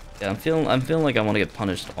 Yeah, I'm feeling like I want to get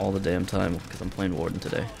punished all the damn time because I'm playing Warden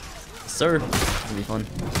today. Sir, it's gonna be fun.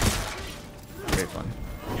 Very fun.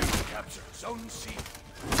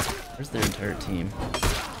 Where's their entire team?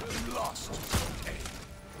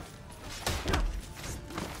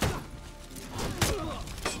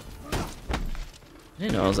 I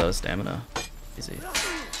didn't know I was out of stamina. Easy.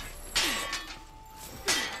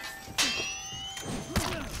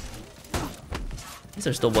 These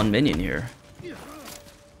are still one minion here.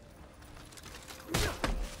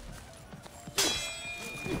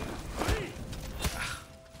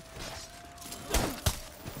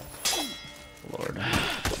 Lord.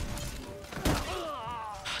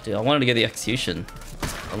 Dude, I wanted to get the execution.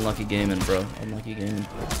 Unlucky gaming, bro. Unlucky gaming.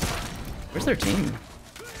 Where's their team?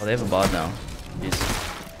 Oh, they have a bot now. Jeez.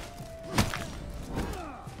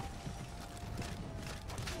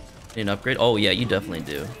 Need an upgrade? Oh yeah, you definitely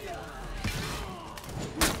do.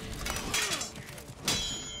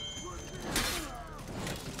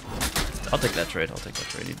 I'll take that trade. I'll take that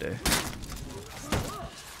trade any day.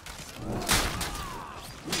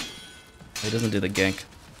 He doesn't do the gank.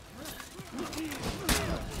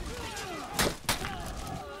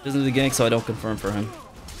 Doesn't do the gank, so I don't confirm for him.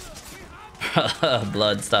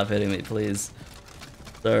 Blood, stop hitting me, please.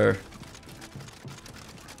 Sir.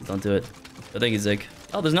 Don't do it. Oh, thank you, Zig.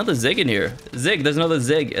 Oh, there's another Zig in here. Zig, there's another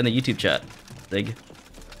Zig in the YouTube chat. Zig.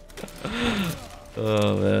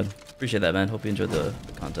 Oh, man. Appreciate that, man. Hope you enjoyed the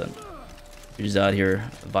content. You're just out here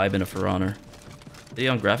vibing for honor.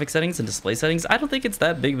 Video on graphic settings and display settings? I don't think it's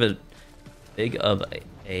that big of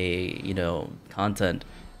a you know, content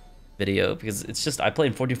video, because it's just, I play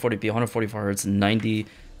in 1440p, 144 Hz, 90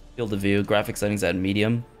 field of view, graphic settings at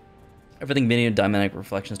medium. Everything medium, dynamic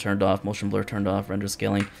reflections turned off, motion blur turned off, render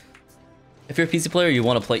scaling. If you're a PC player, you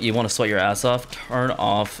want to sweat your ass off, turn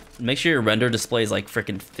off, make sure your render display is like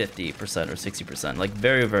freaking 50% or 60%, like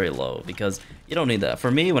very, very low, because you don't need that.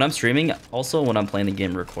 For me, when I'm streaming, also when I'm playing the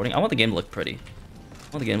game recording, I want the game to look pretty. I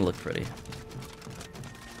want the game to look pretty.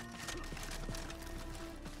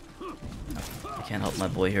 I can't help my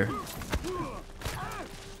boy here.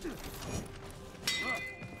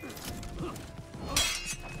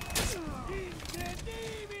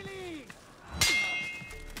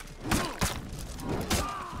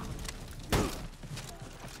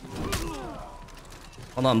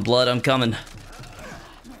 Hold on, blood, I'm coming.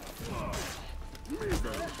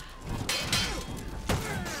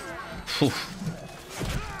 Whew.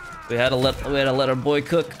 We had to let our boy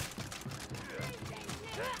cook.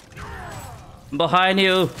 I'm behind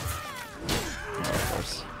you. Oh, of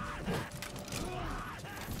course.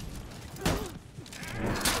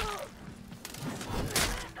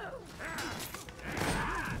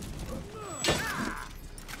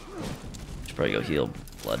 Should probably go heal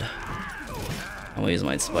blood. I'm gonna use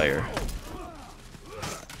my Inspire.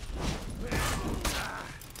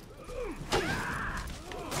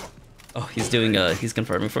 Oh, he's doing he's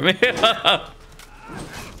confirming for me.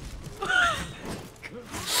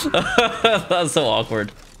 That's so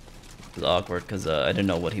awkward. It was awkward because I didn't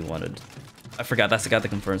know what he wanted. I forgot that's the guy that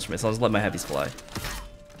confirms for me, so I'll just let my heavies fly.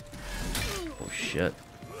 Oh shit.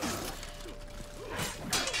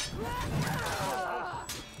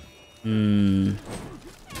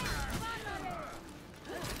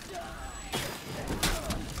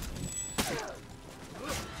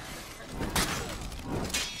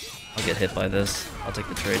 I'll get hit by this. I'll take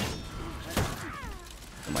the trade.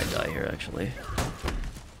 I might die here actually.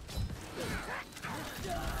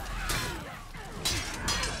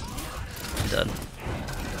 I'm dead.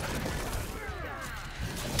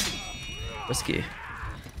 Risky.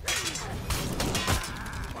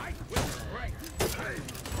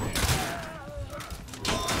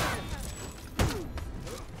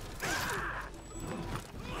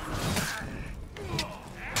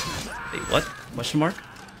 Wait, what? Question mark?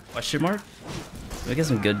 Question mark? We get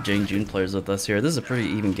some good Jane June players with us here. This is a pretty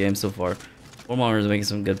even game so far. Warmonger is making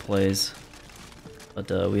some good plays,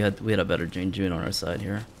 but we had a better Jane June on our side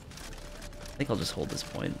here. I think I'll just hold this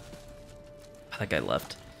point. That guy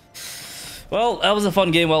left. Well, that was a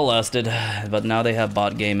fun game while it lasted, but now they have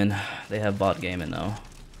bot gaming. They have bot gaming now.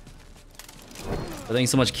 But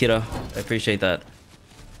thanks so much, Kira. I appreciate that.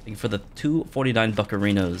 Thank you for the 249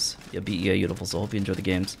 buccarinos. Yeah, BEA beautiful. So hope you enjoy the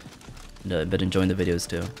games. And been enjoying the videos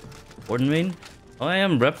too. Warden main? Oh, I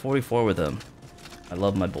am rep 44 with him. I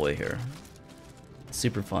love my boy here.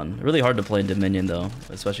 Super fun. Really hard to play in Dominion though,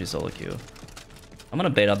 especially solo queue. I'm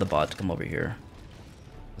gonna bait out the bot to come over here.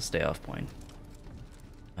 Stay off point.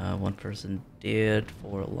 One person dead,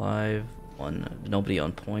 4 alive, nobody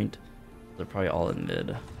on point. They're probably all in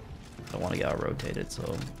mid. I don't want to get out rotated,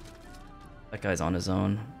 so that guy's on his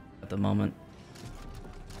own at the moment.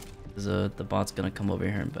 The bot's gonna come over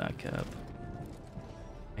here and back cap.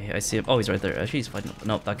 Hey, I see him. Oh, he's right there. Actually, he's fighting.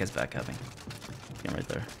 Nope, that guy's back capping. Yeah, right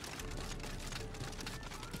there.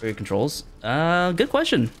 Very controls. Good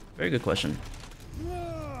question. Very good question.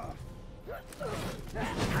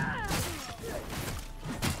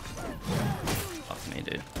 Fuck me,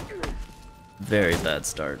 dude. Very bad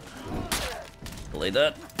start. Delay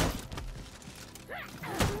that.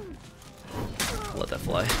 Let that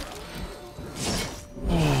fly.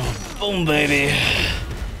 Boom, baby.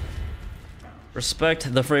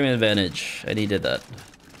 Respect the framing advantage. And he did that.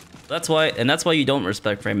 That's why you don't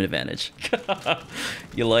respect framing advantage.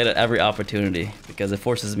 You light at every opportunity because it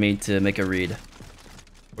forces me to make a read.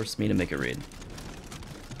 Forces me to make a read.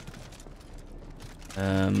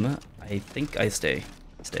 I think I stay.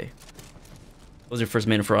 Stay. What was your first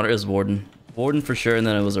main for honor? It was Warden. Warden for sure, and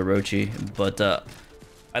then it was Orochi. But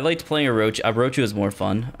I liked playing Orochi. Orochi was more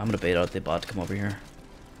fun. I'm gonna bait out the bot to come over here.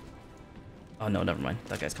 Oh no, never mind.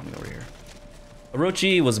 That guy's coming over here.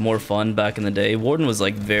 Orochi was more fun back in the day. Warden was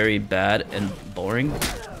like very bad and boring.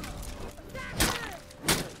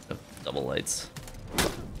 Oh, double lights.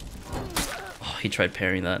 Oh, he tried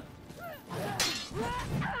parrying that.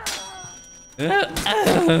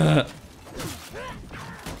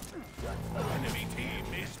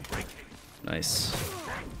 Nice.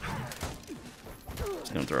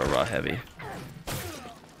 Just gonna throw a raw heavy.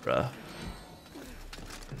 Bruh.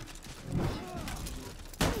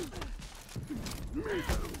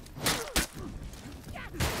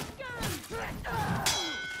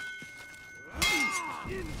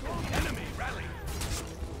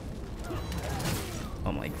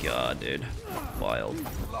 Oh my god, dude. Wild.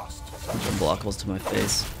 Unblockables to my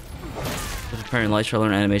face. Preparing light trailer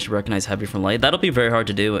and animation to recognize heavy from light. That'll be very hard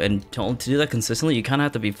to do, and to do that consistently, you kind of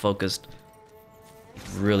have to be focused.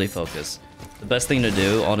 Really focused. The best thing to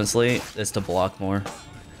do, honestly, is to block more.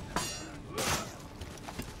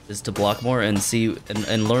 And see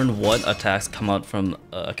and learn what attacks come out from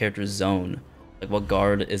a character's zone. Like what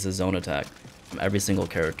guard is a zone attack from every single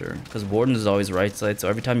character. Because Warden is always right side, so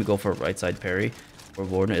every time you go for a right side parry or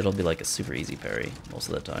Warden, it'll be like a super easy parry most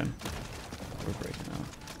of the time. We're breaking out.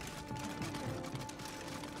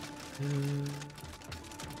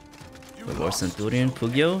 Wait, more Centurion?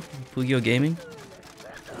 Pugyo? Pugyo Gaming?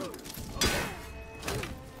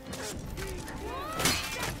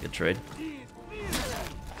 Good trade.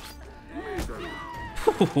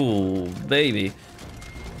 Ooh, baby.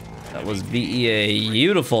 That was VEA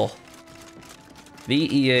beautiful.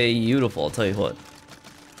 VEA beautiful, I'll tell you what.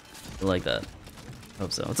 I like that.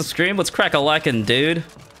 Hope so. What's a scream? What's crack-a-lackin', dude?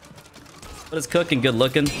 What is cooking? Good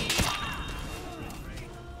looking.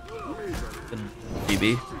 Good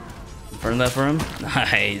GB. Confirm that for him.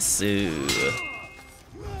 Nice.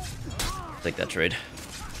 Take that trade.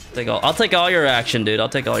 I'll take all your action, dude. I'll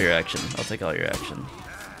take all your action. I'll take all your action.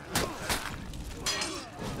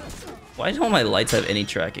 Why don't my lights have any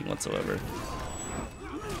tracking whatsoever?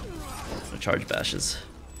 Charge bashes.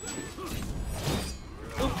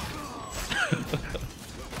 There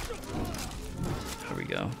we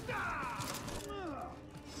go.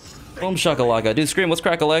 Boom shakalaka. Dude, Scream, what's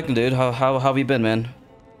crack-a-lacking, dude? How have you been, man?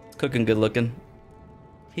 Cooking good looking.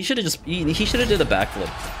 He should have just he should have did a backflip.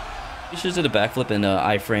 He should have did a backflip and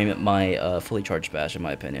iframe my fully charged bash, in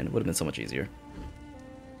my opinion. It would have been so much easier.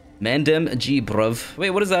 Mandem G bruv. Wait,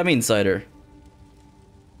 what does that mean, Cider?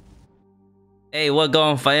 Hey, what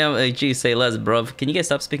going, fam? Hey, gee, say less, bruv. Can you guys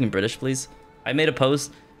stop speaking British, please? I made a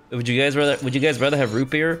post. Would you guys rather have root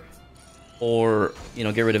beer, or you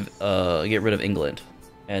know, get rid of England?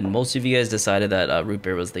 And most of you guys decided that root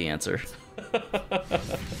beer was the answer.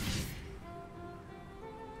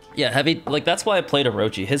 Yeah, heavy, like that's why I played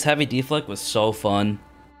Orochi. His heavy deflect was so fun.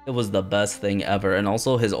 It was the best thing ever, and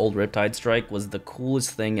also his old Riptide Strike was the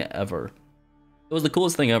coolest thing ever. It was the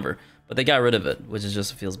coolest thing ever, but they got rid of it, which is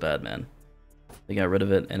just feels bad, man. They got rid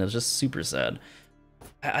of it, and it was just super sad.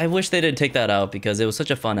 I wish they didn't take that out because it was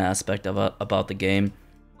such a fun aspect of about the game.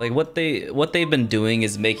 Like what they've been doing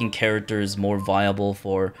is making characters more viable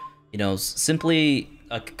for, you know, simply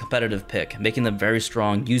a competitive pick, making them very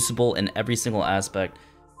strong, usable in every single aspect.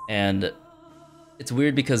 And it's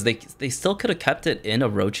weird because they still could have kept it in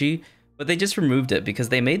Orochi, but they just removed it because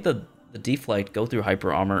they made the deflect go through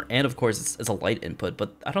hyper armor, and of course it's a light input.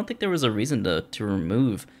 But I don't think there was a reason to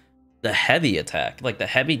remove the heavy attack, like the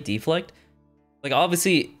heavy deflect. Like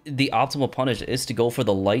obviously the optimal punish is to go for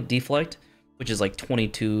the light deflect, which is like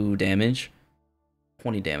 22 damage.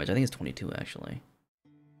 20 damage, I think it's 22 actually.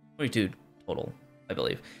 22 total, I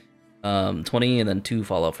believe. 20 and then 2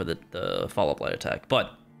 follow-up for the follow-up light attack.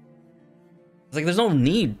 But it's like there's no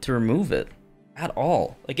need to remove it at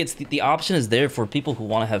all. Like it's the option is there for people who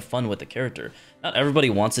want to have fun with the character. Not everybody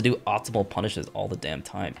wants to do optimal punishes all the damn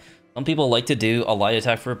time. Some people like to do a light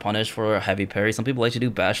attack for a punish for a heavy parry. Some people like to do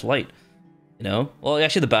bash light. You know? Well,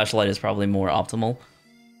 actually the bash light is probably more optimal.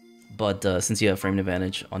 But since you have frame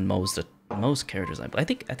advantage on most characters, I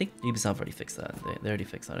think Ubisoft already fixed that. They already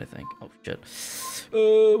fixed that, I think. Oh shit.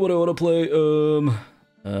 What do I want to play?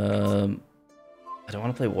 I don't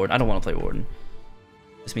want to play Warden. I don't want to play Warden.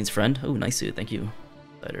 This means friend. Oh, nice dude. Thank you.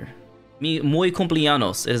 Later. Muy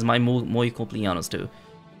cumpleaños. It is my muy cumpleaños too.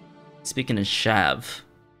 Speaking in Shav.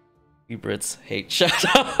 We Brits hate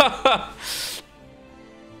Shav.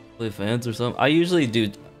 Play fans or something. I usually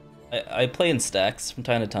do. I play in stacks from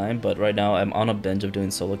time to time, but right now I'm on a binge of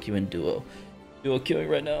doing solo queue and duo queuing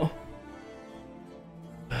right now.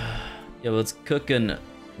 Yeah, let's cooking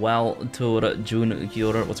while to June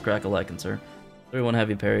Kiora. What's crack-a-lackin', sir? 31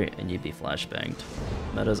 heavy parry and you'd be flashbanged.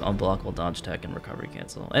 Meta's unblockable dodge attack and recovery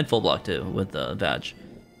cancel, and full block too with Badge.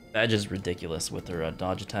 Badge is ridiculous with her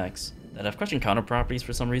dodge attacks that have crushing counter properties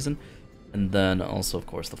for some reason, and then also of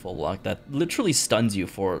course the full block that literally stuns you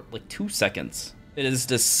for like 2 seconds. It is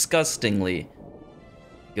disgustingly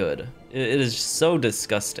good. It is so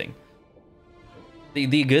disgusting.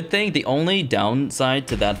 The good thing, the only downside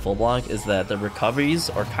to that full block is that the recoveries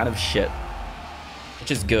are kind of shit,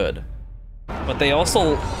 which is good. But they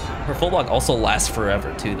also, her full block also lasts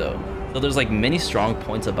forever too though. So there's like many strong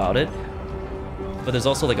points about it, but there's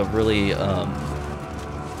also like a really, a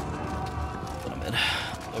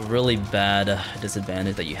really bad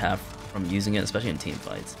disadvantage that you have from using it, especially in team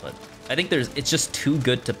fights. But I think it's just too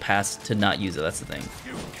good to pass to not use it. That's the thing.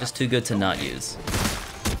 Just too good to not use.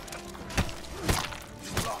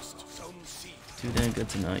 Too damn good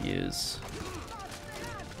to not use.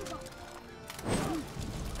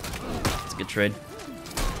 It's a good trade.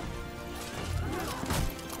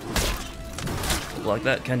 Block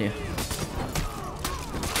that, can you?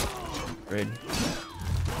 Trade.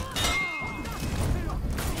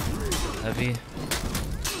 Heavy.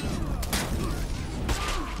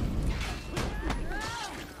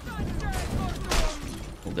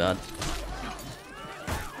 Oh god.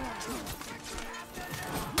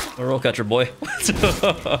 A roll catcher, boy.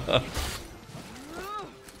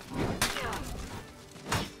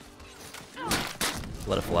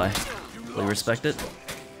 Let it fly. Will you respect it?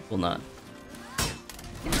 Will not.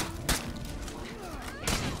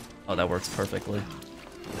 Oh, that works perfectly.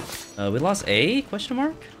 We lost A? Question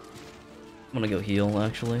mark? I'm gonna go heal,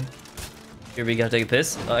 actually. Here we gotta take a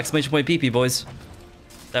piss. Exclamation point PP, boys.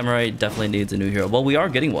 Samurai definitely needs a new hero. Well, we are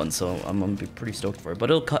getting one, so I'm gonna be pretty stoked for it.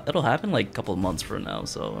 But it'll happen like a couple of months from now,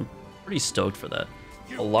 so I'm pretty stoked for that.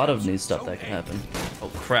 A lot of new stuff that can happen. Oh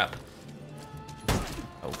crap.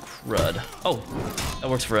 Oh crud. Oh, that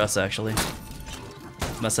works for us actually.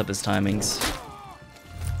 Mess up his timings.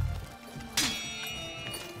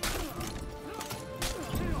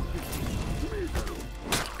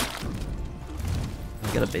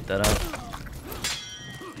 You gotta bait that out.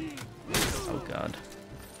 Oh god.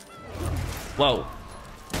 Whoa!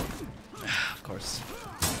 Of course.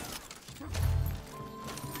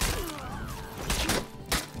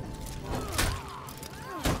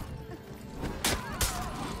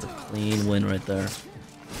 It's a clean win right there.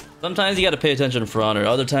 Sometimes you gotta pay attention for honor,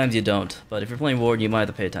 other times you don't. But if you're playing Ward, you might have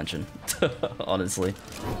to pay attention. Honestly.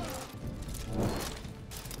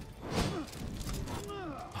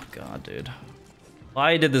 Oh god, dude.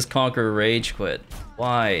 Why did this Conqueror rage quit?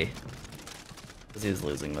 Why? Because he was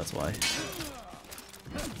losing, that's why.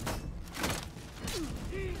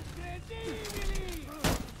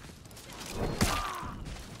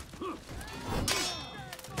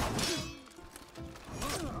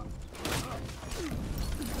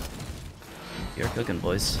 You're cooking,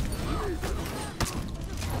 boys.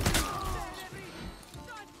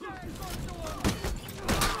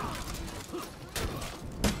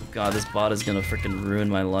 God, this bot is gonna freaking ruin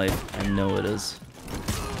my life. I know it is.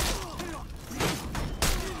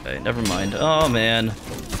 Okay, never mind. Oh man,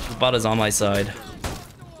 the bot is on my side.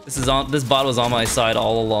 This bot was on my side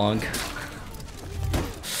all along.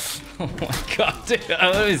 Oh my god, dude,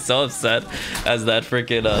 I would be so upset as that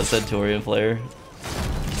freaking Centurion player.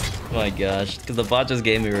 Oh my gosh, because the bot just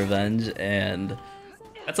gave me revenge, and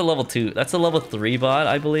that's a level 2. That's a level 3 bot,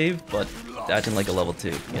 I believe, but acting like a level 2,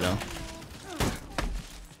 you know?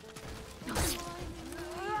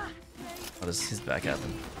 Oh, he's back at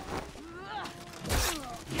them.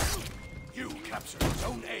 You captured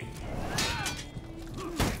zone A.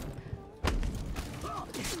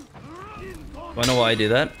 Do I know why I do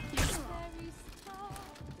that?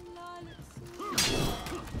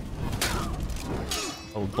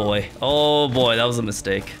 Oh boy, that was a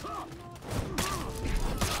mistake.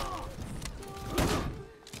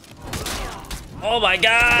 Oh my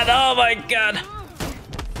god, oh my god.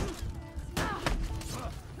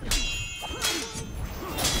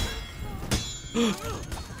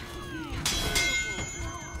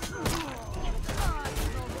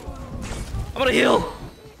 I'm gonna heal.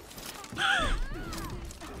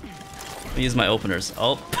 I'll use my openers.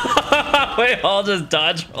 Oh, wait, I'll just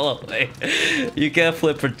dodge all away. You can't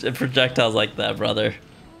flip projectiles like that, brother.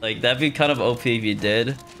 Like, that'd be kind of OP if you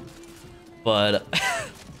did. But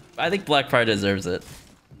I think Black Pride deserves it.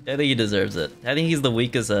 I think he deserves it. I think he's the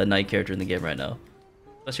weakest knight character in the game right now.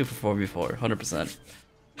 Especially for 4v4, 100%.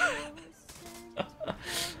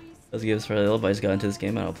 Let's give us for a little. I just got into this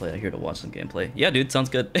game and I'll play. I'm here to watch some gameplay. Yeah, dude, sounds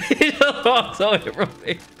good.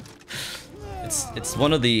 It's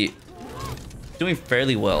one of the doing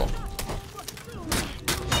fairly well.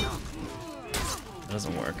 It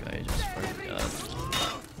doesn't work. I just forgot.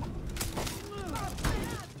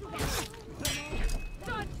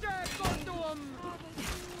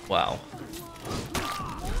 Wow.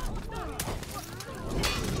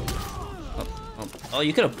 Oh,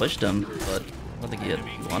 you could have pushed him, but I don't think he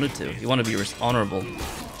wanted to. He wanted to be honorable.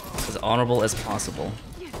 As honorable as possible.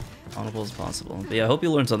 Honorable as possible. But yeah, I hope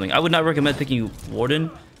you learned something. I would not recommend picking Warden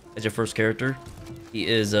as your first character. He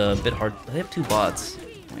is a bit hard. They have 2 bots.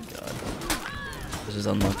 Oh my god. This is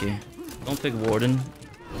unlucky. Don't pick Warden.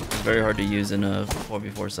 It's very hard to use in a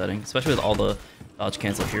 4v4 setting, especially with all the dodge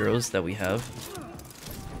cancel heroes that we have.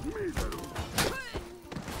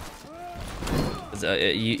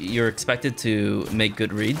 You're expected to make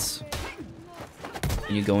good reads.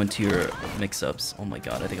 And you go into your mix-ups. Oh my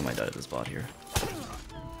god, I think I might die to this bot here.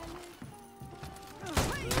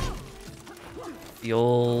 The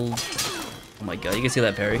old... Oh my god, you can see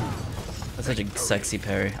that parry? That's such a sexy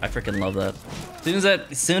parry. I freaking love that.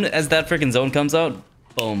 As soon as that freaking zone comes out,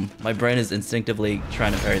 boom. My brain is instinctively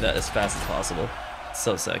trying to parry that as fast as possible. It's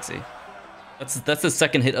so sexy. That's the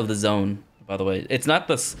second hit of the zone, by the way. It's not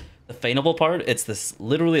the feightable part, it's this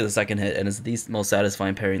literally the second hit, and it's the most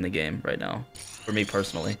satisfying parry in the game right now. For me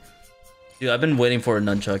personally. Dude, I've been waiting for a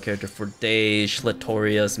nunchuck character for days.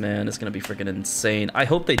 Schlitorius, man. It's gonna be freaking insane. I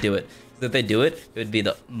hope they do it. If they do it, it would be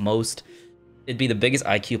it'd be the biggest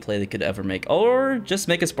IQ play they could ever make. Or just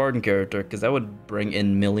make a Spartan character, because that would bring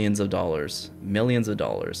in millions of dollars. Millions of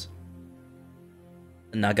dollars.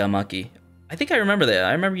 Nagamaki. I think I remember that.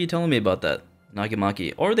 I remember you telling me about that.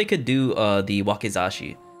 Nagamaki. Or they could do the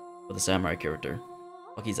Wakizashi with a samurai character.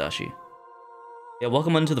 Wakizashi. Yeah,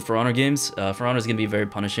 welcome into the For Honor games. For Honor is gonna be very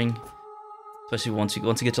punishing, especially once you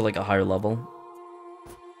get to like a higher level.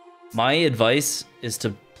 My advice is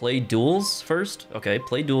to play duels first. Okay,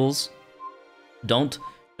 play duels. Don't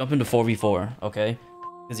jump into 4v4. Okay,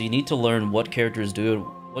 because you need to learn what characters do,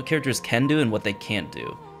 what characters can do, and what they can't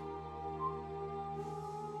do.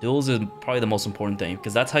 Duels is probably the most important thing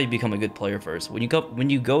because that's how you become a good player first. When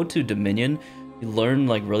you go to Dominion, you learn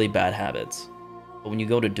like really bad habits. But when you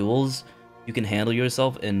go to duels, you can handle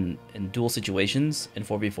yourself in duel situations in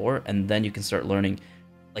 4v4, and then you can start learning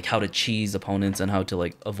like how to cheese opponents and how to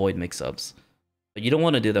like avoid mix-ups. But you don't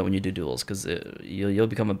want to do that when you do duels, because you'll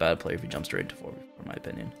become a bad player if you jump straight into 4v4, in my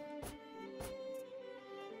opinion.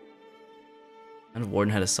 And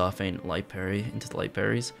Warden had a soft feint light parry into the light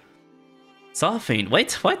parries. Soft feint?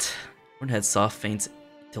 Wait, what? Warden had soft feints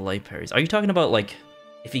to light parries. Are you talking about like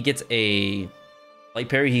if he gets a light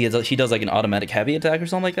parry, he does like an automatic heavy attack or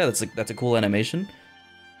something like that? That's a cool animation.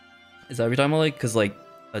 Is that what you're talking about? Like, cause like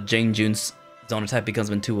a Jane June's zone attack becomes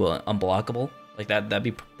into unblockable. Like that'd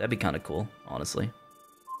be kind of cool, honestly.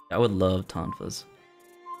 I would love Tonfas.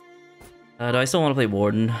 Do I still want to play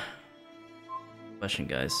Warden? Question,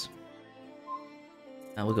 guys.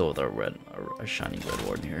 Now we'll go with our shiny red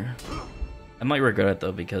Warden here. I might regret it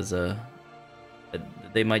though, because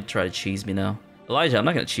they might try to cheese me now. Elijah, I'm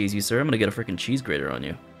not gonna cheese you, sir. I'm gonna get a freaking cheese grater on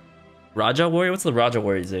you. Raja Warrior? What's the Raja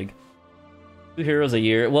Warrior, Zig? 2 heroes a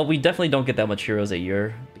year. Well, we definitely don't get that much heroes a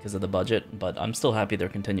year because of the budget, but I'm still happy they're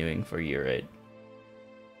continuing for year 8.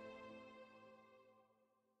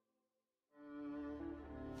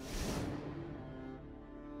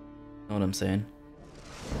 Know what I'm saying?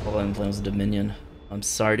 All I'm playing was Dominion. I'm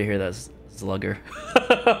sorry to hear that, Slugger.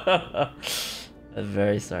 I'm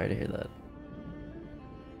very sorry to hear that.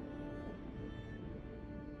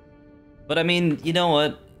 But I mean, you know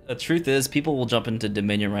what? The truth is, people will jump into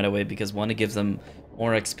Dominion right away because one, it gives them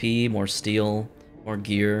more XP, more steel, more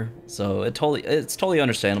gear. So it's totally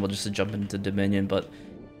understandable just to jump into Dominion. But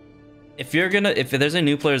if there's any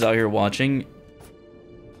new players out here watching,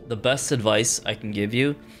 the best advice I can give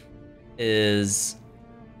you is,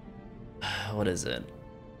 what is it?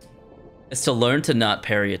 It's to learn to not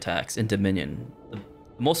parry attacks in Dominion. The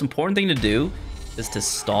most important thing to do is to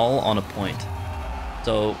stall on a point.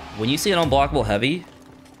 So when you see an unblockable heavy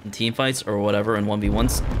in team fights or whatever in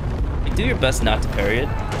 1v1s, like, do your best not to parry it,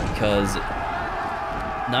 because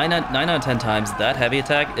 9 out of 10 times that heavy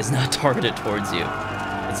attack is not targeted towards you.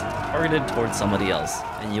 It's targeted towards somebody else,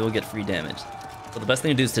 and you will get free damage. So the best thing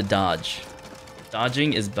to do is to dodge.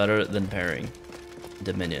 Dodging is better than parrying in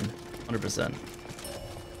Dominion, 100%.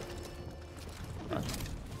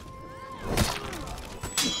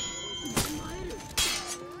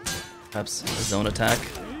 Perhaps a zone attack.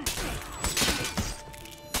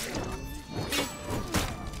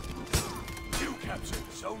 You captured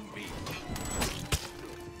Zone B.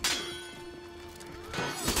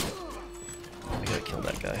 I gotta kill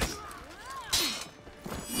that guy.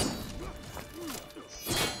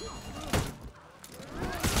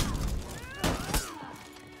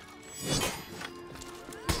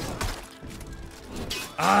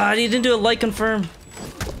 Ah, he didn't do a light confirm.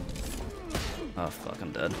 Oh fuck,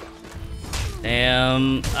 I'm dead.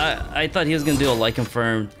 Damn, I thought he was gonna do a light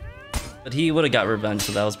confirm, but he would have got revenge,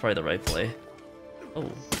 so that was probably the right play.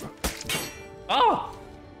 Oh. Oh!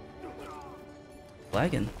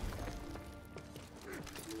 Lagging.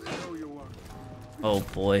 Oh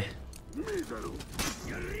boy.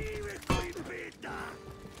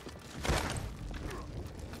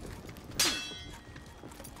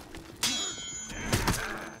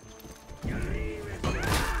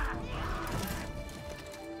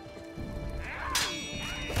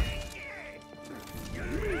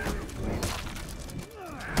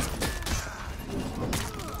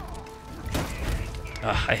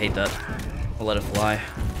 I hate that. I'll let it fly.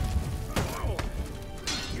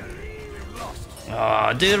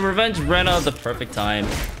 Ah, dude, revenge ran out at the perfect time.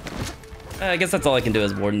 I guess that's all I can do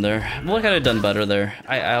as Warden there. What could I have done better there?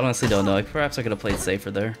 I honestly don't know. Perhaps I could have played safer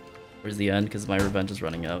there. Where's the end? Because my revenge is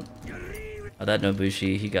running out. Oh, that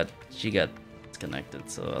Nobushi, she got disconnected,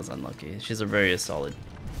 so I was unlucky. She's a very solid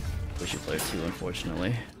Bushi player too,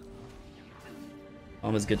 unfortunately.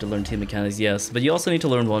 Is good to learn team mechanics, yes, but you also need to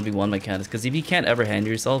learn 1v1 mechanics, because if you can't ever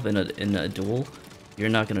handle yourself in a duel, you're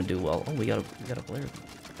not gonna do well. Oh, we got a player.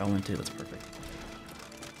 I went too. That's perfect.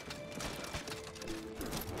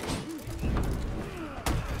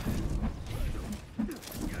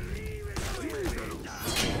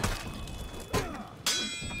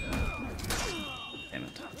 Damn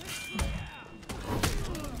it.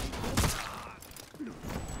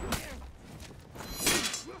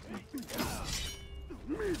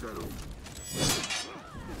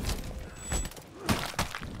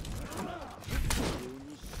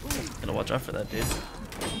 Gotta watch out for that, dude.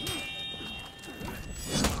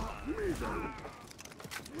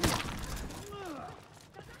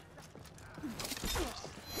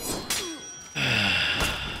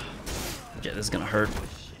 Yeah, this is gonna hurt.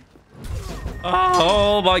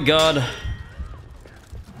 Oh my god.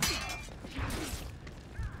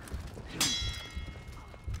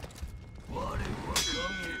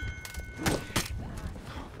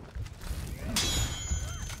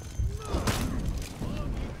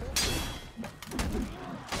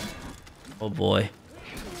 Oh boy.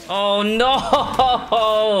 Oh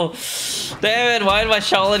no! Damn it, why did my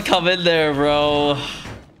Shaolin come in there, bro?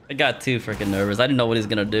 I got too freaking nervous. I didn't know what he's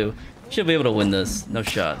gonna do. Should be able to win this. No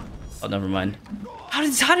shot. Oh, never mind. How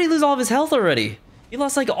did he lose all of his health already? He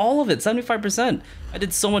lost like all of it, 75%. I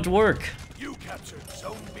did so much work. You captured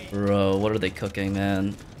Zone B. Bro, what are they cooking,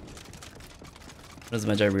 man? What is the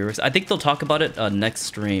Magi reworks? I think they'll talk about it next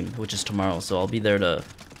stream, which is tomorrow, so I'll be there to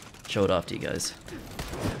show it off to you guys.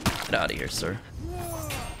 Get out of here, sir.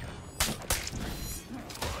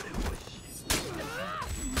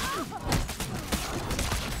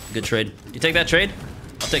 Good trade. You take that trade?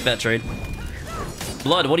 I'll take that trade.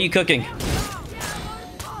 Blood, what are you cooking?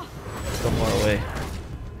 So far away.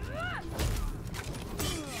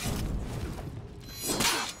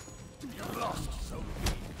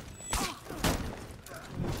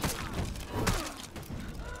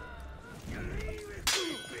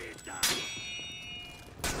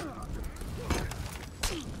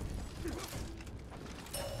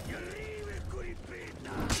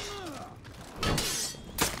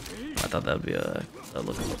 I thought that would be that'd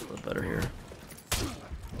look a little bit better here.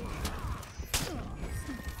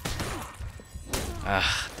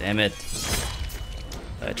 Ah, damn it.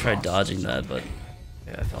 I tried dodging that, but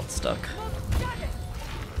yeah, I felt stuck.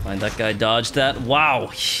 Fine, that guy dodged that. Wow,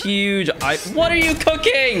 huge. What are you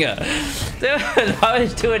cooking? Dude, I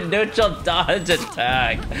was doing neutral dodge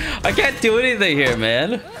attack. I can't do anything here,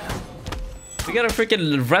 man. We got a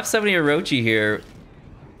freaking Rep 70 Orochi here.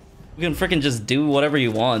 We can freaking just do whatever he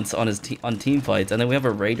wants on his on team fights, and then we have a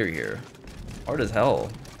Raider here. Hard as hell.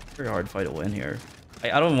 Very hard fight to win here.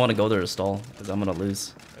 I don't want to go there to stall, because I'm gonna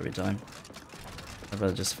lose every time. I'd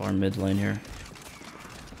rather just farm mid lane here.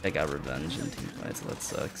 I got revenge in team fights, so that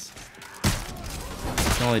sucks. I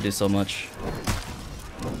can only do so much.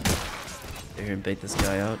 Stay here and bait this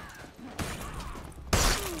guy out.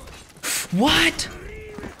 What?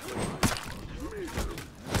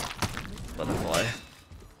 Butterfly.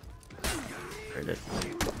 Heard it.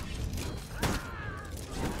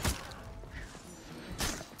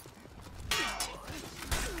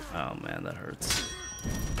 Oh man, that hurts.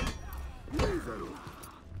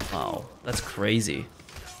 Wow, that's crazy.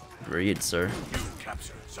 Read, sir.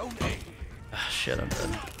 Capture Zone A. Ah, shit, I'm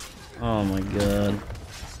dead. Oh my god.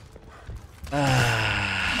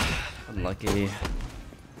 Ah, unlucky.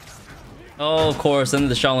 Oh, of course, then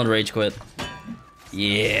the Shaolin Rage quit.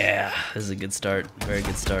 Yeah, this is a good start. Very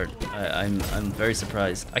good start. I'm very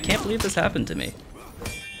surprised. I can't believe this happened to me.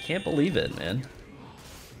 Can't believe it, man.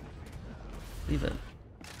 Believe it.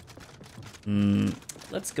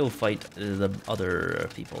 Let's go fight the other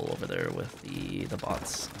people over there with the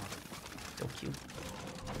bots. So cute.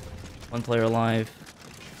 One player alive.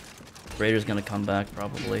 Raider's gonna come back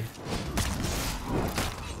probably.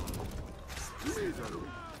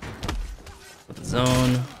 With the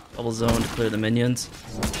zone. Double zone to clear the minions.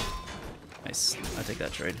 Nice. I take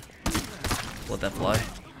that trade. Let that fly.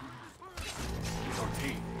 Your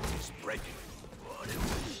team is breaking.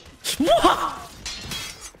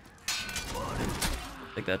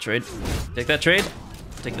 Take that trade. Take that trade.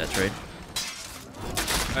 Take that trade.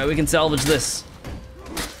 Alright, we can salvage this.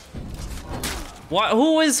 What?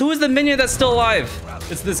 Who is the minion that's still alive?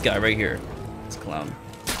 It's this guy right here. This clown.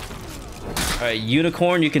 Alright,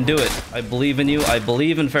 Unicorn, you can do it. I believe in you. I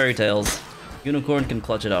believe in fairy tales. Unicorn can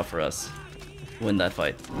clutch it out for us. Win that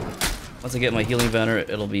fight. Once I get my healing banner,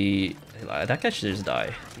 it'll be... That guy should just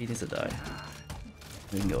die. He needs to die.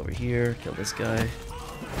 We can go over here, kill this guy.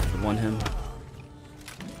 One him.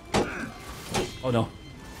 Oh no.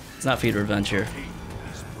 It's not feed revenge here.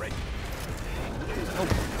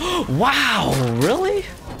 Oh. Wow, really?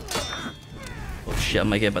 Oh shit, I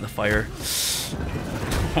might get by the fire.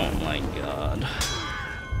 Oh my god.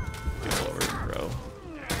 Good lord, bro.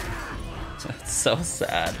 That's so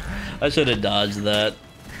sad. I should have dodged that.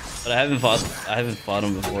 But I haven't fought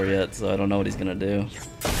him before yet, so I don't know what he's gonna do.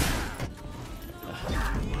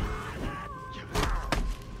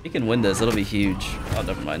 He can win this, it'll be huge. Oh,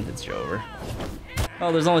 never mind, it's over.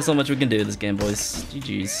 Oh, there's only so much we can do this game, boys.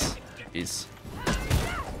 GG's. GG's.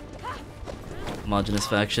 Homogenous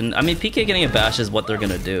faction. I mean, PK getting a bash is what they're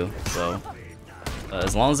gonna do, so...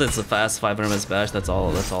 as long as it's a fast 500 MS bash, that's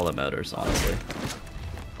all that matters, honestly.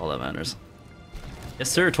 All that matters. Yes,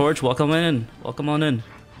 sir, Torch, welcome in. Welcome on in.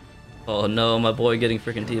 Oh no, my boy getting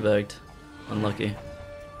freaking teabagged. Unlucky.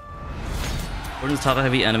 Gordon's top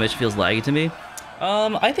heavy animation feels laggy to me.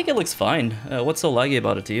 I think it looks fine. What's so laggy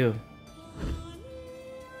about it to you?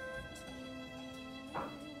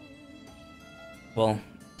 Well,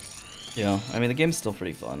 yeah, I mean, the game's still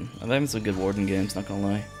pretty fun. I'm having some good Warden games, not gonna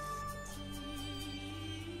lie.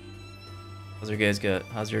 How's your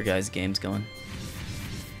guys' games going?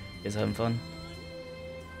 You guys having fun?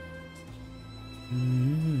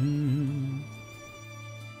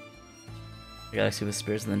 I got actually with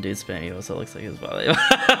spirits and then dude spam you, so it looks like his body.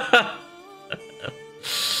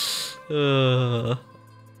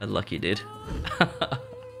 Unlucky, dude.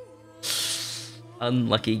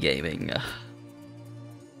 Unlucky gaming.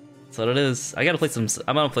 That's what it is. I'm gonna play some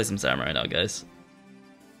Samurai now, guys.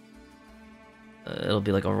 It'll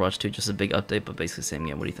be like Overwatch 2, just a big update, but basically same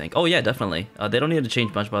game. What do you think? Oh yeah, definitely. They don't need to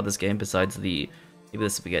change much about this game besides maybe the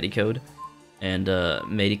spaghetti code, and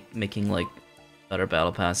making like better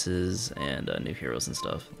battle passes and new heroes and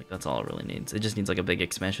stuff. Like that's all it really needs. It just needs like a big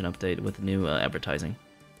expansion update with new advertising,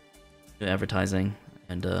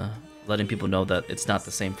 and letting people know that it's not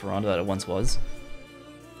the same For Honor that it once was.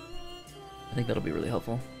 I think that'll be really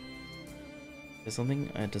helpful. Is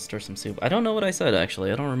something? I had to stir some soup. I don't know what I said,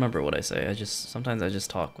 actually. I don't remember what I say. Sometimes I just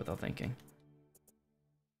talk without thinking.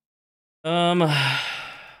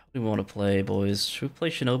 We want to play, boys. Should we play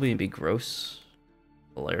Shinobi and be gross?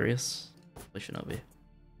 Hilarious. Play Shinobi.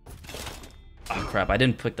 Oh crap, I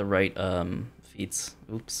didn't pick the right feats.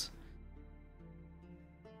 Oops.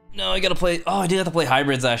 No, I gotta play. Oh, I did have to play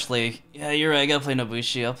hybrids, actually. Yeah, you're right. I gotta play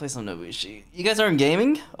Nobushi. I'll play some Nobushi. You guys aren't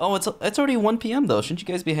gaming? Oh, it's already 1 PM though. Shouldn't you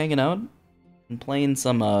guys be hanging out and playing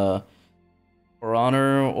some For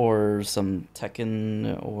Honor or some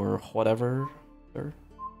Tekken or whatever? Or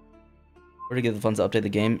to get the funds to update the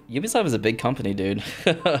game. Ubisoft is a big company, dude.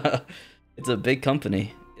 It's a big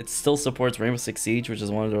company. It still supports Rainbow Six Siege, which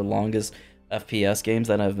is one of their longest FPS games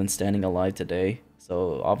that have been standing alive today.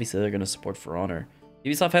 So obviously they're gonna support For Honor.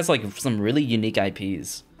 Ubisoft has like some really unique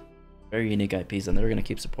IPs, very unique IPs, and they're gonna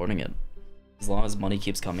keep supporting it as long as money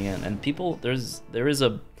keeps coming in. And people, there's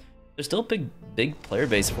still a big player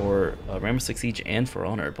base for Rainbow Six Siege and For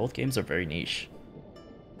Honor. Both games are very niche.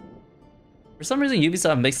 For some reason,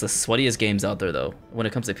 Ubisoft makes the sweatiest games out there though when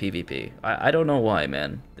it comes to PvP. I don't know why,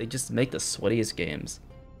 man. They just make the sweatiest games.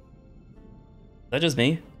 Is that just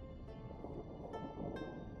me?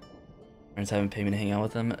 Friends haven't paid me to hang out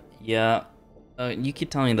with them. Yeah. You keep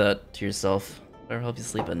telling that to yourself. Better help you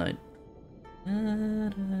sleep at night.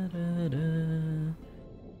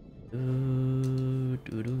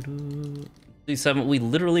 Dude, we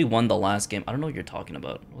literally won the last game. I don't know what you're talking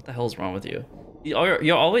about. What the hell is wrong with you?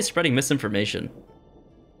 You're always spreading misinformation.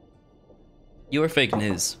 You are fake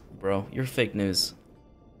news, bro. You're fake news.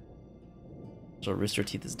 So Rooster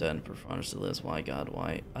Teeth is dead. For Honor still lives. Why, God?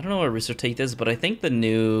 Why? I don't know what Rooster Teeth is, but I think the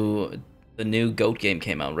new Goat game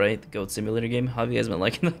came out, right? The Goat Simulator game. How have you guys been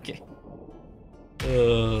liking that game?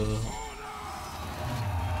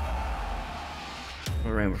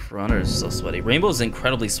 Rainbow For Honor is so sweaty. Rainbow is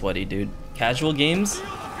incredibly sweaty, dude. Casual games,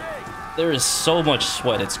 there is so much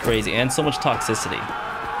sweat. It's crazy, and so much toxicity.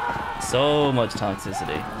 So much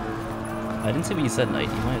toxicity. I didn't see what you said, Knight.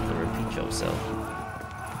 You might have to repeat yourself.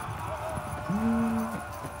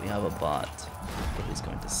 We have a bot. Nobody's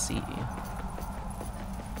going to see. I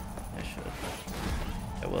should.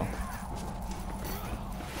 I will.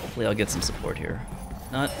 Hopefully I'll get some support here.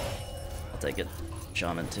 Not, I'll take it.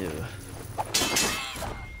 Shaman too.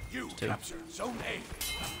 You capture Zone A.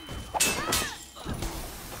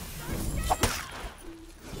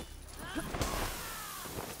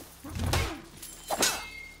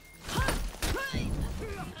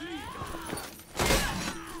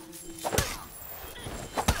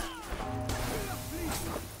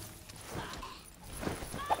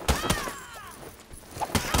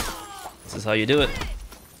 This is how you do it.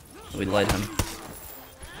 We light him.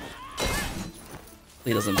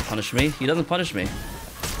 He doesn't punish me. He doesn't punish me.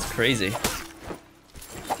 It's crazy.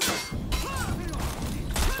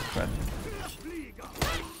 Crap.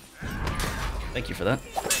 Thank you for that.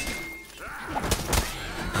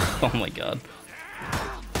 Oh my god.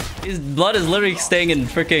 His blood is literally staying in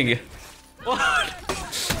freaking... What?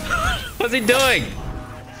 What's he doing?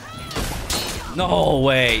 No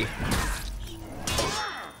way.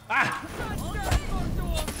 Ah!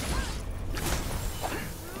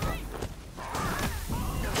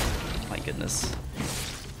 My goodness.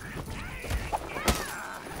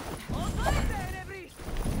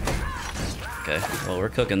 Okay, well we're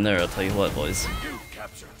cooking there, I'll tell you what, boys.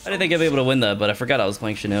 I didn't think I'd be able to win that, but I forgot I was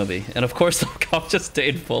playing Shinobi. And of course the cop just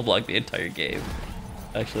stayed full block the entire game.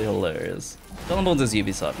 Actually hilarious. Skull and Bones is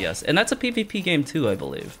Ubisoft, yes. And that's a PvP game too, I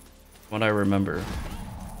believe. From what I remember.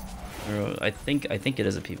 I think it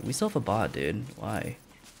is a PvP. We still have a bot, dude. Why?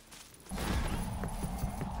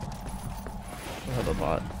 We have a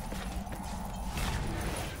bot.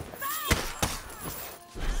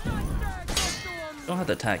 Don't have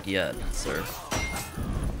to attack yet, sir.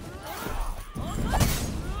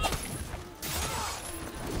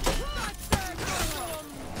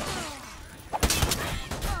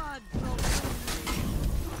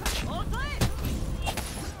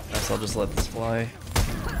 I'll just let this fly.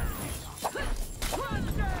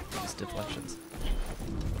 These deflections.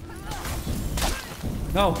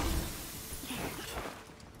 No!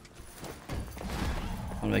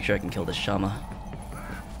 I wanna make sure I can kill this Shama.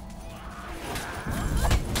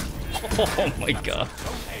 Oh my god.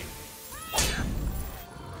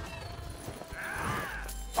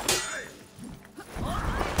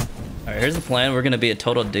 Alright, here's the plan. We're gonna be a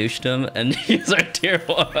total douche to him and use our tier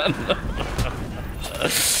 1.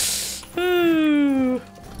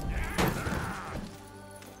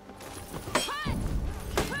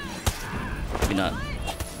 Maybe not.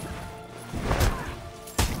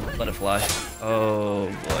 Let it fly. Oh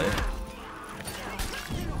boy.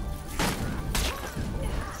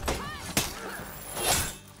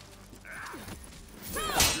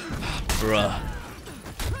 Bruh.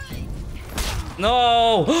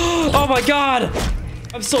 No! Oh my god!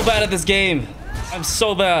 I'm so bad at this game. I'm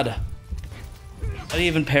so bad. I didn't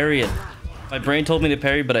even parry it. My brain told me to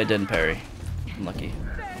parry, but I didn't parry. I'm lucky.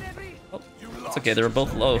 Oh, it's okay. They were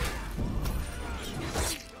both low.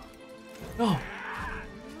 No!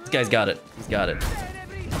 This guy's got it. He's got it.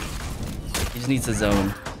 He just needs the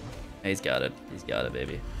zone. Yeah, he's got it. He's got it,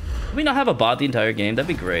 baby. Can we not have a bot the entire game? That'd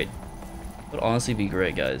be great. That would honestly be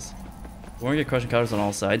great, guys. We're gonna get crushing counters on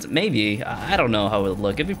all sides. Maybe. I don't know how it would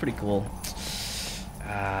look. It'd be pretty cool.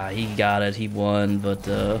 Ah, he got it. He won, but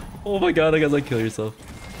oh my god, I gotta like kill yourself.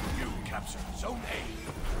 You capture Zone A.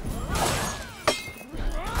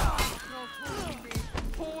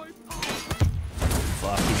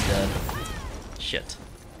 Fuck, he's dead. Shit.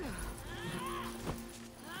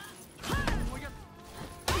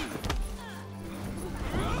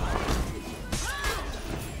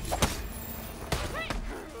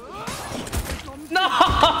 No!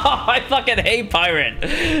 I fucking hate Pirate.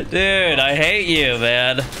 Dude, I hate you,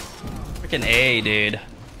 man. Freaking A, dude.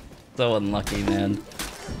 So unlucky, man.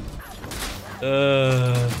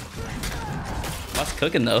 What's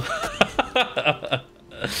cooking, though?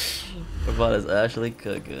 Robot is actually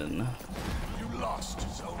cooking. You lost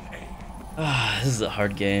Zone A. This is a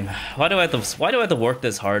hard game. Why do I have to work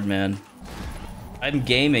this hard, man? I'm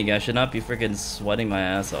gaming. I should not be freaking sweating my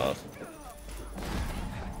ass off.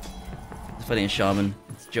 Fighting a shaman.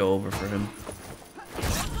 It's Joe over for him.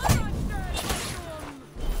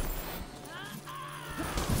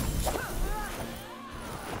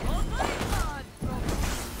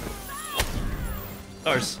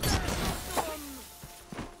 Stars.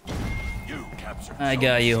 You capture I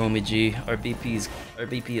got you, homie G. Our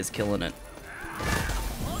BP is killing it.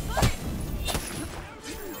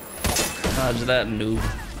 Dodge that, noob.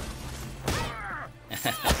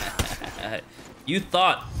 You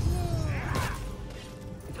thought.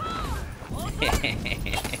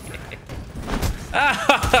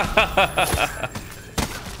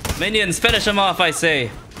 Minions, finish him off, I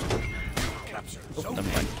say. Oh, never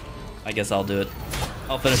mind. I guess I'll do it.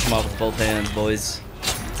 I'll finish him off with both hands, boys.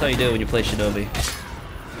 That's how you do it when you play Shinobi.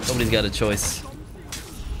 Nobody's got a choice.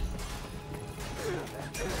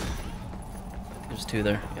 There's two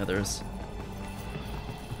there. Yeah, there is.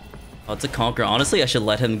 Oh, it's a conqueror. Honestly, I should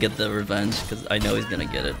let him get the revenge because I know he's gonna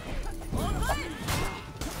get it.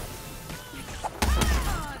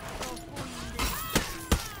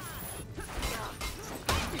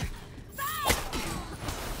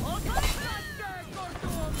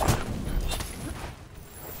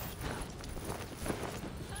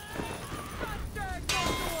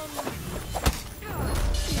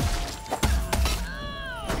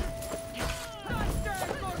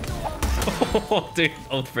 Oh, dude,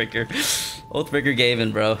 Oathbreaker. Oathbreaker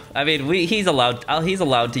gaming, bro. I mean, he's allowed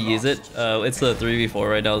to use it. It's the 3v4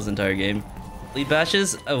 right now, this entire game. Lead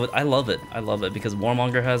bashes, oh, I love it. I love it because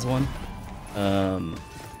Warmonger has one.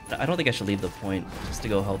 I don't think I should leave the point just to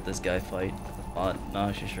go help this guy fight the bot. Not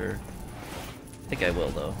actually sure. I think I will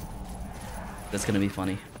though. That's gonna be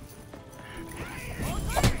funny.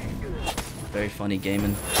 Very funny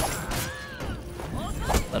gaming.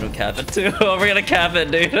 Let him cap it too. Oh, we're gonna cap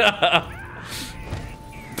it, dude.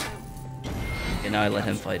 Okay, now I let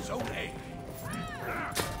him fight.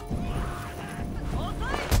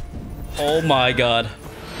 Oh my god.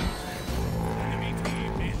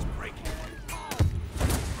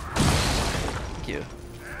 Thank you.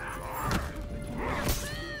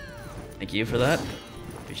 Thank you for that.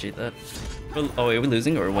 Appreciate that. Oh wait, are we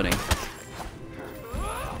losing or winning?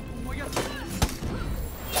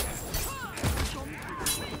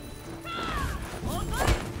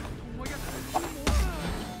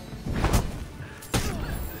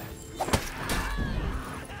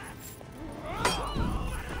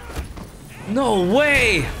 No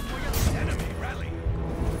way!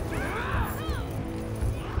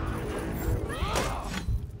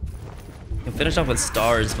 can finish off with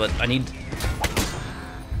stars, but I need...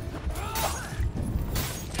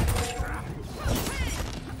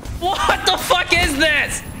 What the fuck is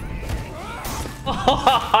this?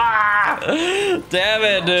 Damn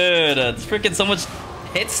it, dude. It's freaking so much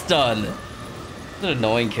hit stun. What an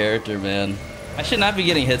annoying character, man. I should not be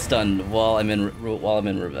getting hit stun while I'm in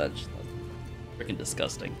revenge. That's freaking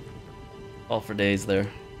disgusting. All for days there.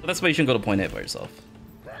 But that's why you shouldn't go to point 8 by yourself.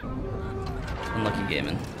 Unlucky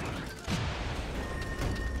gaming.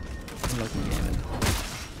 Unlucky gaming.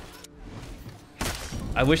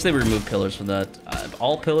 I wish they would remove pillars from that.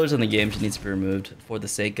 All pillars in the game needs to be removed for the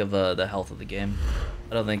sake of the health of the game.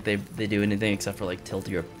 I don't think they do anything except for like tilt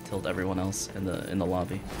everyone else in the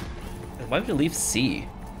lobby. Why would you leave C?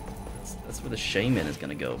 That's where the shaman is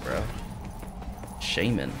gonna go, bro.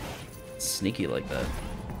 Shaman, sneaky like that.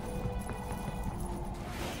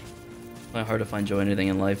 Not hard to find joy in anything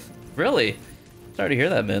in life. Really? Sorry to hear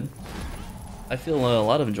that, man. I feel a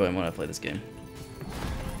lot of enjoyment when I play this game.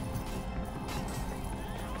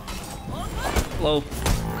 Hello.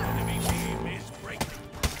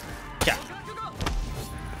 Yeah.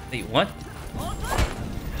 Wait, what?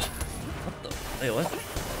 What the? Wait, what?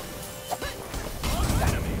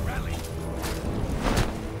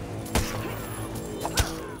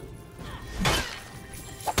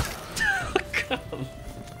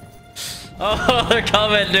 Oh, they're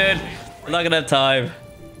coming, dude. I'm not gonna have time.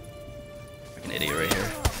 Freaking idiot right here.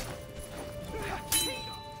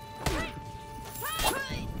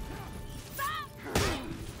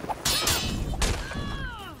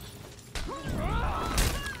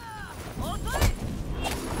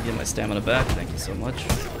 Get my stamina back. Thank you so much.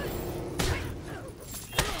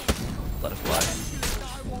 Let it fly.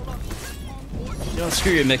 You don't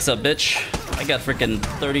screw your mix-up, bitch. I got freaking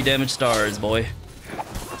 30 damage stars, boy.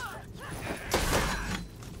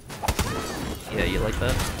 Yeah, you like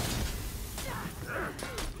that?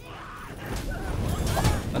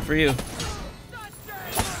 Not for you.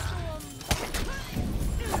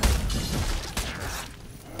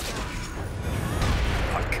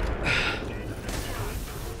 Fuck.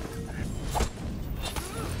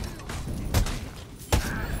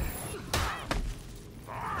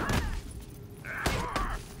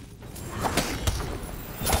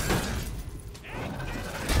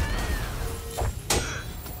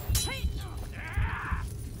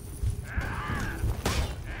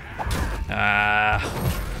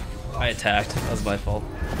 I attacked. That was my fault.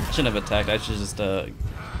 Shouldn't have attacked. I should just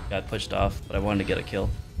got pushed off, but I wanted to get a kill.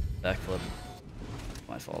 Backflip.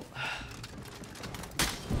 My fault.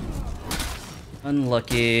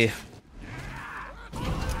 Unlucky.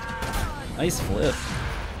 Nice flip.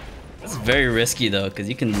 That's very risky though, because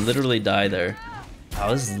you can literally die there.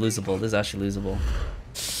 Oh, this is losable. This is actually losable.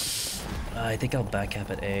 I think I'll backcap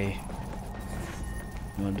at A.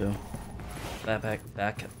 What do you want to do?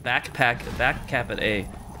 Backcap at A.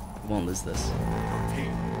 We won't lose this.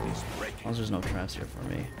 As long as there's no traps here for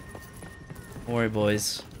me. Don't worry,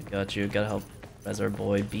 boys. I got you. Gotta help as our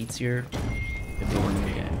boy beats here. If we win the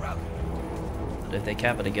game. But if they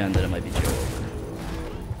cap it again, then it might be joke over.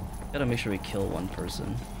 Gotta make sure we kill one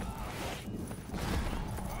person.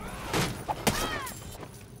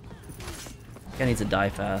 Guy needs to die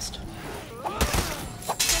fast.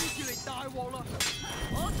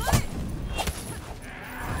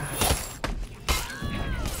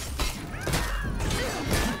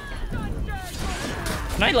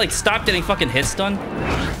 Can I like stop getting fucking hit stun?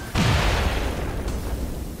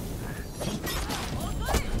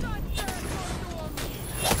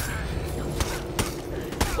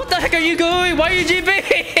 What the heck are you going? Why are you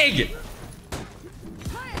GBing?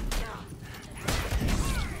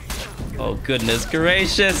 Oh goodness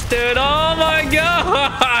gracious, dude! Oh my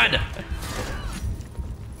god!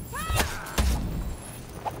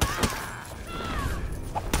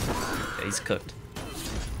 Okay, he's cooked.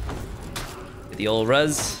 Get the old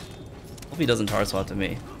res. Hope he doesn't tar swap to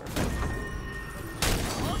me.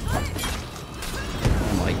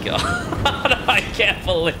 Oh my god! I can't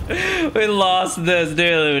believe we lost this,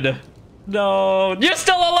 dude. No, you're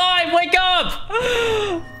still alive! Wake up!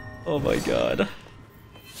 Oh my god.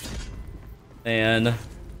 And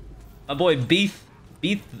my boy Beef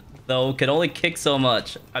though can only kick so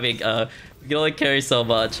much. I mean, can only carry so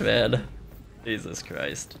much, man. Jesus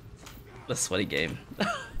Christ. What a sweaty game.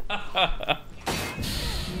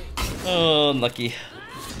 Oh, lucky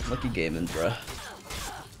gaming, bruh.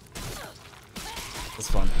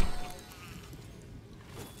 It's fun.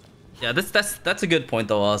 Yeah, that's a good point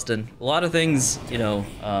though, Austin. A lot of things, you know,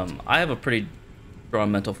 I have a pretty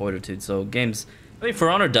strong mental fortitude, so games. I mean,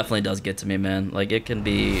 For Honor definitely does get to me, man. Like, it can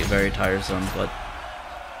be very tiresome, but,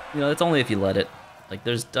 you know, it's only if you let it. Like,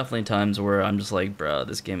 there's definitely times where I'm just like, bruh,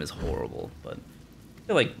 this game is horrible. But I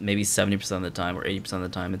feel like maybe 70% of the time or 80% of the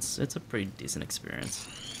time, it's a pretty decent experience.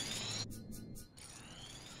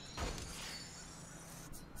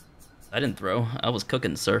 I didn't throw. I was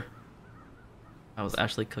cooking, sir. I was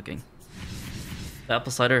actually cooking. The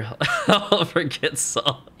apple cider, I'll forget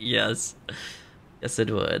salt. Yes. Yes, it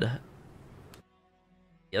would.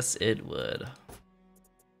 Yes, it would.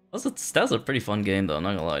 That was a pretty fun game, though. I'm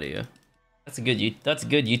not gonna lie to you. That's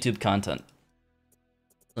good YouTube content.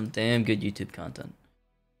 Some damn good YouTube content.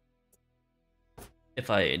 If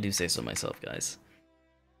I do say so myself, guys.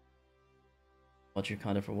 Watch your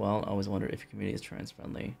content for a while. I always wonder if your community is trans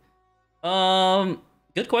friendly.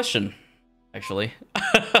 Good question, actually.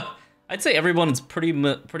 I'd say everyone is pretty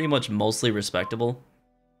much mostly respectable.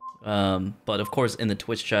 But of course, in the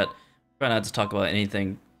Twitch chat, try not to talk about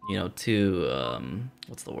anything, you know, too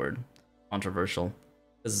what's the word? Controversial.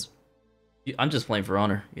 Because I'm just playing For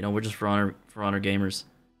Honor. You know, we're just For Honor gamers.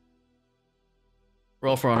 We're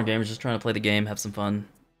all For Honor gamers, just trying to play the game, have some fun,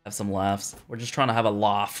 have some laughs. We're just trying to have a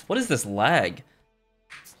laugh. What is this lag?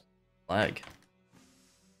 Lag.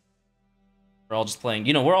 We're all just playing.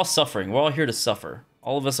 You know, we're all suffering. We're all here to suffer.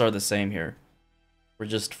 All of us are the same here. We're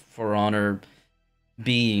just For Honor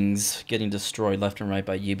beings getting destroyed left and right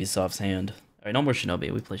by Ubisoft's hand. All right, no more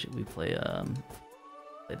Shinobi. We play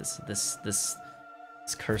this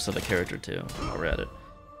curse of a character too. While we're at it.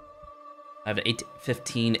 I have an 8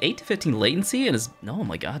 to 15 latency, and oh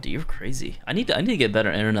my god, dude, you're crazy. I need to get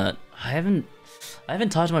better internet. I haven't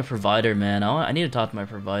talked to my provider, man. I need to talk to my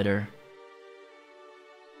provider.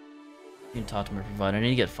 I need to talk to my provider. I need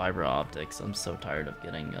to get fiber optics. I'm so tired of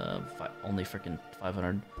getting only freaking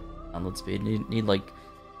 500 download speed. I need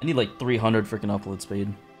like 300 freaking upload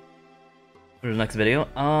speed. For the next video,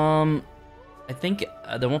 I think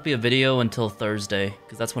there won't be a video until Thursday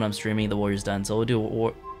because that's when I'm streaming the Warriors Den. So we'll do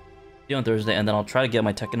a video on Thursday, and then I'll try to get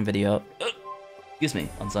my Tekken video up. Excuse me,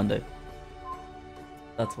 on Sunday.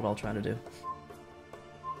 That's what I'll try to do.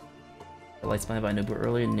 The light spam by Nubu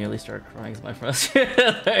early and nearly started crying as my friends.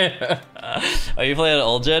 Are you playing an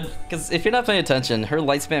old gen? Because if you're not paying attention, her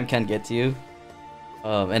light spam can get to you.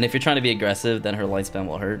 And if you're trying to be aggressive, then her light spam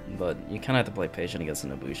will hurt. But you kind of have to play patient against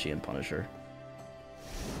an Ibushi and punish her.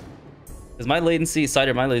 Because my latency is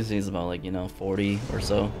about like, you know, 40 or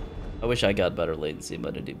so. I wish I got better latency,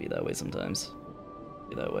 but it do be that way sometimes.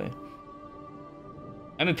 Be that way.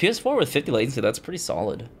 I mean, PS4 with 50 latency, that's pretty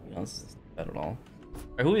solid. You know, it's not bad at all.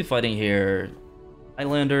 Alright, who are we fighting here?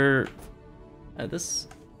 Highlander. Is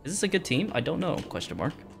this a good team? I don't know. Question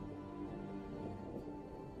mark.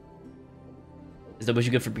 Is Ibushi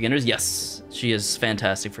good for beginners? Yes, she is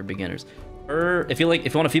fantastic for beginners. If you want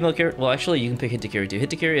a female character, well, actually, you can pick Hitakiri too.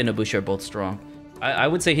 Hitakiri and Ibushi are both strong. I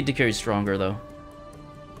would say Hitakiri is stronger though.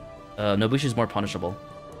 Nobushi is more punishable,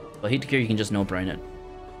 but Hitakiri you can just no-brain it.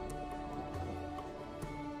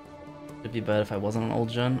 It'd be bad if I wasn't an old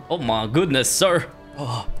gen. Oh my goodness, sir!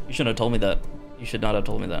 Oh, you shouldn't have told me that. You should not have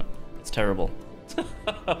told me that. It's terrible.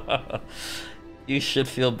 You should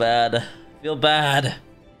feel bad. Feel bad.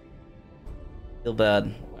 Feel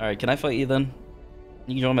bad. Alright, can I fight you then?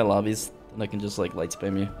 You can join my lobbies, then I can just like light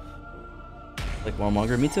spam you. Like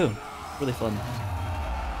Warmonger? Me too. Really fun.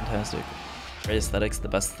 Fantastic. Great aesthetics, the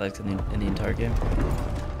best aesthetics in the entire game.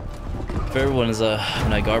 If everyone is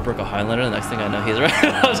when I guard broke a Highlander, the next thing I know he's right.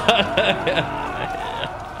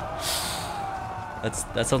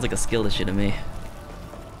 That sounds like a skill issue to me.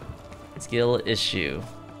 Skill issue.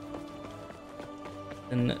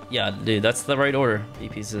 And yeah, dude, that's the right order.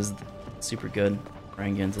 B-Piece is super good.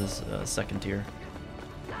 Rangan's is second tier.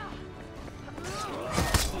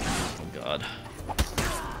 Oh god.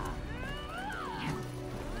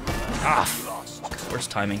 Ah, fuck. Worst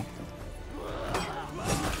timing.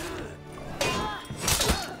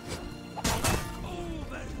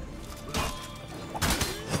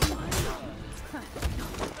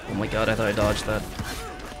 Oh my god, I thought I dodged that.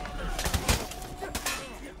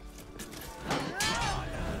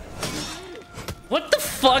 What the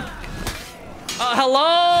fuck?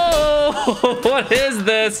 Hello? What is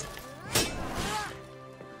this?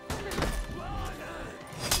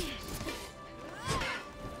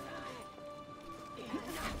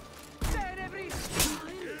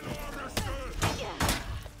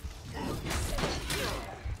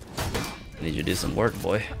 I need you to do some work,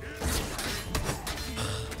 boy.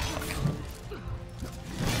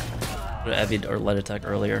 Evied or light attack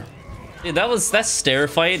earlier. Dude, that stair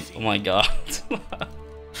fight. Oh my god.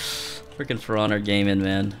 Freaking For Honor gaming,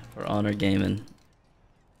 man. For Honor gaming.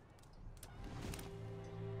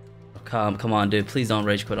 Oh, come on, dude. Please don't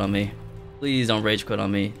rage quit on me. Please don't rage quit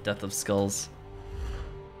on me. Death of Skulls.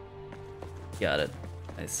 Got it.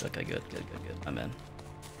 Nice. Okay, good. I'm in.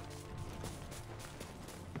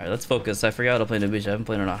 Alright, let's focus. I forgot how to play Nubisha. I haven't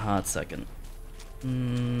played in a hot second.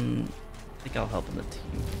 I think I'll help in the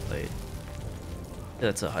team fight. Yeah,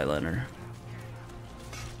 that's a Highliner.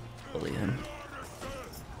 Bully him.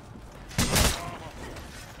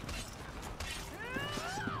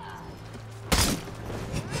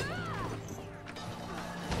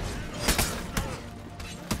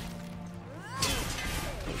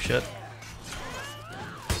 Oh shit.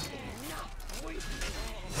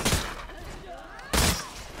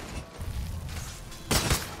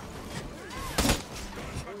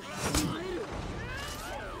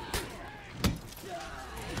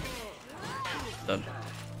 Done.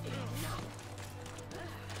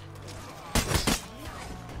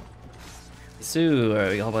 Sue, alright,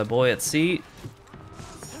 we got my boy at sea.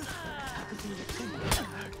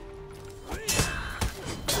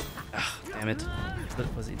 Ah, damn it.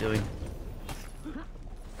 What was he doing?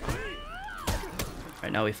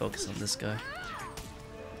 Alright, now we focus on this guy.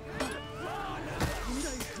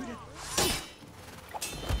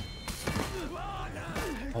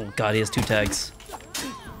 Oh god, he has 2 tags.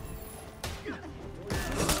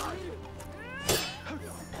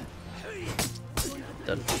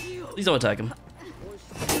 Done. Please don't attack him.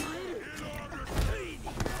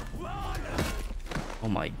 Oh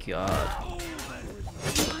my god.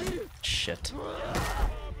 Shit.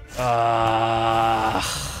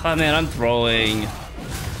 Ah, man, I'm throwing.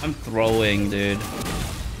 I'm throwing, dude.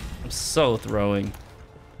 I'm so throwing.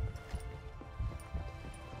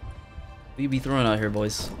 We be throwing out here,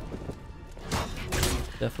 boys.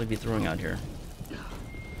 Definitely be throwing out here.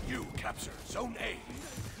 You capture Zone A.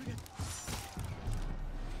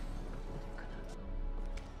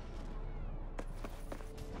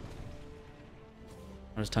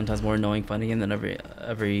 It's 10 times more annoying fighting him than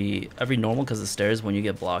every normal because of the stairs when you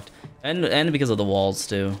get blocked, and because of the walls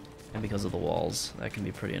too, and because of the walls that can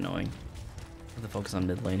be pretty annoying. I have to focus on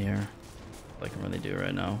mid lane here, like I can really do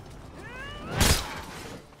right now.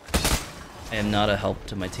 I am not a help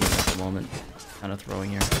to my team at the moment. Kind of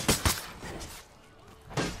throwing here.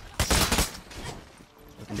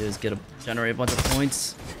 What I can do is generate a bunch of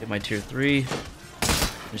points, get my tier 3,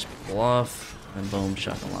 finish people off, and boom,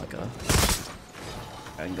 shakalaka.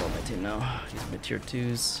 I can go on my team now. Use my tier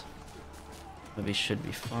 2s. Maybe should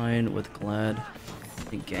be fine with Glad. I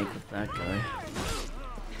think gank with that guy.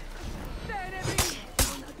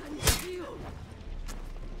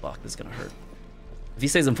 Block, this is gonna hurt. If he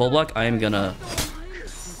stays in full block, I am gonna...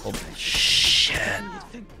 Oh, shit.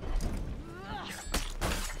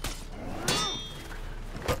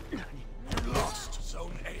 You lost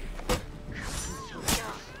Zone A.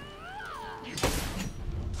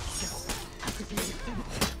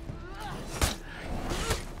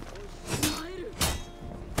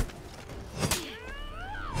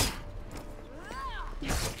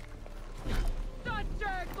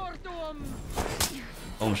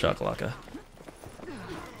 Boom shakalaka.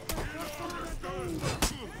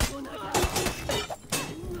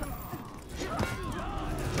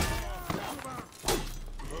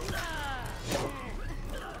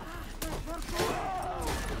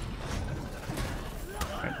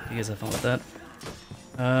 Alright, you guys have fun with that.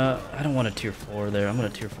 I don't want a tier 4 there. I'm gonna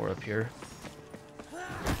tier 4 up here.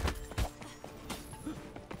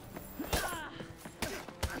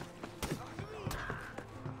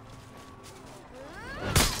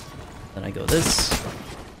 Then I go this.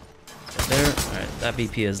 There. Alright, that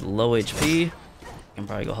BP is low HP. I can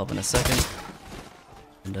probably go help in a second.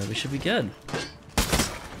 And we should be good.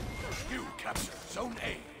 You capture Zone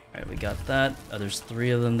A. Alright, we got that. There's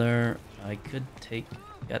 3 of them there. I could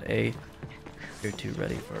get a tier 2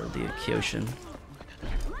 ready for the Kyoshin.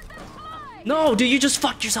 No, dude, you just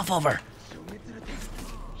fucked yourself over.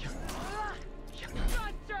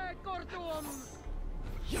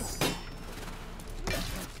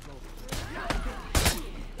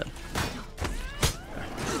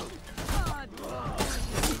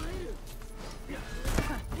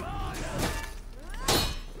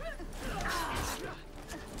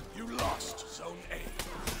 You lost Zone A.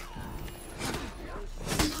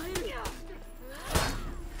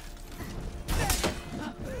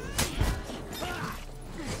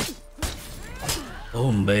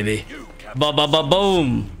 Boom, baby.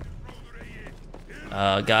 Boom.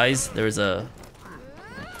 Guys, there's a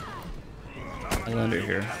Highlander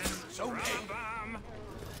here. Zone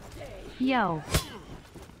A. Yo.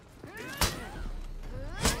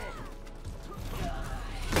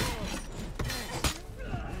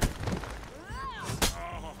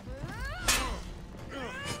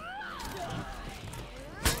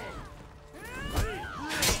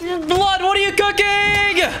 Blood, what are you cooking?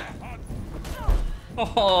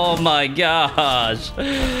 Oh my gosh.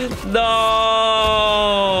 No.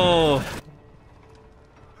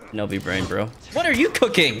 No be brain, bro. What are you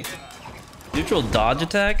cooking? Neutral dodge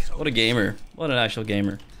attack? What a gamer. What an actual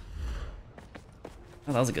gamer.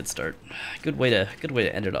 Oh, that was a good start. Good way to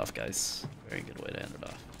end it off, guys. Very good way to end it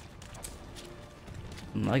off.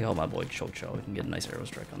 I like how my boy Cho-Cho. We can get a nice arrow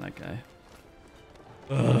strike on that guy.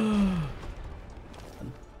 I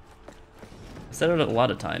said it a lot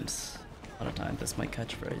of times. A lot of times. That's my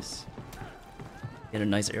catchphrase. Get a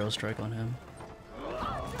nice arrow strike on him.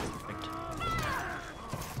 Perfect.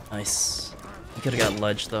 Nice. He could have got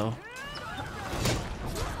ledge though.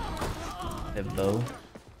 I have bow.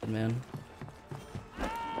 Good man.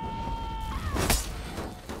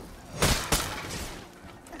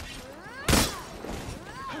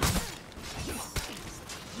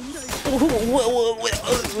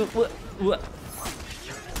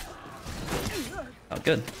 Oh,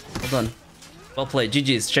 good. Well done. Well played.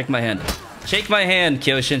 GG's. Shake my hand. Shake my hand,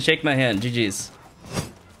 Kyoshin. Shake my hand. GG's.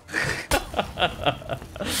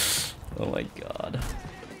 Oh my god.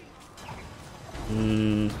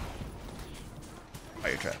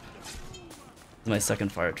 Fire trap. This is my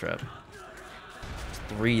second fire trap. There's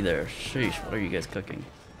 3 there. Sheesh. What are you guys cooking?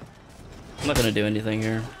 I'm not gonna do anything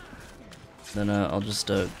here. Then I'll just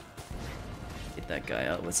get that guy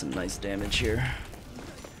out with some nice damage here.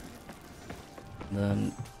 And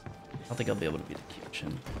then I don't think I'll be able to beat the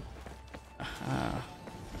Kyoshin. Aha.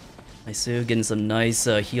 Nice, getting some nice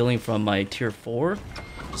healing from my tier 4.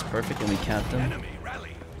 It's perfect when we cap them.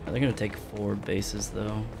 They're gonna take 4 bases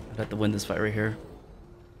though. I'd have to win this fight right here.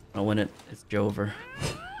 I'll win it. It's Joe over.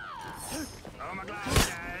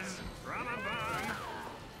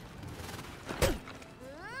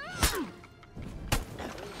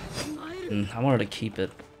 I wanted to keep it.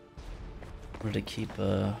 I wanted to keep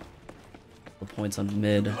the points on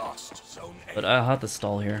mid. But I'll have to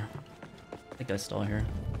stall here. I think I stall here.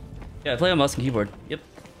 Yeah, I play on mouse and keyboard. Yep.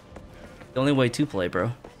 The only way to play,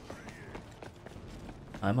 bro.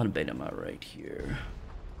 I'm gonna bait him out right here.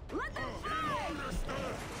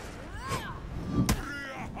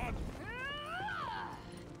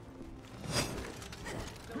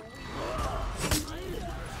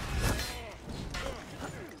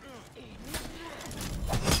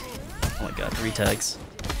 Oh my god, 3 tags.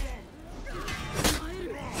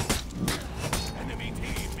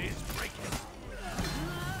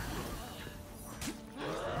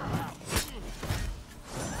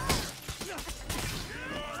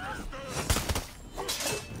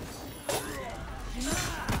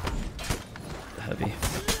 Heavy.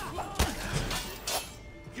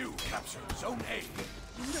 You capture zone A.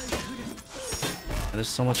 There's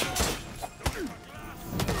so much.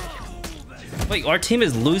 Wait, our team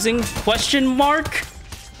is losing? Question mark?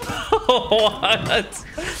 What?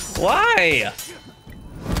 Why?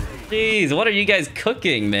 Jeez, what are you guys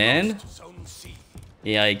cooking, man?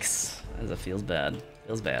 Yikes. That feels bad.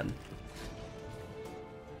 Feels bad.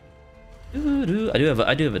 I do have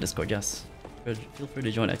a Discord, yes. Feel free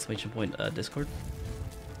to join exclamation point Discord.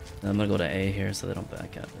 I'm gonna go to A here so they don't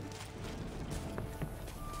back out.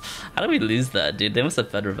 How do we lose that, dude? They must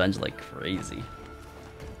have fed revenge like crazy.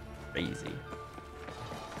 Crazy.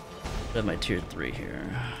 I have my tier 3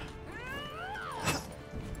 here.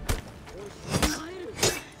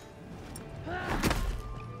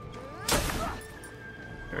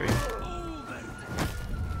 Hurry.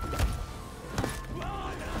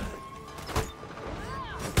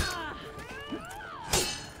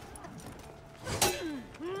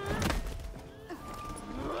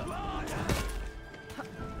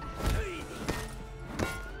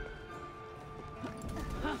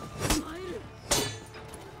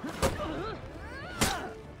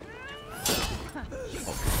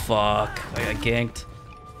 Fuck, I got ganked.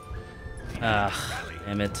 Ah,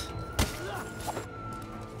 damn it.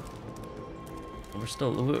 We're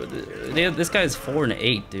still. This guy's 4 and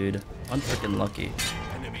 8, dude. Unfreaking lucky.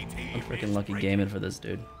 Unfreaking lucky gaming for this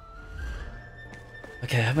dude.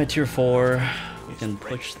 Okay, I have my tier 4. We can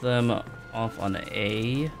push them off on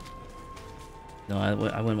A. No, I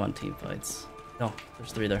wouldn't want team fights. No,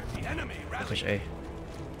 there's 3 there. I'll push A.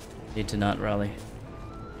 Need to not rally.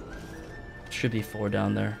 Should be 4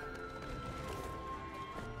 down there.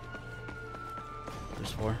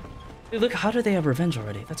 There's 4. Dude, look, how do they have revenge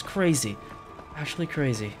already? That's crazy. Actually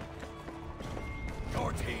crazy.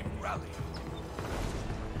 Your team rally.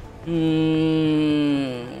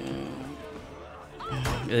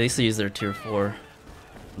 At least they use their tier 4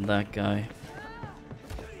 on that guy.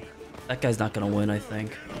 That guy's not gonna win, I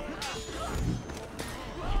think.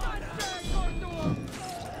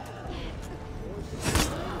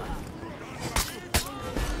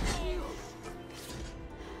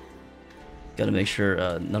 Gotta make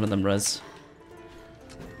sure none of them res.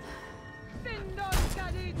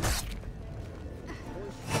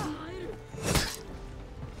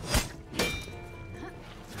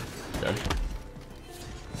 Dead.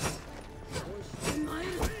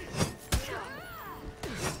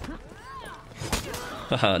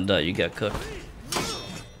 Haha, no, you got cooked.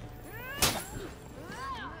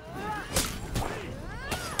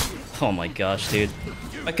 Oh my gosh, dude.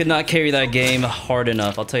 I could not carry that game hard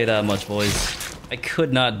enough, I'll tell you that much, boys. I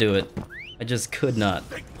could not do it. I just could not.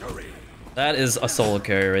 That is a solo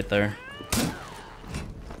carry right there.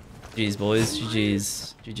 GG's, boys.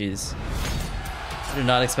 GG's. GG's. I did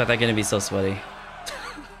not expect that game to be so sweaty.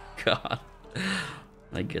 God.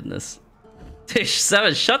 My goodness.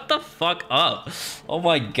 Tish7, shut the fuck up. Oh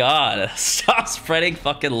my god. Stop spreading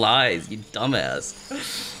fucking lies, you dumbass.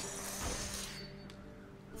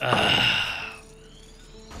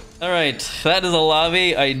 Alright, that is a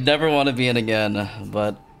lobby I never want to be in again,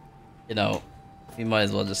 but, you know, we might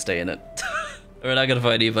as well just stay in it. We're not gonna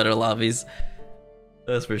find any better lobbies.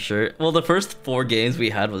 That's for sure. Well, the first 4 games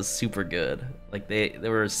we had was super good. Like, they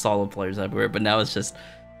were solid players everywhere, but now it was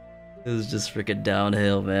just freaking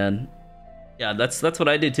downhill, man. Yeah, that's what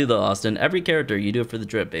I do too, though, Austin. Every character, you do it for the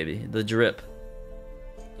drip, baby. The drip.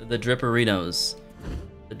 The dripperinos.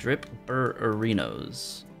 The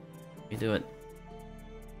dripperinos. We do it.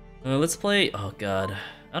 Let's play. Oh god,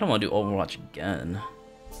 I don't want to do Overwatch again.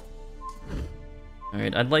 All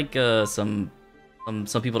right, I'd like some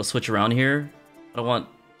people to switch around here. I don't want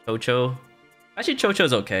Chocho. Actually,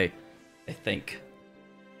 Chocho's okay, I think.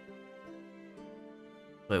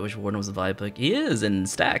 Wait, which Warden was the vibe pick? He is in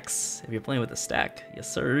stacks. If you're playing with a stack,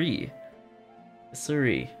 yes sirree. Yes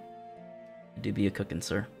sirree. You do be a cooking,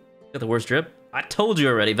 sir. Got the worst drip. I told you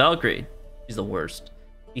already, Valkyrie. She's the worst.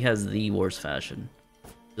 She has the worst fashion.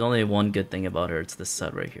 There's only one good thing about her. It's this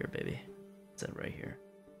set right here, baby. Set right here.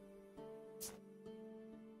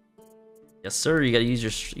 Yes, sir. You gotta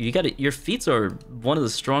use your feats are one of the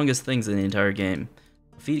strongest things in the entire game.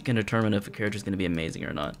 Feet can determine if a character is gonna be amazing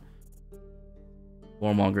or not.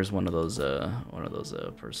 Warmonger is one of those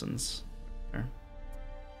persons. Here.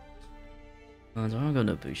 Do I wanna go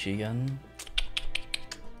Nobushi again?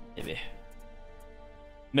 Maybe.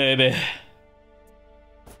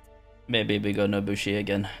 Maybe we go Nobushi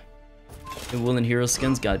again. The wulin hero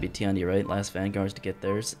skins gotta be Tiandi, right? Last Vanguards to get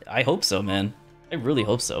theirs. I hope so, man. I really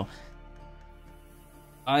hope so.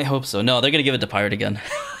 I hope so. No, they're gonna give it to Pirate again.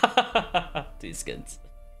 These skins.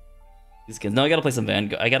 These skins. No, I gotta play some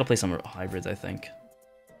Vanguard. I gotta play some hybrids, I think.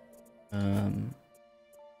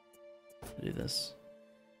 Do this.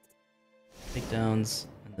 Takedowns,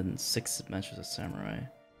 and then 6 matches of Samurai.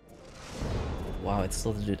 Wow, it's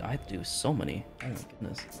still the dude. I do so many. Oh my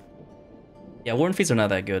goodness. Yeah, Warden feats are not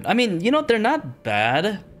that good. I mean, you know, they're not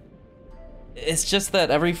bad. It's just that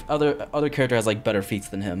every other character has like better feats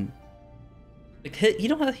than him. Like he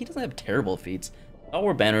doesn't have terrible feats.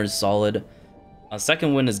 Our banner is solid.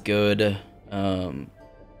 Second win is good. And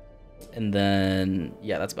then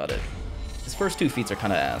yeah, that's about it. His first 2 feats are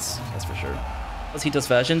kind of ass, that's for sure. Plus he does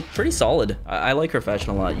fashion, pretty solid. I like her fashion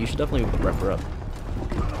a lot. You should definitely rep her up.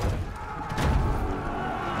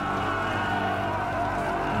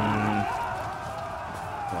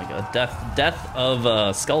 Oh my god, death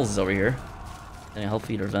of skulls is over here. And help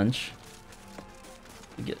feed revenge.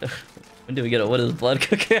 When do we get it? What is blood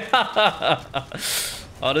cooking?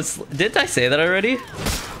 Honestly, didn't I say that already?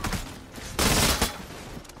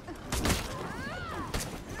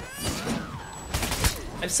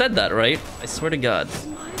 I've said that, right? I swear to God.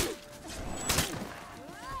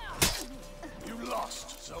 You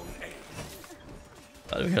lost Zone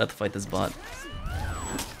A. We're gonna have to fight this bot.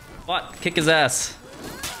 Bot, kick his ass.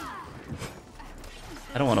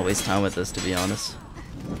 I don't want to waste time with this, to be honest.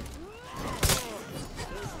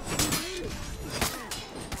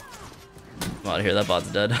 I'm out of here. That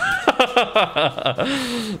bot's dead.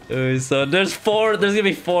 So there's gonna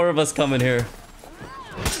be 4 of us coming here.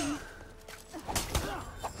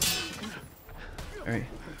 Alright.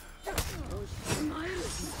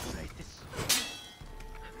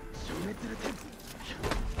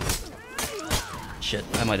 Shit,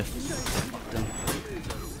 I might have fucked him.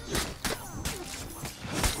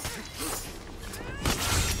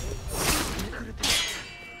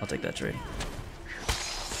 I'll take that trade.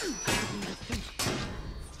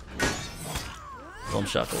 Boom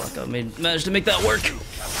shakalaka. Managed to make that work.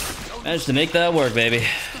 Managed to make that work, baby.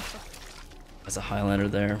 That's a Highlander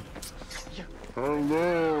there.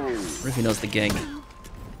 Hello. What if he knows the gang?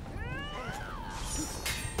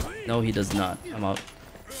 No, he does not. I'm out.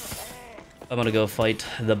 I'm gonna go fight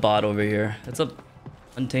the bot over here. It's a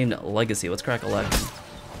Untamed Legacy. Let's crack a leg.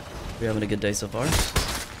 We're having a good day so far.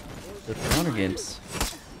 Good for honor games.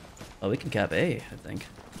 Oh, we can cap A, I think.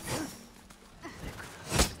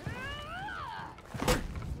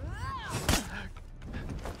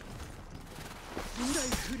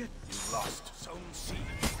 You lost Zone C.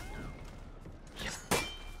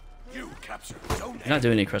 You captured Zone You're not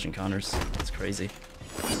doing any crushing counters. It's crazy.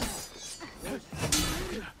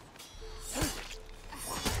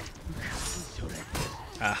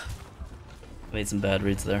 Ah. Made some bad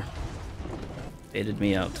reads there. Baited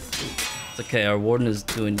me out. It's okay, our warden is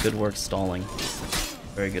doing good work stalling.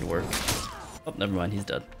 Very good work. Oh, never mind, he's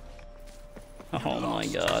dead. Oh my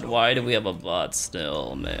god, why do we have a bot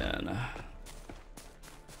still, man?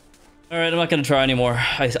 Alright, I'm not gonna try anymore.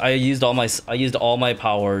 I used all my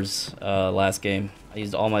powers last game. I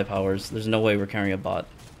used all my powers. There's no way we're carrying a bot.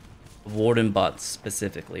 Warden bots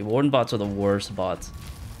specifically. Warden bots are the worst bots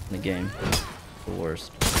in the game. The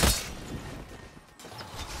worst.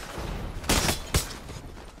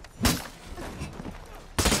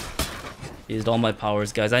 Used all my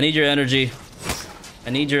powers, guys. I need your energy. I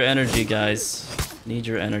need your energy, guys. Need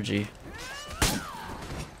your energy.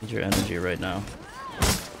 Need your energy right now.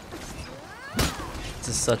 This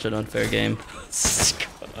is such an unfair game.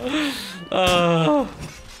 Oh.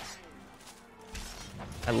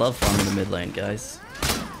 I love farming the mid lane, guys.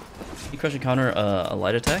 Can you crush and counter a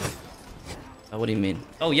light attack? What do you mean?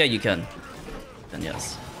 Oh yeah, you can. Then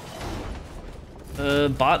yes.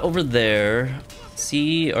 Bot over there.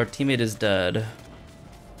 See, our teammate is dead.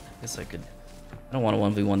 I guess I could... I don't want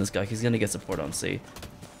to 1v1 this guy. He's gonna get support on C.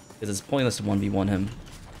 Because it's pointless to 1v1 him.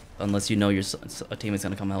 Unless you know a teammate's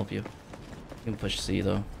gonna come help you. You can push C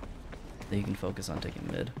though. Then you can focus on taking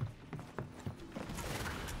mid.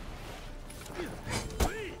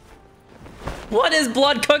 What is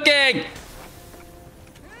blood cooking?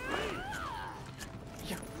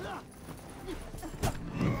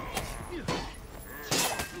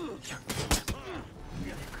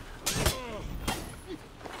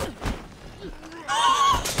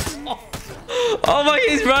 Oh my,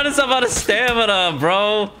 he's running himself out of stamina,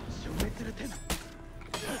 bro.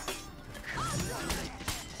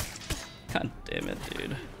 God damn it,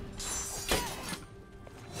 dude.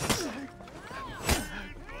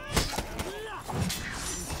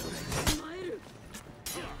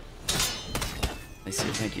 I see,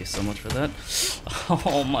 thank you so much for that.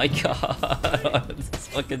 Oh my god. This is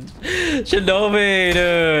fucking Shinobi,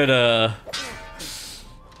 dude.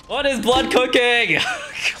 What is blood cooking?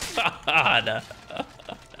 God.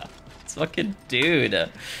 This fucking dude.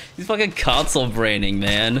 He's fucking console braining,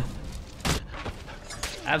 man.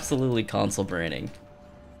 Absolutely console braining.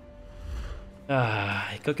 Ah,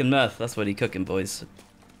 he cooking meth. That's what he cooking, boys.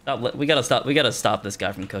 We gotta stop this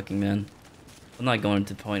guy from cooking, man. I'm not going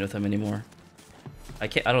to point with him anymore. I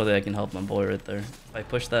don't think I can help my boy right there. If I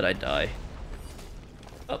push that, I die.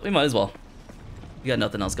 Oh, we might as well. We got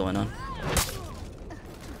nothing else going on.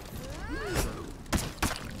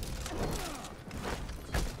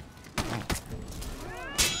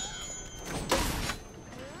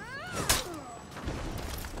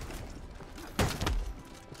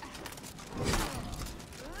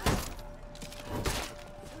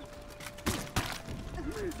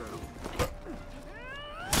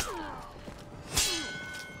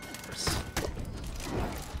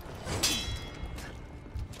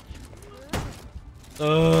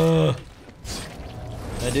 What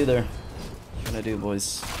can I do there? What can I do,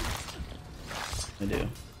 boys? I do.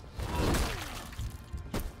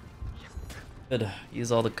 Good.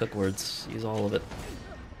 Use all the cook words. Use all of it.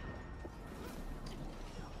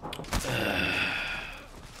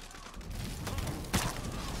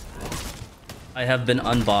 I have been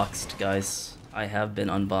unboxed, guys. I have been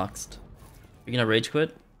unboxed. You're gonna rage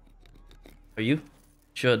quit? Are you?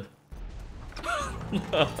 Should.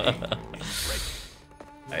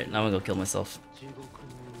 Alright, now I'm gonna go kill myself.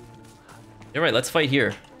 You're right, let's fight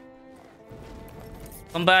here.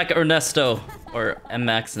 Come back, Ernesto. Or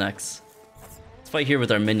MX next. Let's fight here with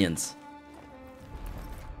our minions.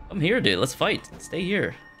 Come here, dude. Let's fight. Stay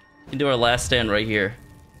here. We can do our last stand right here.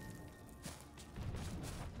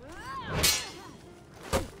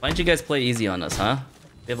 Why don't you guys play easy on us, huh?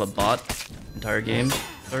 We have a bot entire game,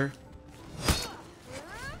 sir.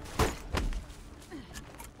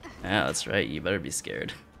 Yeah, that's right. You better be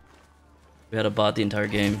scared. We had a bot the entire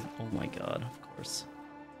game. Oh my god, of course.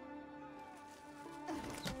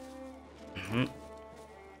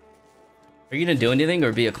 Are you gonna do anything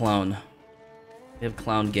or be a clown? We have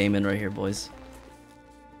clown gaming right here, boys.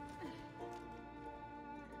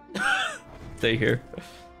 Stay here.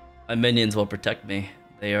 My minions will protect me.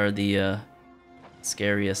 They are the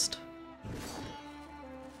scariest.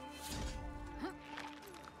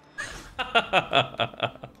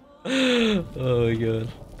 Oh my god.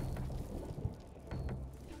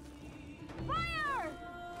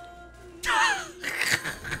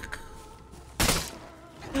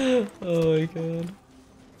 Oh my god.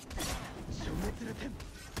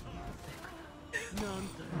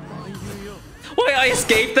 Wait, I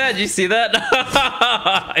escaped that? Did you see that?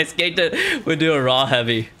 I escaped it. We'll do a raw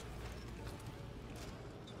heavy.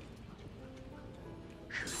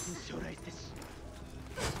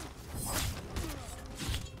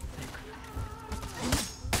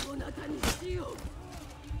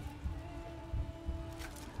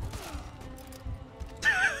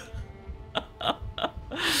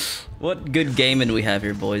 What good gaming we have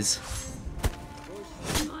here, boys.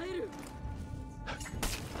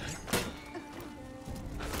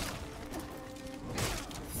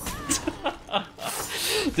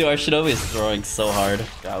 Dude, our Shinobi is throwing so hard.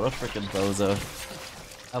 God, what a freaking bozo.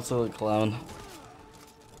 Absolute clown.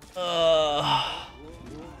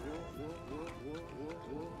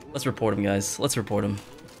 Let's report him, guys. Let's report him.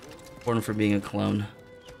 Report him for being a clone.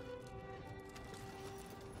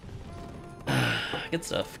 Good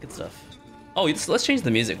stuff, good stuff. Oh, let's change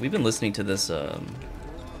the music. We've been listening to this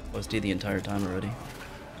OST the entire time already.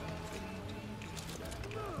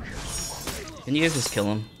 Can you guys just kill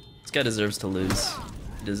him? This guy deserves to lose.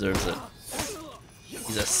 He deserves it.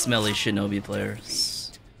 He's a smelly Shinobi player.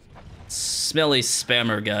 Smelly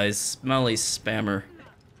spammer, guys. Smelly spammer.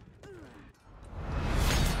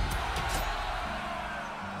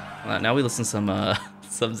 Now we listen to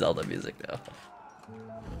some Zelda music now.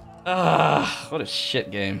 What a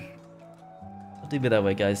shit game. Do be that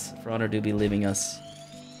way, guys. For Honor do be leaving us.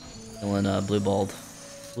 Feeling blue balled.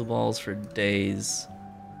 Blue balls for days.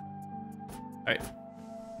 Alright.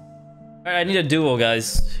 Alright, I need a duo,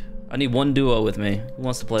 guys. I need one duo with me. Who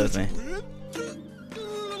wants to play with me?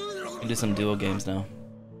 We can do some duo games now.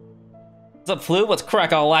 What's up, Flute? What's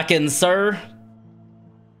crack all lacking, sir?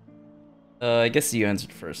 I guess you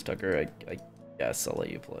answered first, Tucker. I guess I'll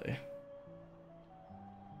let you play.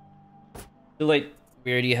 Too late.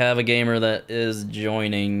 We already have a gamer that is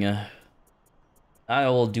joining. I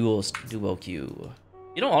will duo queue.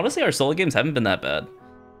 You know, honestly, our solo games haven't been that bad.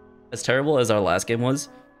 As terrible as our last game was,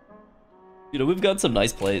 you know, we've got some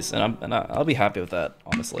nice plays, and I'll be happy with that,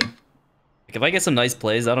 honestly. Like, if I get some nice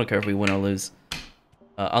plays, I don't care if we win or lose.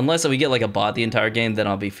 Unless we get like a bot the entire game, then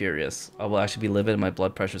I'll be furious. I will actually be livid, and my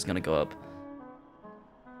blood pressure's gonna go up.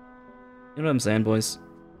 You know what I'm saying, boys?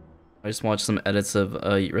 I just watched some edits of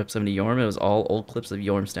Rep 70 Yorm. It was all old clips of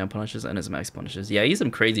Yorm stand punishes and his max punishes. Yeah, he's some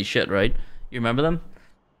crazy shit, right? You remember them?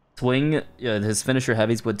 Swing, yeah, his finisher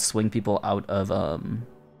heavies would swing people out of,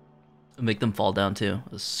 make them fall down too.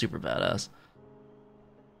 It was super badass.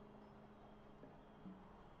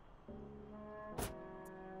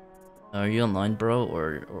 Are you online, bro,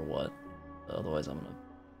 or what? Otherwise, I'm gonna...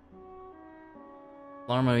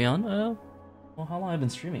 Alarm, are you on? Well, how long have I been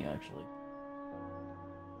streaming, actually?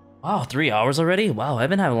 Wow, 3 hours already? Wow,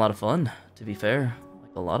 I've been having a lot of fun, to be fair.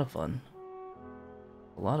 Like, a lot of fun.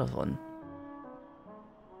 A lot of fun.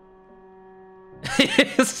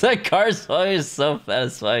 That car's is so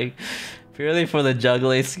satisfying. Purely for the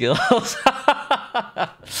juggling skills.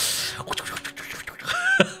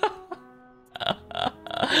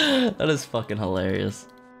 That is fucking hilarious.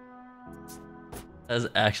 That is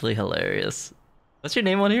actually hilarious. What's your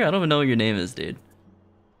name on here? I don't even know what your name is, dude.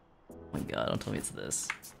 Oh my god, don't tell me it's this.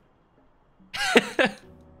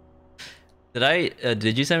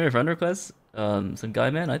 Did you send me a friend request? Some guy,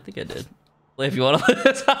 man? I think I did. Play if you want to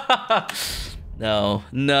lose. No.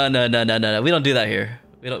 We don't do that here.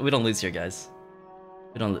 We don't lose here, guys.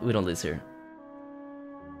 We don't lose here.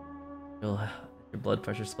 Your blood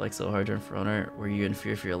pressure spiked so hard during For Honor. Were you in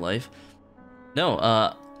fear for your life?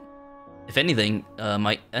 No, if anything,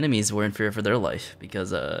 my enemies were in fear for their life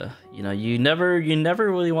because you know, you never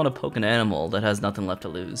really want to poke an animal that has nothing left to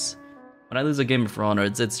lose. When I lose a game of For Honor,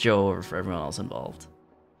 it's Joe over for everyone else involved.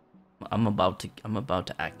 I'm about to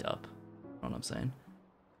act up. You know what I'm saying?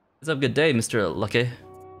 What's up? Good day, Mr. Lucky.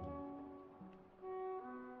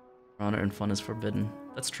 For Honor and fun is forbidden.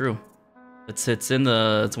 That's true. It's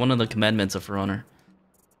one of the commandments of For Honor.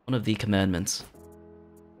 One of the commandments.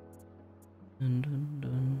 Dun, dun,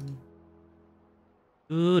 dun.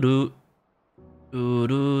 Doo doo. Doo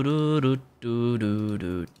doo doo doo doo doo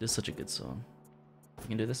doo. This is such a good song. We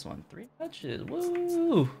can do this one. 3 matches.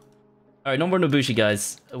 Woo! Alright, no more Nobushi,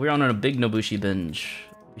 guys. We're on a big Nobushi binge.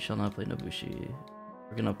 We shall not play Nobushi.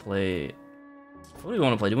 We're gonna play... What do we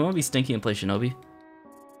want to play? Do we want to be stinky and play Shinobi?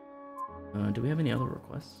 Do we have any other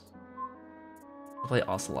requests? I'll play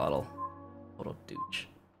Ocelotl. Total douche.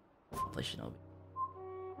 I'll play Shinobi.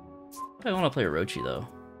 I want to play Orochi, though.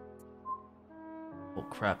 Oh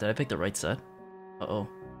crap, did I pick the right set? Uh-oh.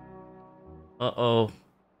 Uh-oh.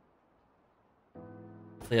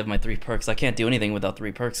 I have my 3 perks. I can't do anything without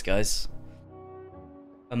 3 perks, guys.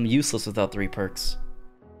 I'm useless without 3 perks.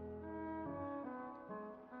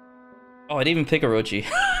 Oh, I didn't even pick Orochi.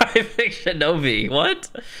 I picked Shinobi. What?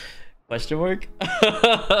 Question mark?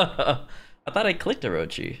 I thought I clicked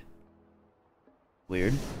Orochi.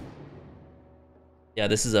 Weird. Yeah,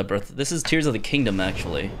 this is a This is Tears of the Kingdom,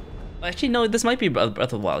 actually. Actually, no, this might be Breath of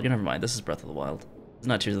the Wild. Never mind. This is Breath of the Wild. It's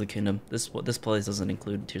not Tears of the Kingdom. This place doesn't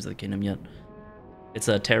include Tears of the Kingdom yet. It's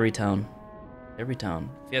a Terrytown. Terrytown.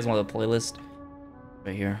 If you guys want the playlist,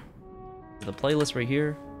 right here. The playlist right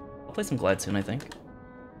here. I'll play some Glad soon, I think.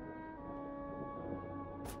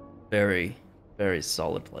 Very, very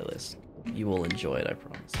solid playlist. You will enjoy it, I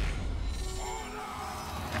promise.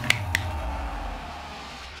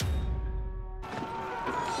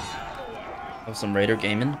 Have some Raider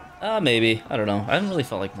gaming? Maybe. I don't know. I haven't really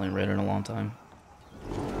felt like playing Raider in a long time.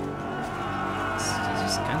 It's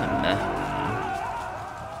just kind of meh.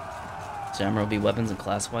 Jammer will be weapons and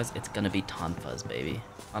class-wise. It's gonna be Tonfas, baby.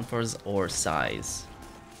 Tonfas or size.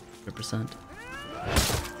 100%.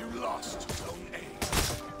 You lost zone A.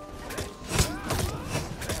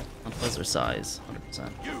 Tonfas or size. 100%.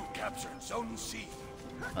 You captured zone C.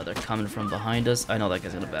 Oh, they're coming from behind us. I know that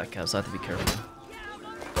guy's gonna back cap, so I have to be careful.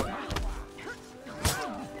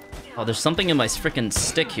 Oh, there's something in my freaking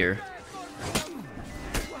stick here.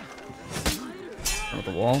 Over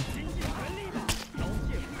the wall.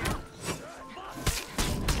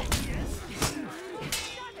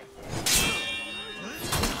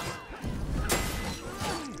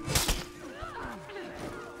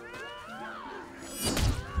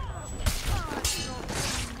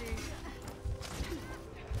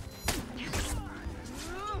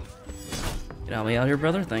 Get me out here,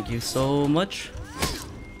 brother. Thank you so much.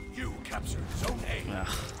 You captured zone A. Ugh,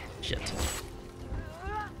 shit.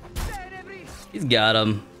 He's got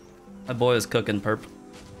him. My boy is cooking, Perp.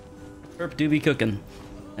 Perp do be cooking.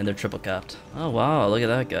 And they're triple capped. Oh, wow. Look at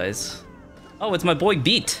that, guys. Oh, it's my boy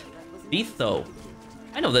Beat. Beat, though.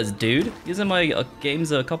 I know this dude. He's in my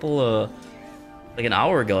games a couple, like an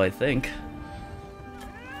hour ago, I think.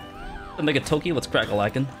 Mega Toki, what's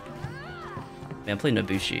crack-a-lackin'? Man, play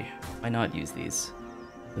Nobushi. Why not use these?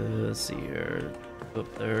 Let's see here.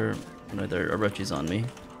 Up there. No, there are Orochis on me.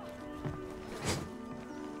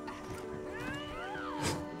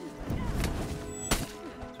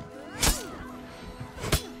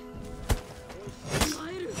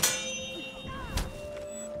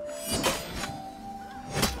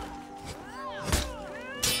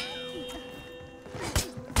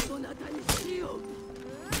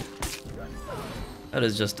 That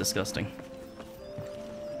is just disgusting.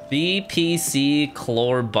 BPC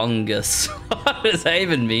Chlorbungus. What does that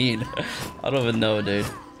even mean? I don't even know, dude.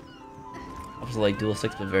 I was like dual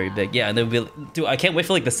sticks, but very big. Yeah, and they would be. Dude, I can't wait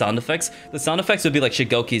for like the sound effects. The sound effects would be like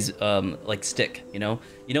Shigoki's like stick. You know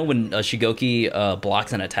when Shigoki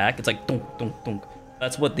blocks an attack, it's like dunk dunk dunk.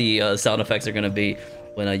 That's what the sound effects are gonna be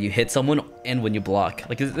when you hit someone and when you block.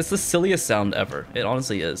 Like it's the silliest sound ever. It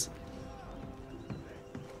honestly is.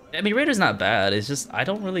 I mean, Raider's not bad. It's just I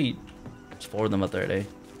don't really forward them up there today.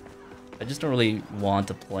 I just don't really want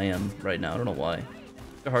to play him right now. I don't know why.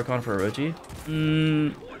 A Harkon for Orochi?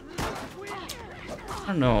 I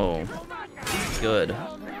don't know. He's good.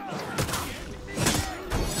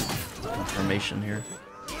 Information here.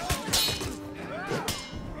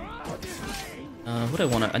 What do I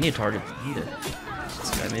want to? I need a target. I need it.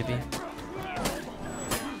 This guy maybe.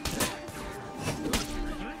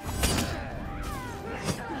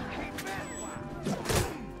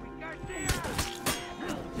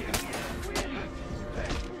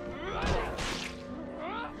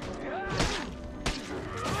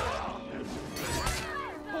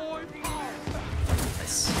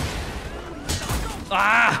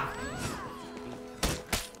 Ah!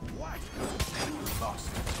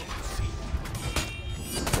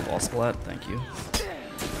 Wall splat, thank you.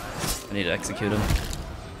 I need to execute him.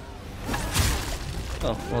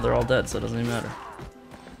 Oh, well they're all dead, so it doesn't even matter.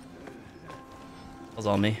 That was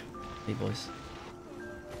all me. Me boys.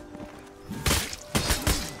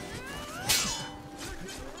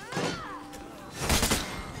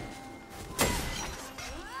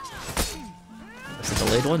 That's a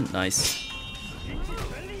delayed one? Nice.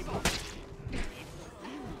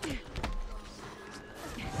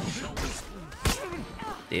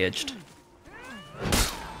 Edged.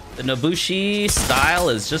 The Nobushi style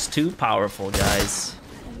is just too powerful, guys.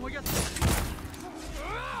 Oh my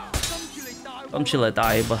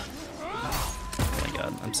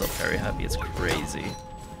god, I'm so parry happy, it's crazy.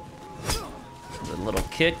 The little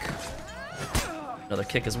kick. Another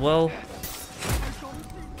kick as well.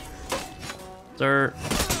 Sir,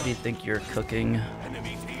 what do you think you're cooking?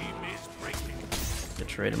 Enemy team is breaking. Good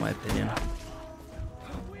trade in my opinion.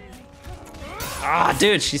 Ah,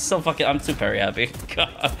 dude, she's so fucking... I'm too parry happy.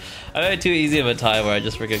 God. I had too easy of a time where I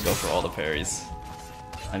just freaking go for all the parries.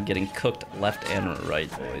 I'm getting cooked left and right,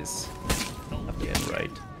 boys. Left and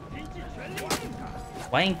right.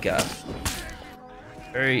 Wanka.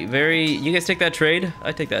 Very, very... You guys take that trade?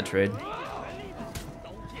 I take that trade.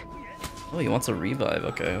 Oh, he wants a revive.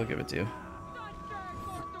 Okay, I'll give it to you.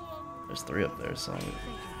 There's 3 up there, so...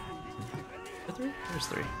 There's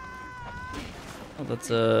 3. Oh, that's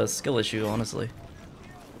a skill issue, honestly.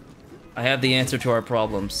 I have the answer to our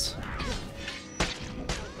problems.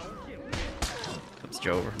 Comes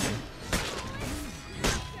Joe over me.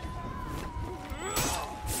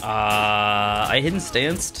 I hidden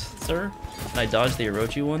stanced, sir. And I dodged the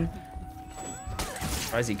Orochi one.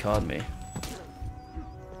 Surprised he caught me.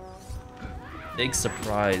 Big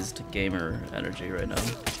surprised gamer energy right now.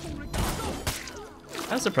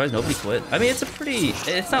 I'm surprised nobody quit. I mean, it's a pretty...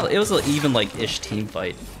 It's not... It was an even, like, ish team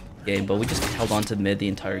fight game, but we just held on to mid the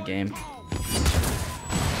entire game.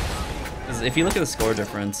 Because if you look at the score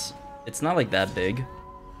difference, it's not, like, that big.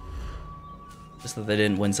 Just that they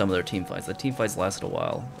didn't win some of their team fights. The team fights lasted a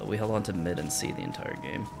while, but we held on to mid and C the entire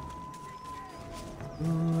game.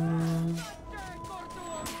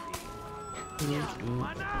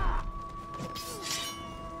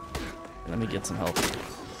 Let me get some help.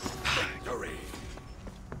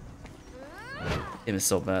 Game is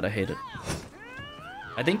so bad, I hate it.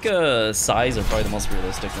 I think Sais are probably the most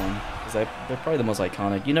realistic one, because they're probably the most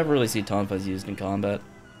iconic. You never really see tonfas used in combat,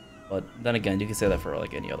 but then again, you can say that for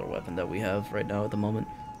like any other weapon that we have right now at the moment.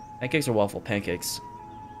 Pancakes or waffle? Pancakes.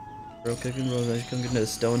 Bro cooking rolls, ice cooking to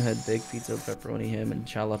stonehead, baked pizza, pepperoni, ham, and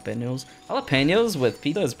jalapenos. Jalapenos with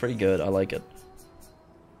pizza is pretty good. I like it.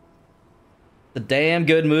 It's a damn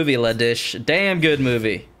good movie, Ladish. Damn good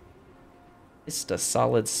movie. It's a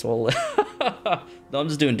solid soul. No, I'm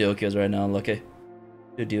just doing duo queues right now. Lucky.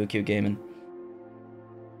 Do duo queue gaming.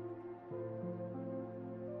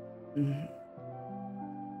 Now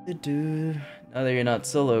that you're not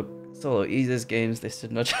solo easiest games, they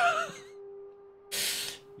stood much.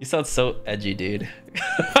 You sound so edgy, dude.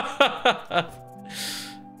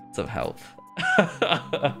 Some help.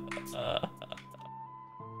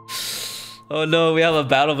 Oh no, we have a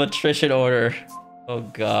battle of attrition order. Oh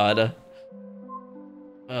god.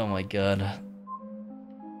 Oh my god.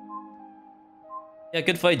 Yeah,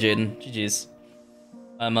 good fight, Jaden. GG's.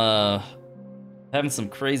 I'm having some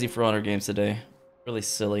crazy For Honor games today. Really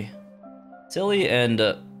silly. Silly and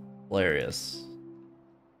hilarious.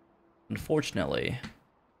 Unfortunately,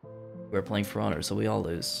 we're playing For Honor, so we all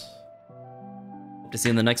lose. Hope to see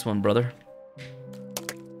you in the next one, brother.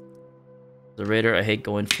 The Raider, I hate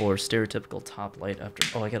going for stereotypical top light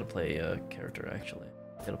after... Oh, I gotta play a character, actually.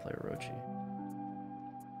 I gotta play Orochi.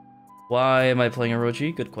 Why am I playing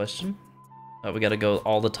Orochi? Good question. We gotta go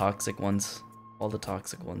all the toxic ones. All the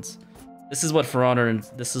toxic ones. This is what For Honor and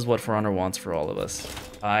this is what For Honor wants for all of us.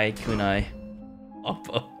 I, Kunai,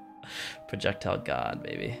 Oppo, Projectile God,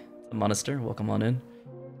 baby. The Monster, welcome on in.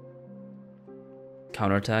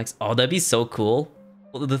 Counterattacks. Oh, that'd be so cool.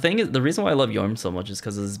 Well, the thing is, the reason why I love Yorm so much is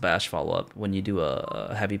because of his bash follow up. When you do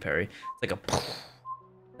a heavy parry, it's like a, and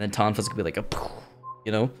then Tonfa's could be like a,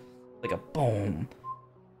 you know, like a boom.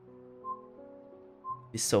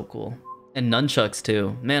 He's so cool. And nunchucks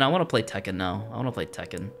too. Man, I want to play Tekken now. I want to play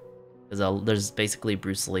Tekken. Because there's basically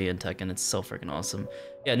Bruce Lee in Tekken. It's so freaking awesome.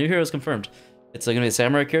 Yeah, new heroes confirmed. It's going to be a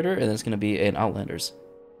samurai character, and then it's going to be an Outlanders.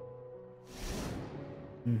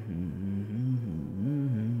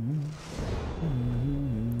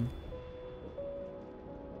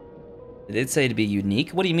 They did say to be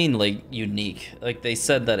unique. What do you mean, like, unique? Like, they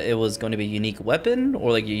said that it was going to be a unique weapon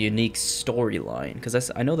or, like, a unique storyline? Because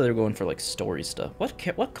I know that they're going for, like, story stuff.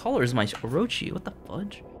 What color is my Orochi? What the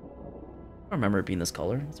fudge? I don't remember it being this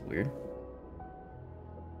color. It's weird.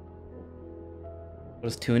 What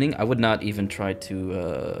is tuning? I would not even try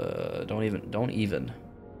to, don't even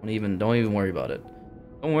worry about it.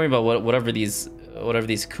 Don't worry about whatever these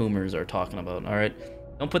Coomers are talking about, alright?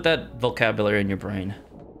 Don't put that vocabulary in your brain.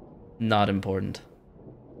 Not important.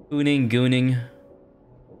 Gooning,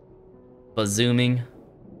 bazooming.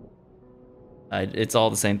 It's all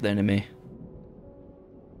the same thing to me.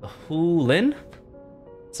 Wulin?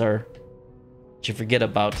 Sir, did you forget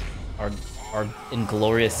about our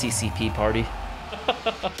inglorious CCP party?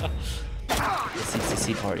 The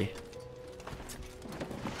CCC party.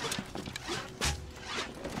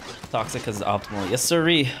 Toxic is optimal. Yes,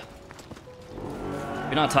 sirree. If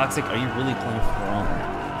you're not toxic, are you really playing For Honor?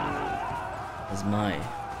 Is my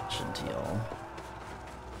question to y'all.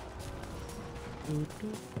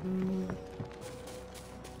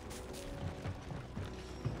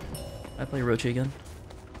 I play Roche again.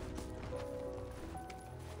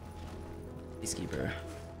 Peacekeeper.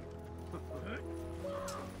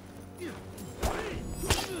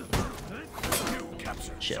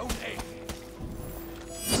 Shit.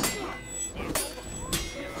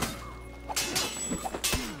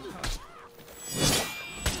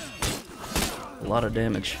 A lot of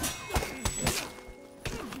damage.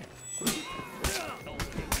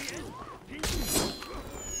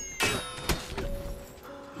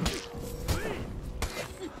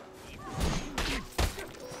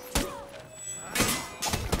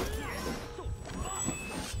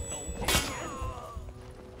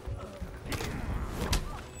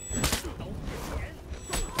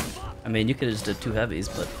 I mean, you could have just did 2 heavies,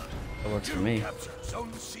 but that works for me.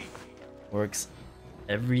 Works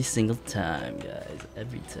every single time, guys.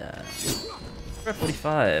 Every time. Rep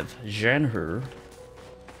 45, Janher.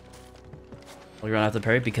 We run out the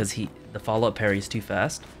parry because the follow-up parry is too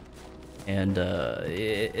fast, and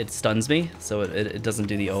it stuns me, so it doesn't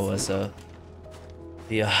do the OS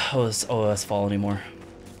fall anymore.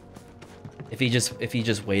 If he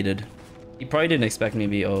just waited, he probably didn't expect me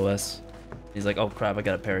to be OS. He's like, oh crap, I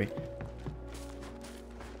got a parry.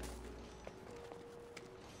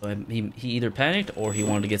 So he either panicked or he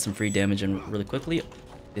wanted to get some free damage in really quickly.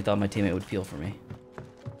 They thought my teammate would peel for me.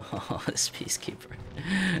 Oh, this Peacekeeper.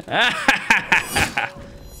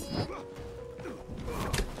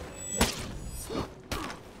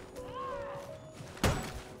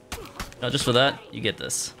 No, just for that, you get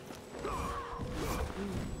this. Let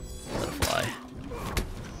it fly.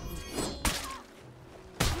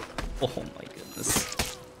 Oh my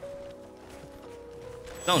goodness.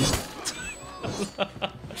 Don't.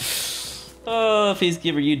 Oh,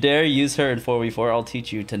 Peacekeeper, you dare use her in 4v4? I'll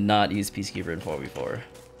teach you to not use Peacekeeper in 4v4.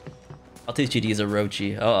 I'll teach you to use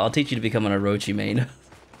Orochi. I'll teach you to become an Orochi main.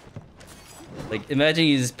 Like, imagine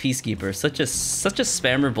you use Peacekeeper, such a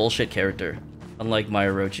spammer bullshit character. Unlike my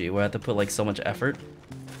Orochi, where I have to put like so much effort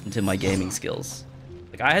into my gaming skills.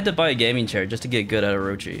 Like, I had to buy a gaming chair just to get good at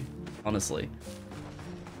Orochi, honestly.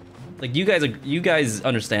 Like, you guys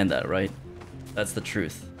understand that, right? That's the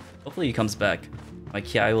truth. Hopefully he comes back. My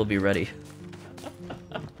Kiai will be ready.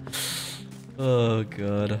 Oh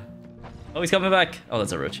god. Oh, he's coming back. Oh,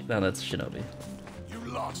 that's Orochi. No, that's Shinobi. You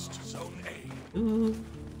lost Zone A. Ooh.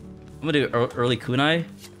 I'm gonna do early kunai.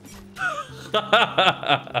 Look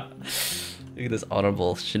at this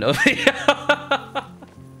honorable Shinobi.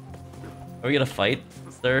 Are we gonna fight,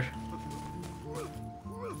 sir?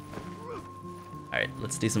 Alright,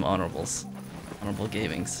 let's do some honorables. Honorable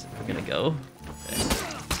gamings. We're gonna go. Okay.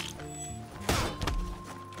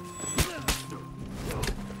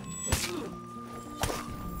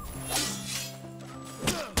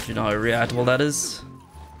 Do you know how reactable that is?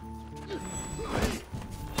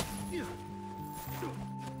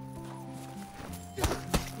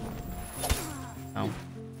 Oh.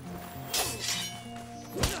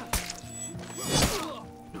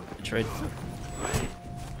 Good trade.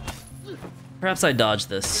 Perhaps I dodged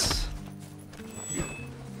this.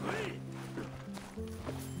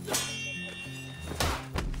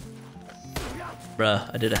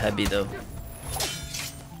 Bruh, I did a heavy though.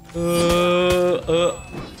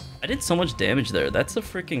 I did so much damage there. That's a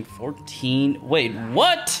freaking 14. Wait,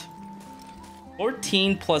 what?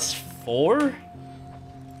 14 plus 4?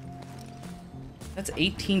 That's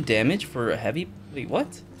 18 damage for a heavy. Wait,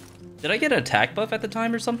 what? Did I get an attack buff at the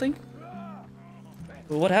time or something?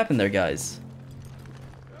 Well, what happened there, guys?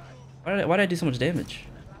 Why did I do so much damage?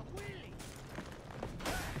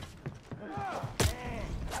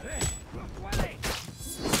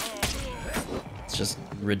 It's just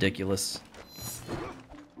ridiculous.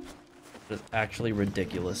 It's actually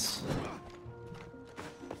ridiculous.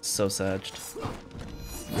 So saged.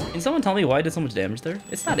 Can someone tell me why I did so much damage there?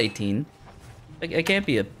 It's not 18. I can't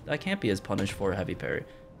be as punished for a heavy parry.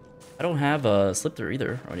 I don't have a slip through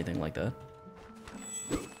either or anything like that.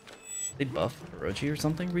 They buffed Orochi or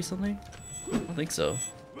something recently? I don't think so.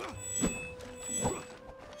 I'm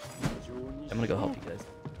gonna go help you guys.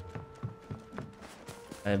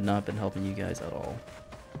 I have not been helping you guys at all.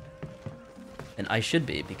 And I should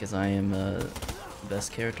be, because I am the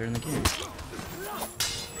best character in the game.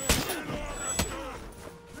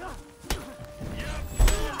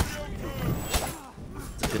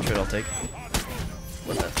 It's a good trade I'll take.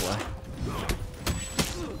 Let that fly.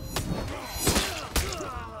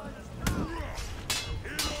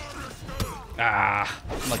 Ah,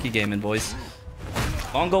 lucky gaming, boys.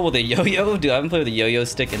 Bongo with a yo-yo? Dude, I haven't played with a yo-yo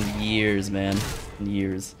stick in years, man. In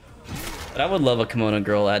years. But I would love a kimono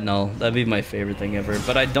girl at null. That'd be my favorite thing ever.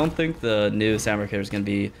 But I don't think the new samurai character is gonna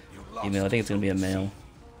be female. I think it's gonna be a male.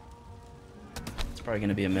 It's probably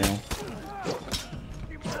gonna be a male.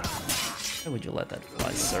 Why would you let that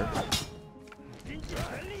fly, sir?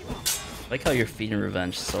 I like how you're feeding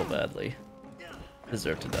revenge so badly. You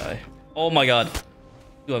deserve to die. Oh my god.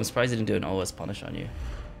 Dude, I'm surprised he didn't do an OS punish on you.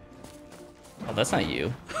 Oh, that's not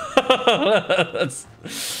you.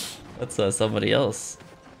 that's somebody else.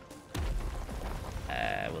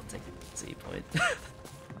 We'll take a C point.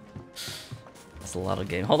 That's a lot of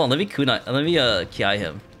game. Hold on, let me kunai. Let me ki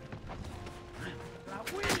him.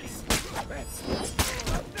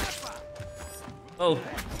 Oh.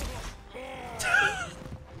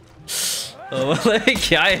 Oh, let me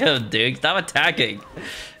ki him, dude. Stop attacking.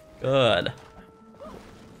 Good.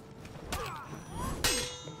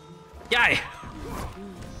 Yay!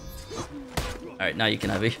 Alright, now you can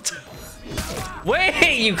have it.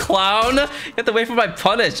 Wait, you clown! You have to wait for my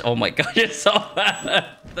punish. Oh my god, you're so bad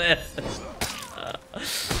at this.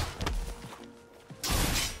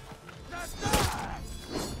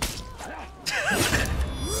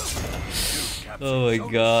 Oh my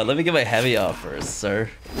god, let me get my heavy off first, sir.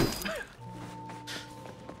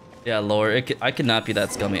 Yeah, lower. I could not be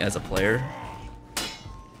that scummy as a player.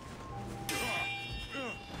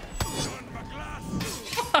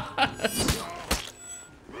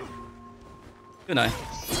 Good night.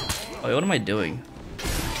 Oh, wait, what am I doing?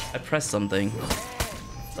 I pressed something.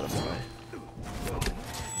 Let him fly.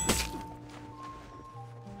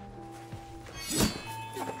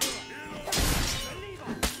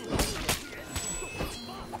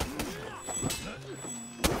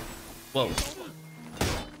 Whoa.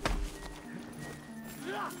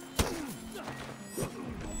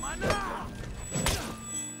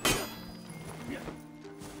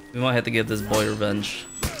 We might have to give this boy revenge.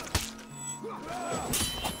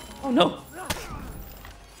 Oh no!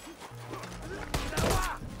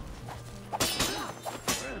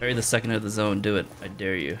 Parry the second of the zone, do it. I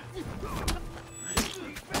dare you.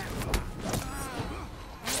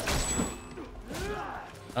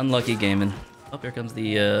 Unlucky gaming. Oh, here comes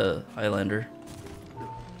the Highlander.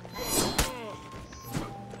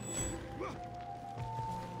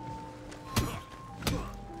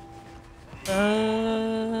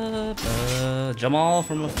 Jamal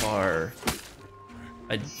from afar.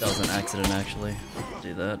 That was an accident, actually.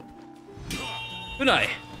 Do that. Kunai!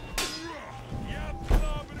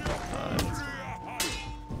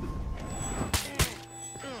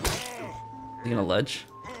 Is he gonna ledge?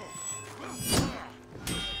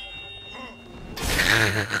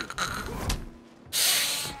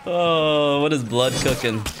 Oh, what is blood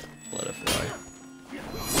cooking? Let it fly.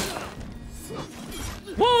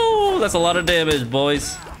 Whoa, that's a lot of damage,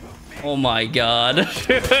 boys. Oh my god.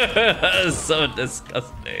 That is so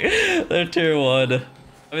disgusting. They're tier 1. I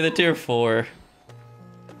mean, they're tier 4.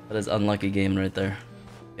 That is unlucky game right there.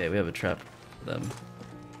 Okay, we have a trap for them.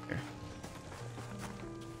 Here.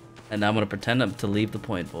 And now I'm gonna pretend to leave the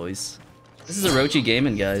point, boys. This is Orochi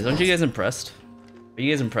gaming, guys. Aren't you guys impressed? Are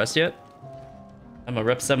you guys impressed yet? I'm a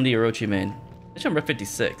rep 70 Orochi main. Actually, I'm rep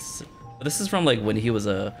 56. But this is from like when he was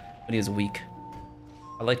weak.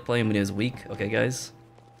 I liked playing when he was weak. Okay, guys.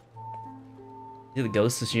 See the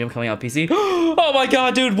Ghost of Tsushima coming out PC? Oh my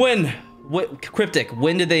god, dude, when? Cryptic,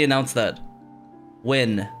 when did they announce that?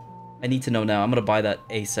 When? I need to know now. I'm gonna buy that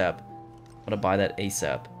ASAP. I'm gonna buy that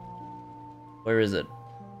ASAP. Where is it?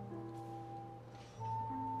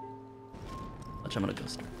 Watch, I'm gonna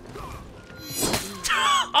ghost her.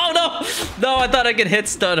 Oh no! No, I thought I could hit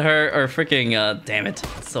stun her or freaking damn it.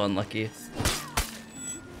 That's so unlucky.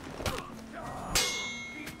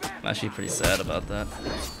 I'm actually pretty sad about that.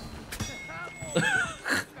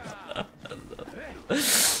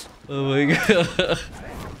 Oh my god.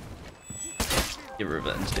 Get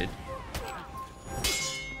revenge, dude.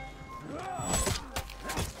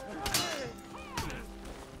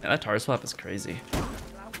 Man, that tar swap is crazy.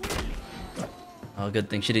 Oh, good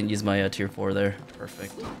thing she didn't use my tier 4 there.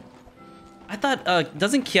 Perfect. I thought,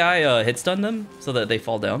 doesn't Kiai hit stun them so that they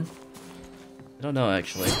fall down? I don't know,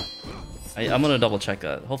 actually. I'm gonna double check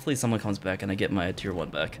that. Hopefully someone comes back and I get my tier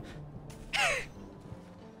 1 back.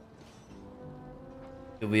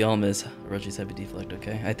 We all miss Orochi's heavy deflect,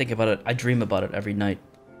 okay? I think about it. I dream about it every night.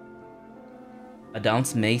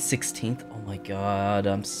 Announce May 16th? Oh my god,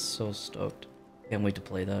 I'm so stoked. Can't wait to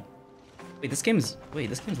play that. Wait, this game's losable.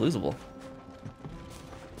 This game is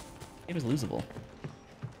losable.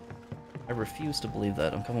 I refuse to believe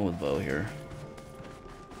that. I'm coming with bow here.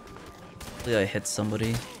 Hopefully I hit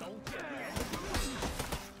somebody.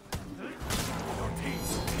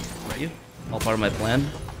 You? All part of my plan?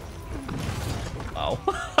 Wow.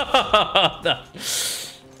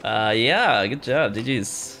 Yeah, good job.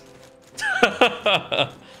 GG's.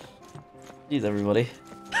 GG's, everybody.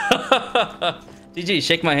 GG,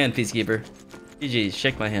 shake my hand, Peacekeeper. GG,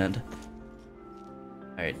 shake my hand.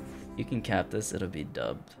 Alright, you can cap this, it'll be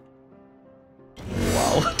dubbed.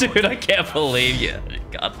 Wow, dude, I can't believe you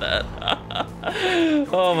got that.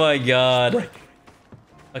 Oh my god.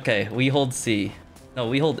 Okay, we hold C. No,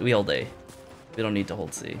 we hold A. We don't need to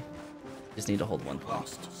hold C. Just need to hold one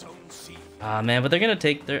point. Ah man, but they're gonna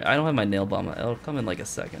take their. I don't have my nail bomb. It'll come in like a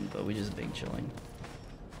second, but we just being chilling.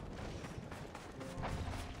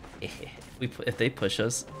 If they push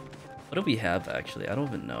us, what do we have actually? I don't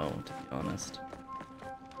even know, to be honest.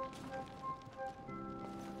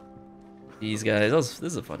 These guys, this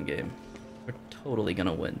is a fun game. We're totally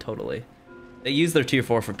gonna win, totally. They use their tier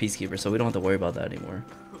 4 for Peacekeeper, so we don't have to worry about that anymore.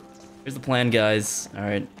 Here's the plan, guys.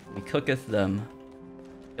 Alright, we cooketh them.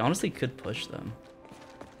 We honestly could push them.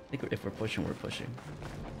 I think if we're pushing, we're pushing.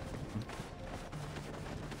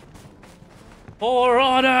 For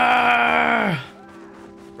honor!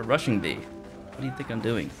 We're rushing B. What do you think I'm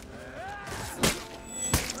doing?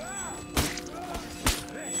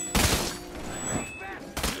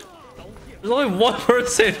 There's only one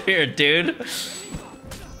person here, dude.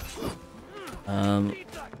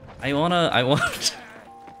 I want.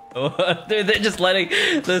 Dude, they're just letting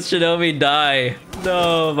this Shinobi die.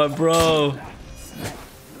 No, my bro.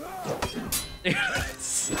 Dude,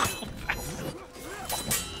 so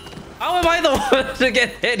how am I the one to get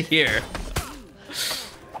hit here?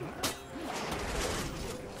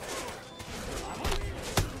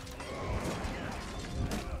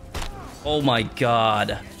 Oh my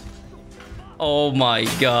god. Oh my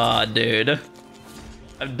god, dude.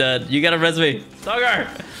 I'm dead. You gotta res me. Dogger!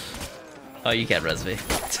 Oh, you can't res me.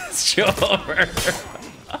 Sure.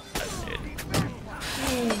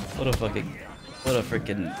 What a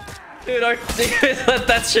freaking... Dude, our team let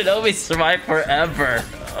that Shinobi survive forever.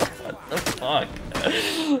 What the fuck?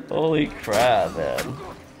 Holy crap, man.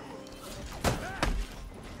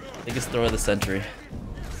 Biggest throw of the century.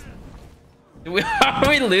 Are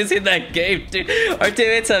we losing that game, dude? Our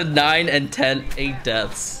teammates have 9 and 10, 8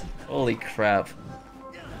 deaths. Holy crap.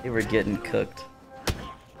 They were getting cooked.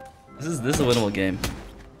 This is a winnable game.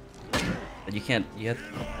 But you can't, you have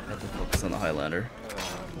to focus on the Highlander.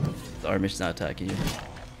 The army's not attacking you.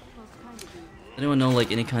 Anyone know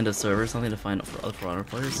like any kind of server or something to find for other For Honor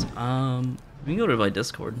players? We can go to my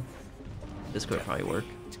Discord. Discord would probably work.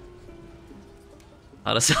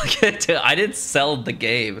 How to sell it? I didn't sell the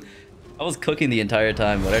game. I was cooking the entire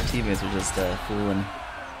time, but our teammates were just fooling.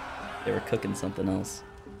 They were cooking something else.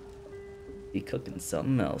 Be cooking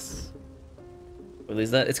something else. Or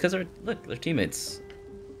lose that? It's because look, they're teammates.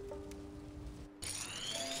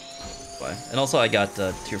 Why? And also, I got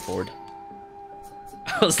tier 4'd.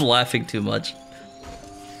 I was laughing too much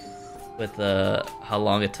with how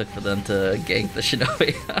long it took for them to gank the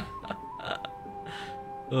Shinobi.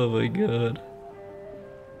 Oh my god.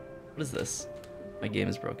 What is this? My game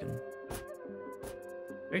is broken.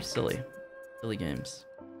 Very silly. Silly games.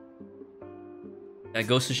 Yeah,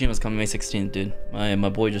 Ghost of Tsushima's coming May 16th, dude. My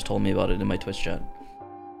boy just told me about it in my Twitch chat.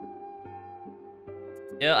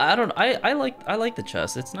 Yeah, I like the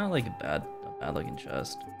chest. It's not like a bad looking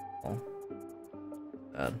chest. Oh.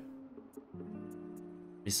 Bad.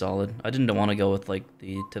 Pretty solid. I didn't want to go with like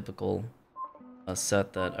the typical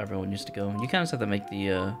set that everyone used to go. You kind of have to make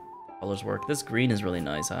the colors work. This green is really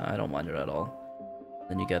nice. I don't mind it at all.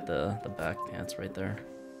 Then you get the back pants right there.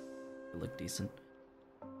 They look decent.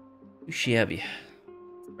 Too shabby.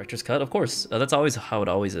 Director's cut, of course. That's always how it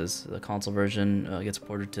always is. The console version gets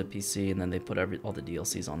ported to PC, and then they put all the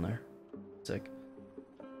DLCs on there. Sick.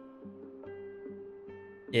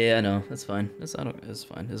 Yeah, I know. That's fine. It's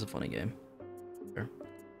fine. It's a funny game. Sure.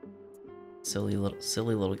 Silly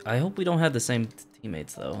little. I hope we don't have the same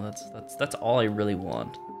teammates though. That's all I really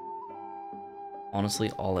want. Honestly,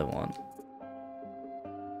 all I want.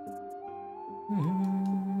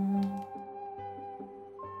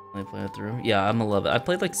 I play it through. Yeah, I'm 11. I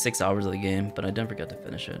played like 6 hours of the game, but I never got to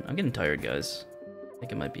finish it. I'm getting tired, guys. I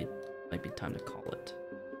think it might be time to call it.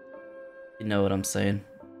 You know what I'm saying?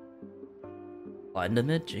 Platinum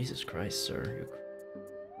mid? Jesus Christ, sir.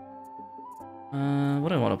 What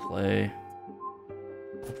do I want to play?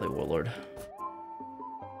 I'll play Warlord.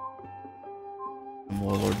 I'm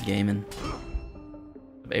Warlord gaming.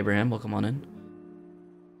 Abraham, welcome on in.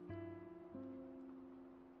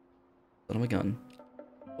 Son of a gun.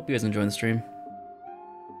 Hope you guys enjoying the stream.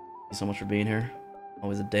 Thank you so much for being here.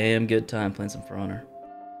 Always a damn good time playing some For Honor.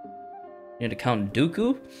 You need to count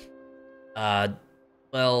Dooku?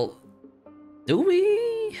 Well, do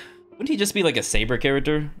we? Wouldn't he just be like a Saber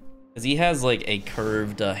character? Because he has like a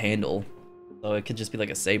curved handle, so it could just be like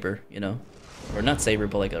a saber, you know, or not saber,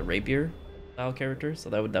 but like a rapier style character. So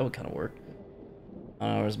that would kind of work.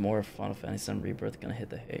 Hours more Final Fantasy VII Rebirth gonna hit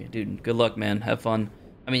the hay, dude. Good luck, man. Have fun.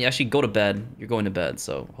 I mean, actually, go to bed. You're going to bed,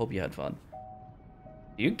 so hope you had fun.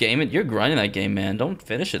 You game it. You're grinding that game, man. Don't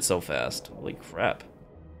finish it so fast. Holy crap.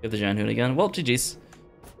 Give the Janhoon again. Well, GG's.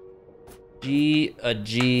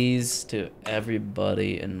 G's to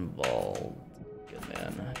everybody involved. Good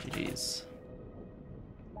man. GG's.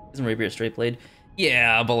 Isn't Rapier a straight blade?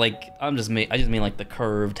 Yeah, but like I just mean like the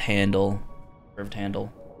curved handle. Curved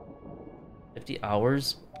handle. 50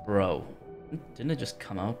 hours? Bro. Didn't it just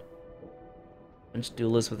come out? French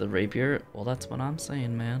duelist with a rapier? Well, that's what I'm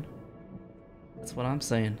saying, man. That's what I'm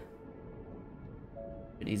saying.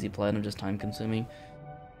 Good easy platinum, just time consuming.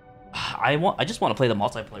 I just want to play the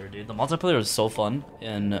multiplayer, dude. The multiplayer is so fun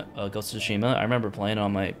in Ghost of Tsushima. I remember playing it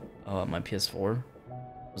on my my PS4. It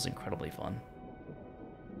was incredibly fun.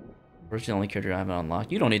 Where's the only character I haven't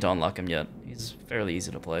unlocked? You don't need to unlock him yet. He's fairly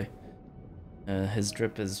easy to play. His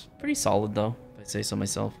drip is pretty solid though, if I say so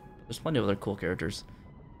myself. There's plenty of other cool characters.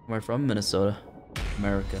 Where I'm from? Minnesota,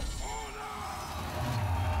 America.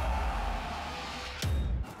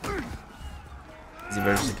 Easy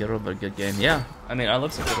versus Sekiro, but a good game. Yeah, I mean, I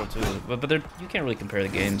love Sekiro too, but you can't really compare the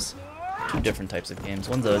games. Two different types of games.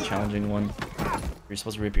 One's a challenging one. You're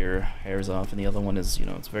supposed to rip your hairs off, and the other one is, you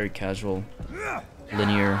know, it's very casual,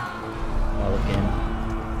 linear style of game.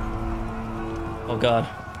 Oh god.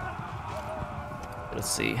 Let's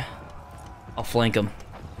see. I'll flank him.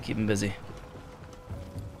 Keep him busy.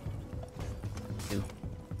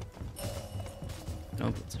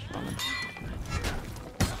 Nope, it's a shaman.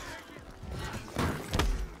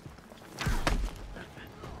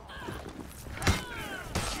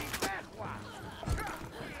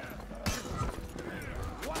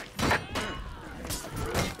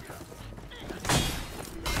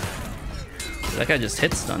 That guy just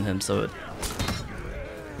hit stun him, so it...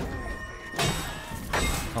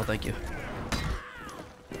 Oh, thank you.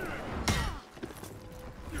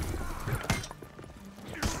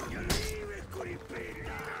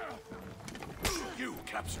 You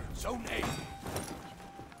captured Zone A.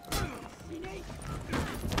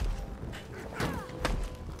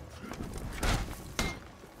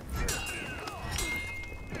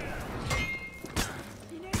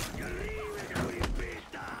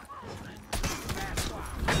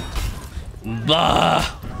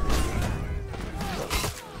 Bah!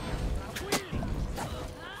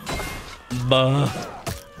 Bah.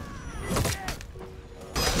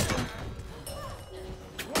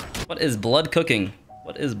 What is blood cooking?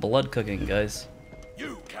 What is blood cooking, guys?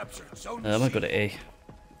 You captured Zone I'm gonna go to A.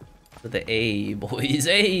 To the A, boys.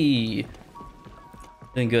 A.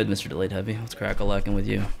 Doing good, Mr. Delayed Heavy. Let's crack a lacking with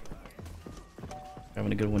you.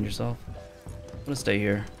 Having a good one yourself. I'm gonna stay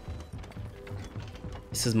here.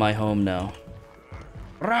 This is my home now.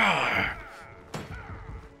 Rawr!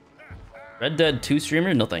 Red Dead 2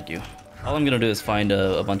 streamer? No, thank you. All I'm gonna do is find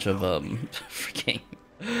a bunch of freaking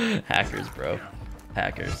hackers, bro.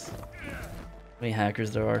 Hackers. How many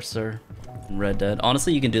hackers there are, sir? In Red Dead.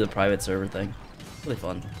 Honestly, you can do the private server thing. It's really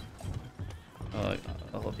fun. Oh,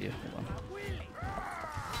 I'll help you. Hold on.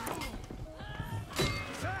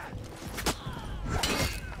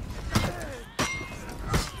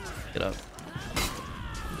 Get up.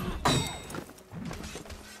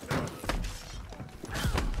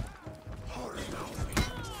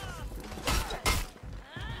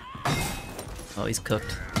 Oh, he's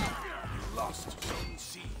cooked.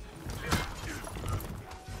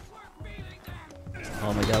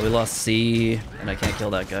 Oh my god, we lost C, and I can't kill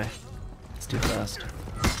that guy. It's too fast.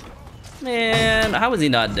 Man, how is he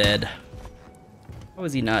not dead? How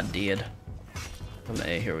is he not dead? I'm gonna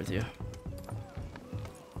A here with you.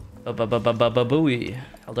 Booey.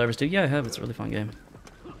 Helldivers 2? Yeah, I have. It's a really fun game.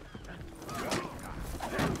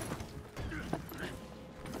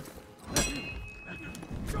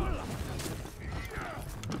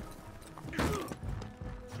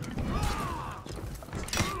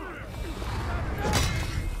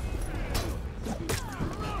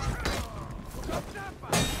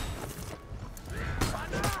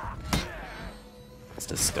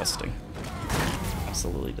 Disgusting.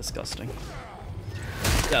 Absolutely disgusting.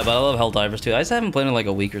 Yeah, but I love Helldivers too. I just haven't played in like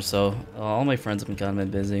a week or so. All my friends have been kind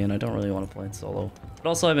of busy, and I don't really want to play it solo. But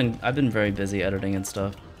also, I've been very busy editing and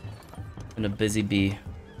stuff. Been a busy bee.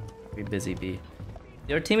 Very busy bee.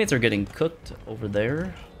 Our teammates are getting cooked over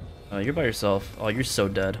there. You're by yourself. Oh, you're so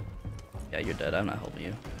dead. Yeah, you're dead. I'm not helping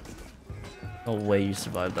you. No way you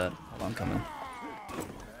survived that. Hold on, I'm coming.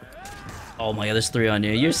 Oh my god, there's 3 on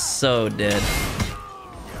you. You're so dead.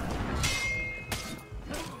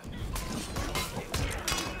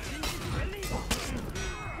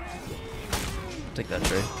 Take that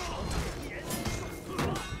trade.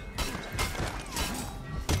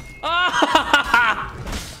 Ah!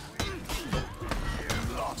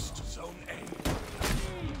 Lost zone A. I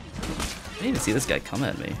didn't even see this guy come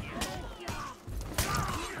at me.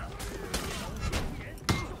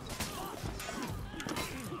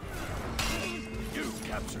 You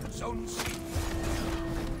captured zone C.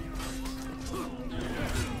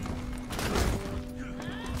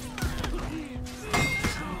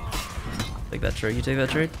 Take that trade. You take that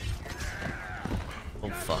trade? Oh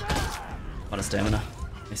fuck. A lot of stamina.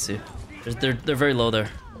 I see. They're very low there.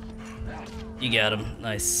 You got him.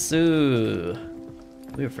 Nice. Ooh.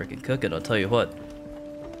 We were freaking cooking, I'll tell you what.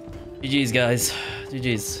 GG's, guys.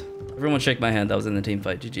 GG's. Everyone shake my hand. That was in the team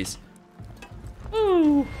fight. GG's.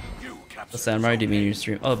 Woo! The samurai, do you mean your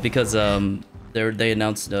stream? Oh, because they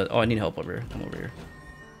announced. Oh, I need help over here. I'm over here.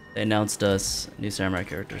 They announced us new samurai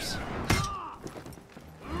characters.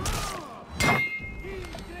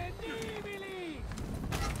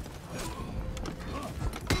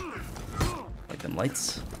 Like them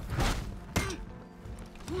lights.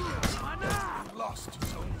 Lost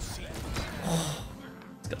zone C.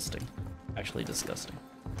 Disgusting. Actually disgusting.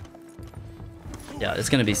 Yeah, it's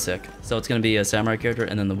gonna be sick. So it's gonna be a samurai character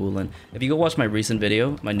and then the wulin. If you go watch my recent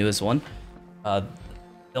video, my newest one,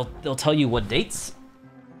 they'll tell you what dates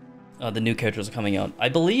the new characters are coming out. I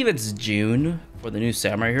believe it's June for the new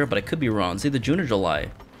samurai hero, but I could be wrong. It's either June or July.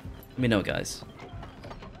 Let me know, guys.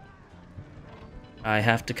 I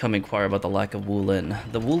have to come inquire about the lack of wulin.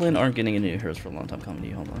 The wulin aren't getting any new heroes for a long time coming to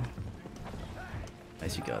you. Hold on.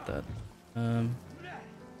 Nice, you got that. Alright,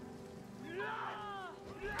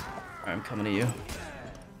 I'm coming to you.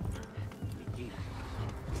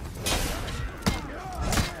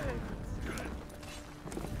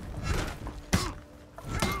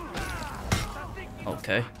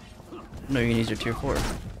 Okay. No, you can use your tier 4.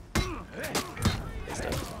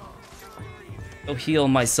 Go heal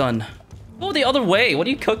my son. Go the other way. What are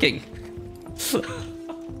you cooking?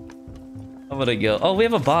 I'm gonna go. Oh, we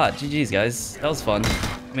have a bot. GG's, guys. That was fun.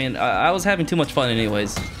 I mean, I was having too much fun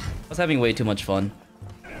anyways. I was having way too much fun.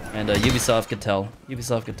 And Ubisoft could tell.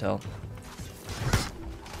 Ubisoft could tell.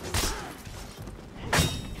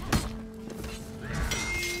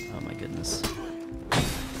 Oh my goodness.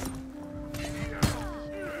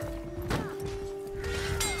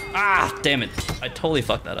 Ah, damn it. I totally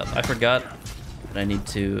fucked that up. I forgot that I need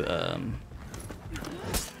to,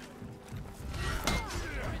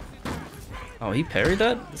 Oh, he parried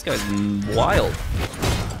that? This guy's wild.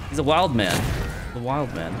 He's a wild man. The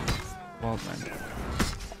wild man. Wild man.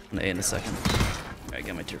 I'm gonna A in a second. Alright,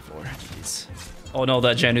 get my tier 4. Jeez. Oh no,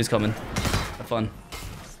 that Janu's coming. Have fun.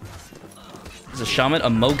 There's a shaman,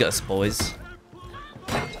 a Mogus, boys.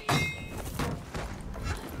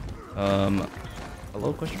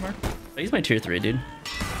 Hello, question mark? I use my tier 3, dude.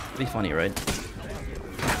 It'd be funny, right?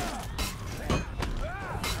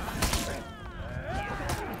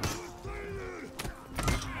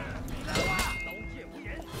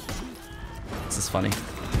 This is funny.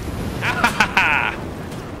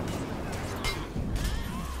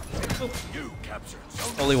 You captured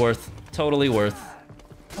zone Totally worth. Totally worth.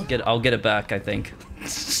 I'll get it back, I think.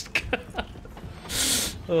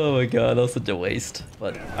 Oh my god, that was such a waste.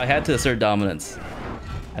 But I had to assert dominance.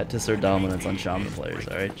 I had to assert dominance on shaman players,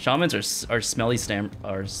 alright? Shamans are smelly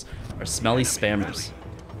spammers.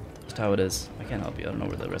 Just how it is. I can't help you, I don't know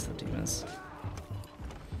where the rest of the team is.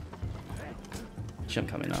 I'm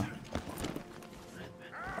coming now.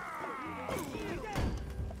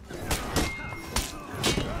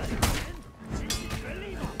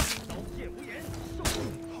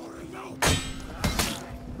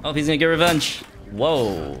 Oh, he's gonna get revenge.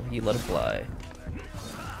 Whoa, he let it fly.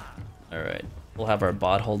 Alright, we'll have our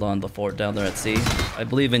bot hold on the fort down there at sea. I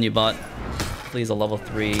believe in you, bot. Please, a level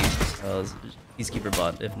 3 peacekeeper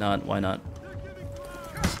bot. If not, why not?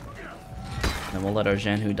 And we'll let our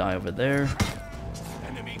Janhu die over there.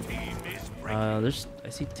 enemy team is I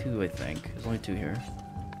see 2, I think. There's only 2 here.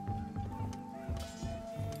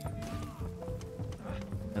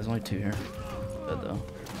 There's only 2 here. Good though.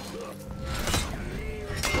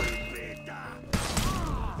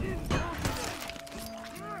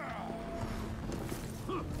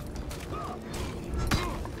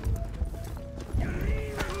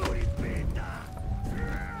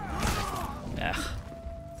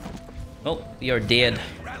 Oh, we are dead.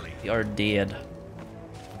 We are dead.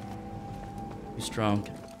 Too strong.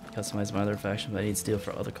 Customize my other faction, but I need steel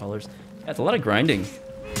for other colors. Yeah, it's a lot of grinding.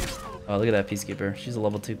 Oh, look at that peacekeeper. She's a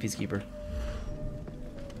level 2 peacekeeper.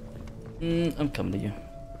 I'm coming to you.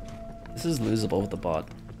 This is losable with the bot.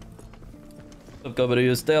 I'm coming to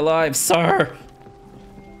you. Stay alive, sir!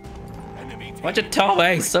 enemy Why'd you tell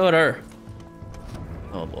me? So did her.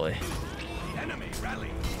 Oh boy. The enemy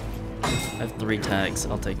rally. I have 3 tags.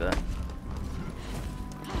 I'll take that.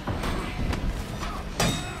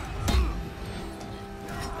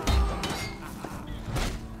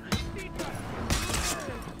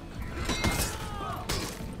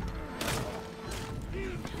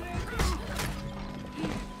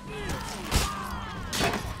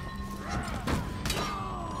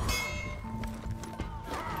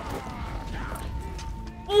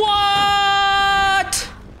 What?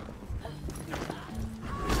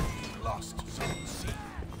 Lost zone C.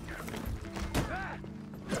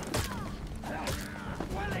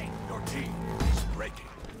 Your team is breaking.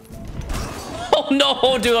 Oh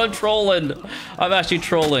no, dude, I'm trolling. I'm actually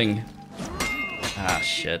trolling. Ah,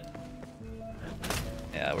 shit.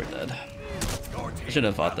 Yeah, we're dead. Your team I shouldn't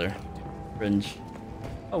have fought there. Cringe.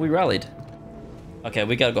 Oh, we rallied. Okay,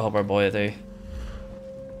 we gotta go help our boy there.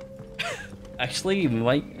 Actually, we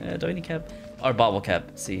might. Do I need cap? Our bobble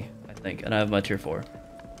cap, C, I think. And I have my tier 4.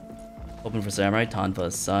 Open for Samurai,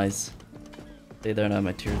 Tonfa, size. Stay there and I have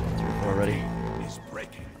my tier 4 already. is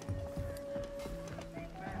breaking.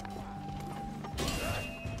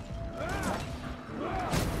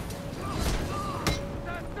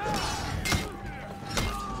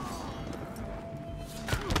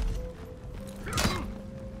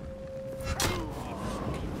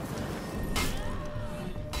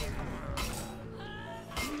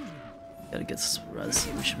 Gotta get res,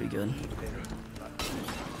 we should be good.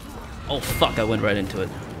 Oh fuck, I went right into it.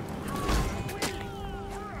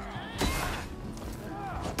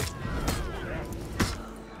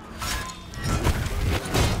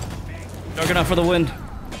 Juggernaut for the win.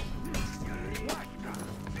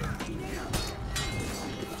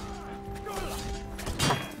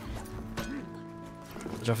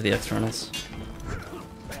 Watch out for the externals.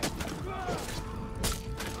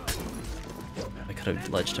 I could have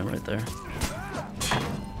ledged him right there.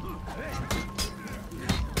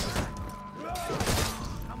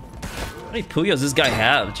 How many Puyos does this guy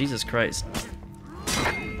have? Jesus Christ.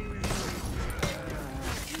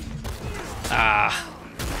 Ah.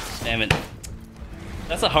 Damn it.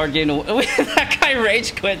 That's a hard game to win. That guy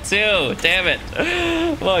rage quit too. Damn it.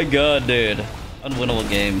 My god, dude. Unwinnable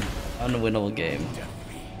game. Unwinnable game.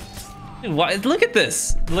 Dude, why? Look at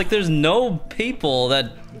this. Like, there's no people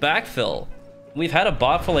that backfill. We've had a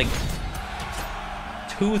bot for like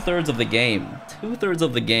 2/3 of the game. 2/3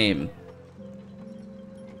 of the game.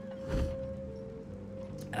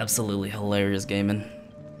 Absolutely hilarious gaming.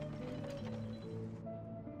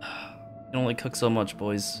 You can only cook so much,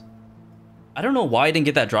 boys. I don't know why I didn't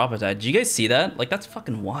get that drop attack. Did you guys see that? Like, that's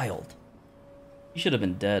fucking wild. You should have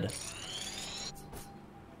been dead.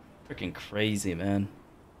 Freaking crazy, man.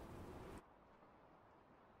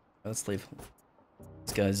 Let's leave.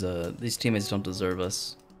 These guys, these teammates don't deserve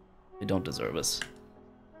us. They don't deserve us.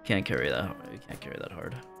 Can't carry that hard. We can't carry that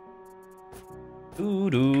hard. Doo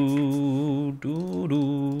doo doo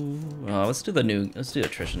doo. Let's do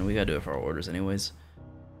attrition. We gotta do it for our orders anyways.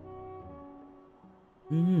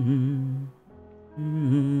 Playing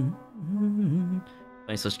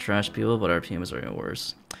such trash people, but our teammates are even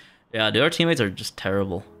worse. Yeah, dude, our teammates are just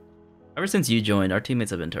terrible. Ever since you joined, our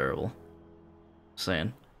teammates have been terrible. Just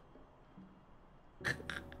saying.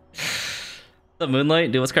 The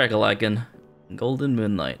Moonlight, dude, what's crack-a-lackin'? Golden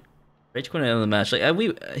Moonlight. Rage quit out of the match. Like,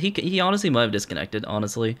 he honestly might have disconnected,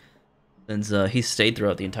 honestly, since he stayed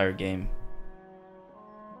throughout the entire game.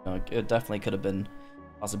 You know, it definitely could have been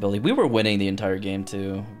a possibility. We were winning the entire game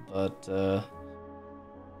too, but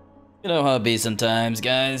you know how it be sometimes,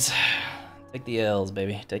 guys. Take the L's,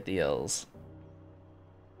 baby. Take the L's.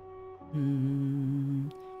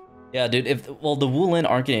 Yeah, dude. Well, the wulin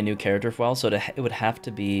aren't getting a new character for a while, so it would have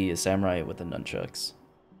to be a samurai with the nunchucks.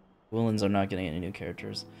 Wulins are not getting any new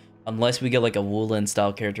characters. Unless we get like a wulin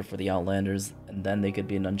style character for the Outlanders, and then they could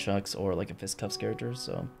be nunchucks or like a fistcuffs character,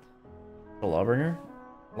 so. The Lawbringer?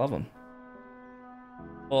 Love him.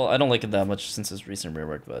 Well, I don't like it that much since his recent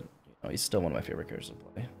rework, but you know, he's still one of my favorite characters to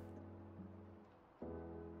play.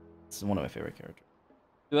 This is one of my favorite characters.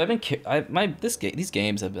 Dude, these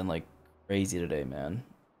games have been like crazy today, man.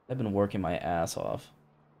 I've been working my ass off.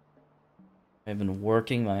 I've been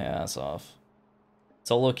working my ass off.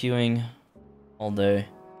 Solo queuing all day.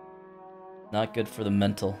 Not good for the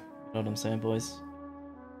mental. You know what I'm saying, boys?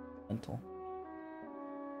 Mental.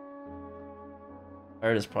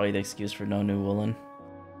 Pirate is probably the excuse for no new wulin.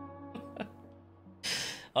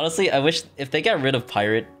 Honestly, I wish if they got rid of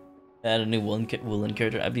Pirate and add a new wulin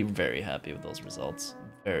character, I'd be very happy with those results.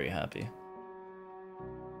 Very happy.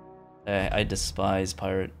 I despise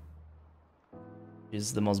Pirate.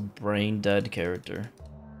 He's the most brain dead character.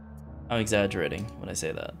 I'm exaggerating when I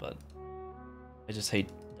say that, but I just hate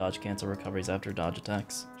dodge cancel recoveries after dodge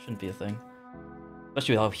attacks. Shouldn't be a thing.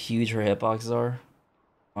 Especially with how huge her hitboxes are.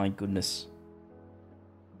 My goodness.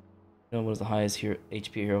 You know what is the highest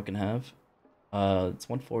HP a hero can have? It's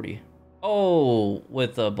 140. Oh,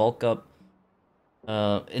 with bulk up.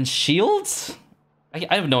 And shields?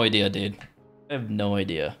 I have no idea, dude. I have no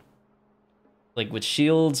idea. Like with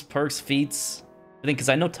shields, perks, feats. I think because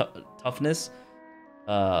I know toughness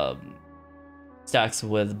stacks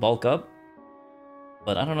with bulk up,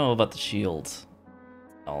 but I don't know about the shields.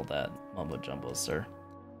 All that mumbo jumbo, sir.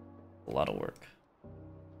 A lot of work.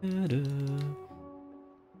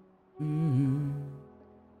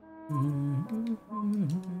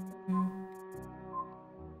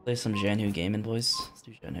 Play some Janhu gaming, boys. Let's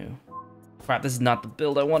do Janhu. Crap, this is not the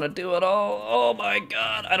build I want to do at all. Oh my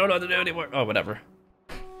god, I don't know what to do anymore. Oh, whatever.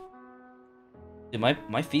 Dude,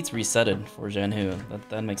 my feet's resetted for Janhu.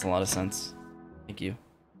 That makes a lot of sense. Thank you.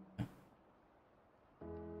 Show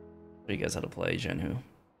you guys how to play Janhu.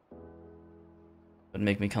 Would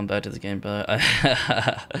make me come back to the game, but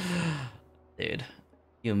dude,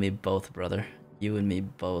 you and me both, brother. You and me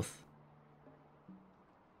both.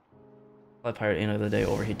 Play pirate any other day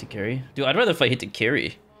over hate to carry. Dude, I'd rather fight hate to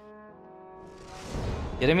carry.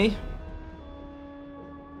 Kidding me?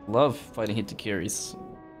 Love fighting hit to carries.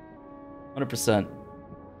 100%.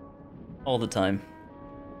 All the time.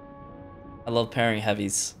 I love pairing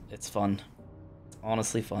heavies. It's fun. It's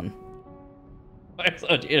honestly fun.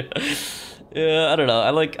 Yeah, I don't know.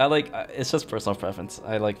 I like. It's just personal preference.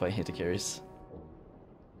 I like fighting hit to carries.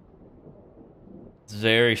 It's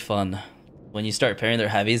very fun. When you start pairing their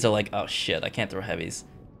heavies, they're like, oh shit, I can't throw heavies.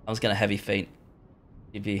 I was gonna heavy feint.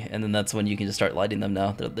 And then that's when you can just start lighting them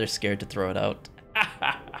now. They're scared to throw it out.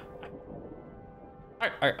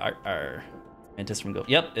 Mantis from Go.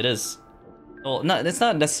 Yep, it is. Well, no, it's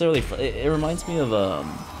not necessarily. It reminds me of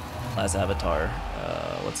last Avatar.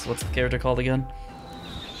 What's the character called again?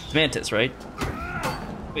 It's Mantis, right?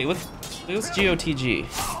 Wait, what's GOTG?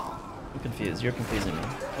 I'm confused. You're confusing me.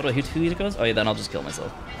 What do I? Who it goes? Oh yeah, then I'll just kill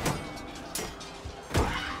myself.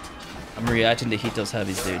 I'm reacting to Hito's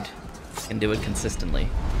heavies, dude. Can do it consistently.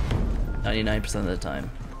 99% of the time.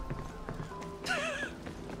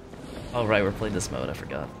 Oh right, we're playing this mode, I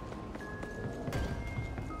forgot.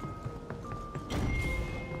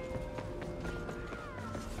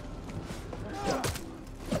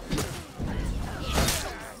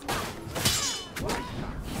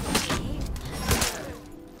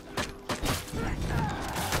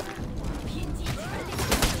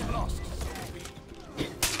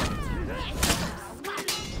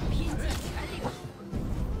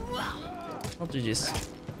 GG's.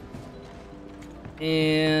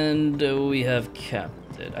 And we have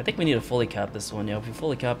capped it. I think we need to fully cap this one. Yeah, if we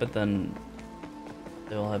fully cap it, then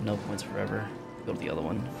they'll have no points forever. Go to the other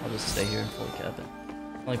one. I'll just stay here and fully cap it.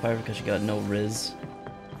 Only pirate because she got no Riz.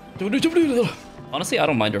 Honestly, I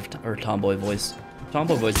don't mind her tomboy voice.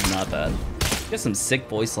 Tomboy voice is not bad. She has some sick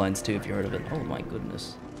voice lines too, if you heard of it. Oh my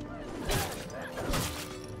goodness.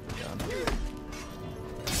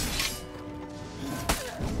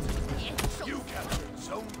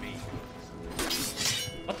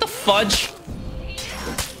 Fudge.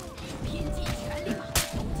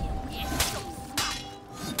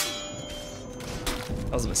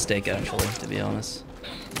 That was a mistake, actually, to be honest.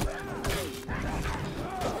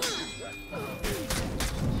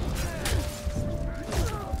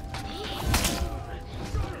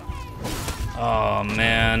 Oh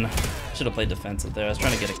man, should have played defensive there. I was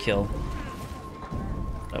trying to get a kill.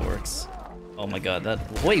 That works. Oh my god,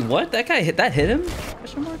 that. Wait, what? That guy hit? That hit him?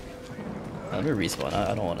 Question mark. Let me respawn.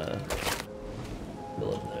 I don't want to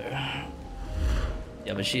go up there.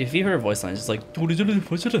 Yeah, but if you hear her voice line, it's just like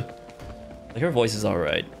her voice is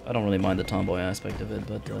alright. I don't really mind the tomboy aspect of it,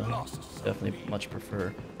 but definitely much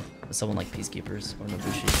prefer someone like Peacekeepers or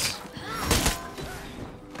Nobushis.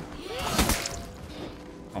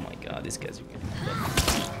 Oh my god, these guys are getting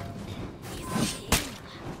fucked.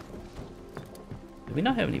 Do we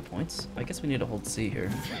not have any points? I guess we need to hold C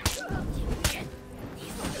here.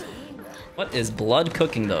 What is blood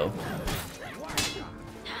cooking though?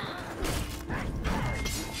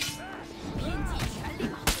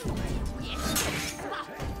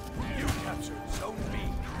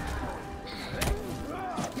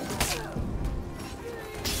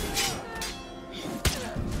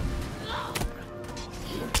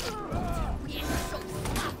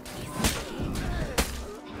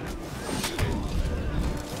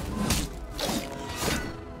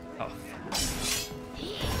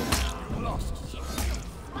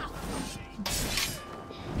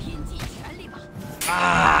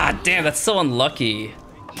 Ah, damn, that's so unlucky.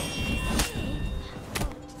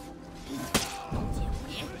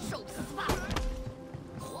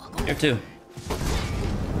 2.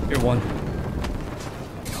 You're 1.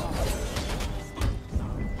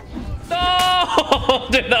 No!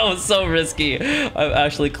 Dude, that was so risky. I'm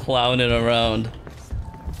actually clowning around.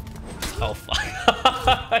 Oh, fuck.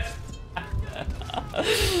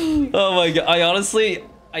 Oh my god. I honestly...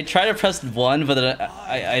 I tried to press 1, but then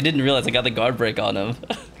I didn't realize I got the guard break on him.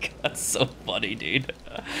 That's so funny, dude.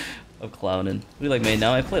 I'm clowning. We like main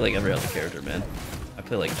now. I play like every other character, man. I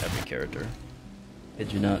play like every character.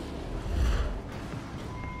 Kid you not.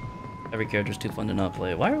 Every character's too fun to not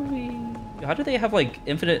play. Why are we... How do they have like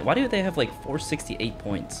infinite... Why do they have like 468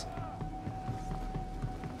 points?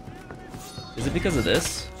 Is it because of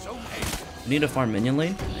this? We need to farm minion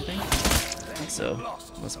lane, I think so.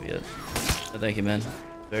 Must be it. But thank you, man.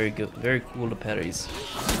 Very good. Very cool to parries.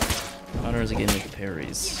 Honor is a game with the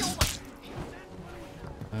parries.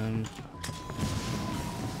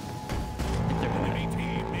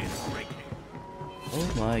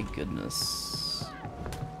 Oh my goodness.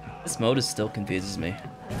 This mode still confuses me.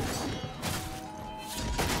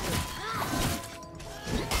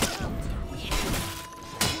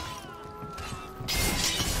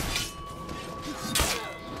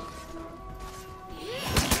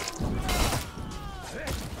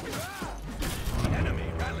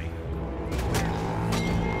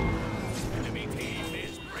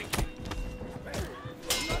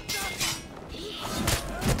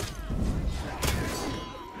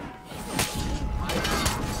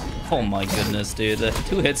 Oh my goodness, dude.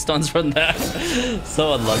 2 hit stuns from that.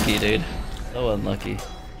 So unlucky, dude. So unlucky.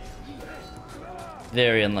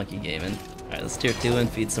 Very unlucky gaming. Alright, let's tier 2 and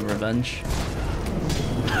feed some revenge.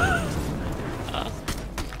 We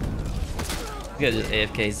gotta just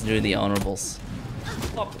AFKs do the honorables.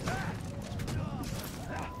 Oh.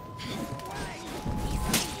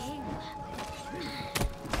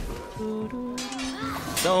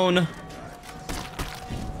 Zone.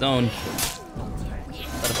 Zone.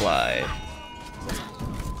 Butterfly.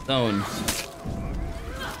 Zone.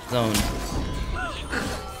 Zone.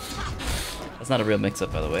 That's not a real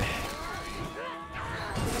mix-up, by the way.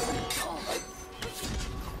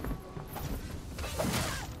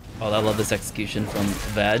 Oh, I love this execution from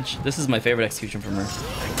Vag. This is my favorite execution from her.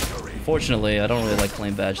 Fortunately, I don't really like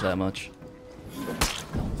playing Vag that much.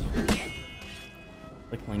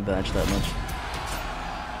 Like playing Vag that much.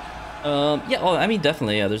 Yeah, oh, I mean,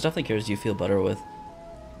 definitely, yeah. There's definitely characters you feel better with.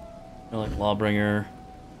 You know, like Lawbringer,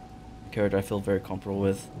 character I feel very comfortable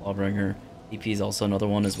with. Lawbringer. EP is also another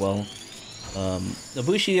one as well.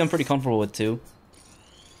 Ibushi I'm pretty comfortable with too.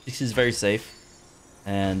 This is very safe.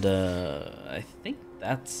 And I think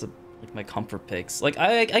that's like my comfort picks. Like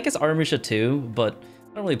I guess Aramisha too, but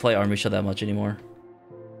I don't really play Aramisha that much anymore.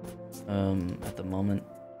 At the moment.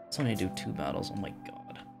 I only do 2 battles, oh my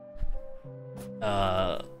god.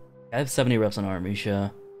 I have 70 reps on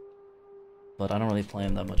Aramisha. But I don't really play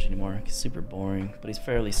him that much anymore. He's super boring, but he's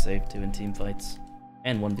fairly safe too in team fights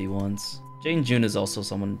and 1v1s. Jane June is also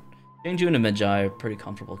someone. Jane June and Medjai are pretty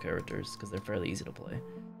comfortable characters because they're fairly easy to play.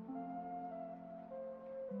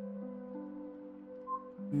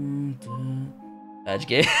 Badge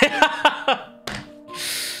game.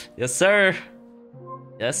 Yes, sir.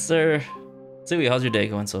 Yes, sir. Sui, how's your day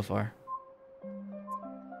going so far?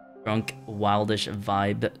 Drunk, wildish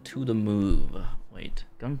vibe to the move. Wait,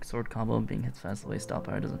 Gunk sword combo being hits fast away, stop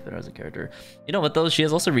power doesn't fit her as a character. You know what though? She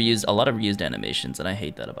has also reused a lot of reused animations, and I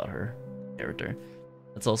hate that about her character.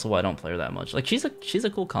 That's also why I don't play her that much. Like she's a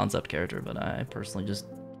cool concept character, but I personally just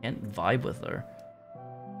can't vibe with her.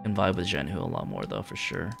 I can vibe with Zhenhu a lot more though, for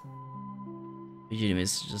sure. Vegeta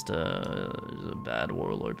is just a bad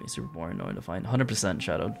warlord, being super boring, annoying to find. 100%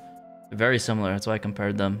 Shadowed. They're very similar. That's why I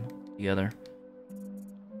compared them together.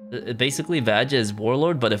 Basically, Vag is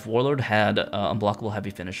Warlord, but if Warlord had unblockable heavy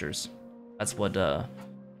finishers, that's what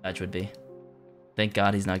Vag would be. Thank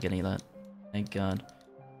God he's not getting that. Thank God.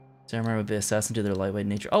 Samurai would be assassin to their lightweight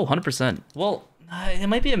nature. Oh, 100%. Well, it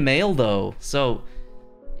might be a male though, so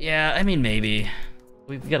yeah, I mean maybe.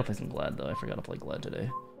 We gotta play some Glad though. I forgot to play Glad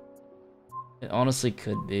today. It honestly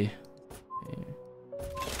could be.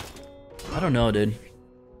 I don't know, dude.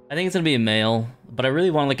 I think it's gonna be a male, but I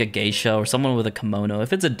really want like a geisha or someone with a kimono.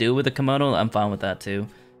 If it's a dude with a kimono, I'm fine with that too.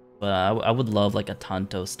 But I would love like a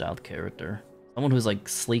Tanto styled character. Someone who's like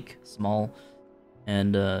sleek, small,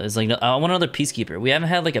 and is like, I want another Peacekeeper. We haven't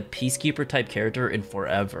had like a Peacekeeper type character in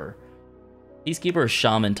forever. Peacekeeper or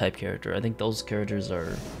Shaman type character. I think those characters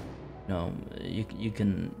are, you know, you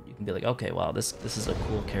can be like, okay, wow, this is a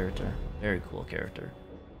cool character. Very cool character.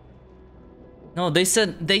 No, they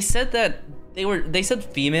said that they said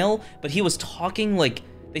female, but he was talking like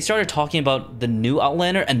they started talking about the new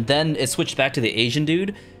Outlander, and then it switched back to the Asian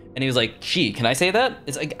dude, And he was like, she, can I say that?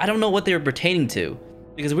 It's like, I don't know what they were pertaining to.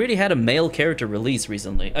 Because we already had a male character release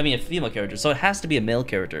recently. I mean, a female character, so it has to be a male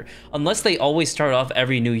character. Unless they always start off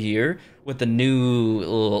every new year with a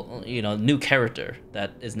new, you know, new character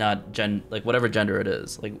that is not like whatever gender it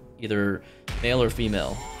is, like either male or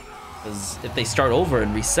female. Because if they start over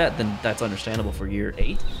and reset, then that's understandable for year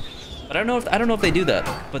 8. But I don't know if they do that.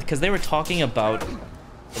 But because they were talking about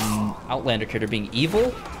an Outlander character being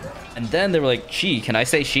evil. And then they were like, she, can I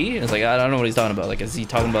say she? And it's like, I don't know what he's talking about. Like, is he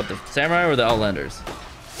talking about the samurai or the Outlanders?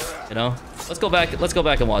 You know? Let's go back and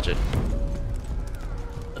watch it.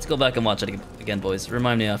 Let's go back and watch it again, boys.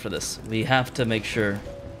 Remind me after this. We have to make sure.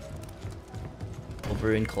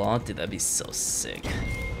 Wolverine Claw? Dude, that'd be so sick.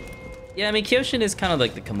 Yeah, I mean, Kyoshin is kind of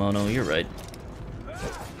like the kimono. You're right.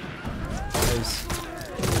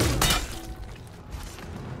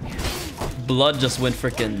 Blood just went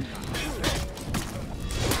freaking...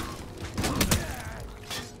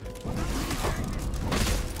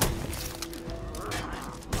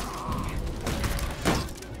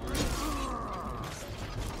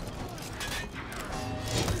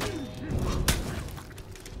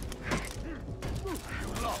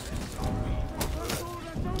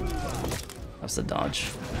 That's the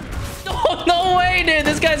dodge. Oh, no way, dude!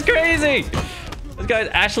 This guy's crazy! This guy's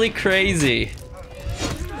actually crazy.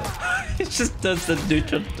 He just does the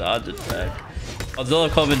neutral dodge attack. Godzilla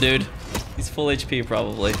coming, dude. He's full HP,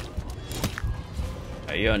 probably.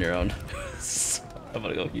 Alright, you're on your own. I'm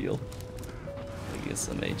gonna go heal. Get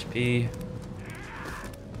some HP.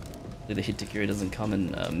 The Hitakiri doesn't come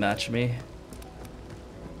and match me.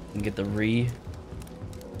 And get the re.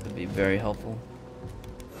 Would be very helpful.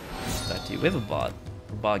 Back to you. We have a bot.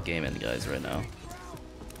 We're bot gaming, guys, right now.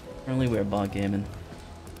 Currently, we're bot gaming.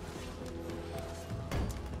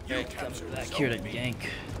 Come back here to gank.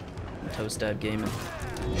 Toe stab gaming.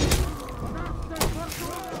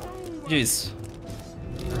 Jeez.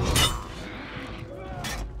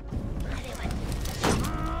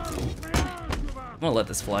 I'm gonna let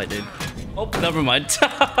this fly, dude. Oh, never mind.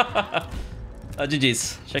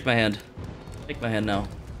 GG's. Shake my hand. Shake my hand now.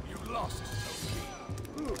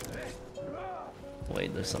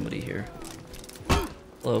 Wait, there's somebody here.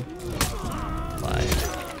 Hello. Fly.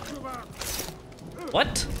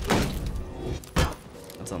 What?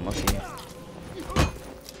 That's unlucky.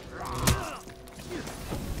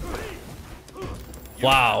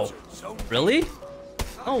 Wow. Really?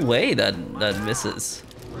 No way that misses.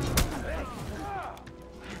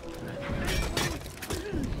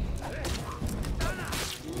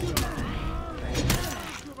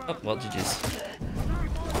 Oh, well, GG's.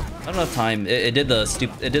 I don't have time. It did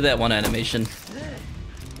that one animation.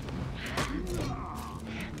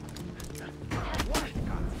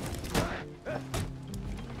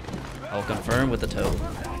 I'll confirm with the toe.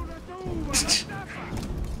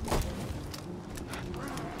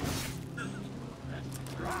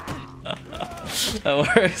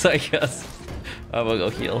 That works, I guess. I'm gonna go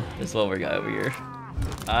heal this one more guy over here.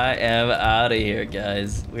 I am out of here,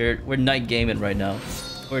 guys. We're night gaming right now.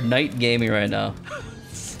 We're night gaming right now.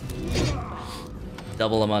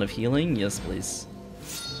 Double amount of healing? Yes, please.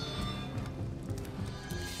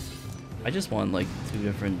 I just want like 2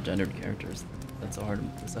 different gendered characters. That's so hard.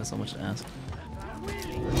 That's not so much to ask.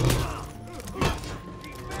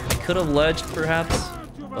 I could have ledged, perhaps,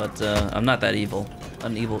 but I'm not that evil.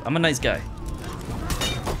 I'm evil. I'm a nice guy.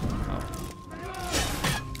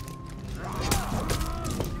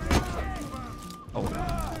 Oh.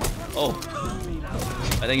 Oh.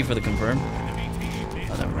 I thank you for the confirm.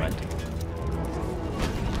 Oh, never mind.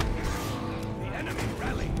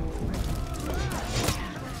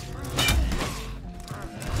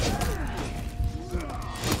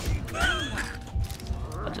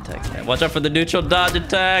 Watch out for the neutral dodge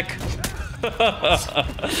attack.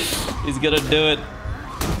 He's gonna do it.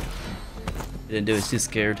 He didn't do it, he's too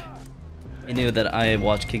scared. He knew that I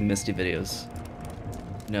watched King Misty videos.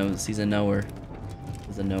 He knows, he's a knower.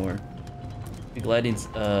 He's a knower. Gladion's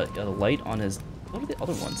got a light on his... What are the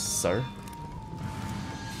other ones, sir?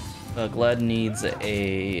 Glad needs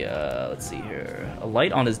a, let's see here. A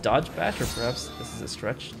light on his dodge bash, or perhaps this is a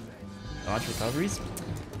stretch. Dodge recoveries?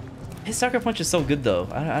 His sucker punch is so good though.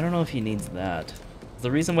 I don't know if he needs that. The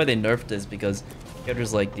reason why they nerfed is because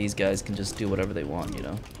characters like these guys can just do whatever they want, you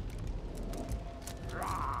know?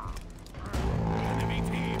 Enemy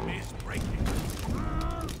team is breaking.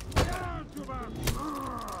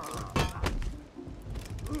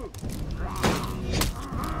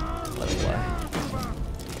 Let it fly.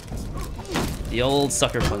 The old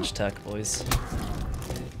sucker punch tech, boys.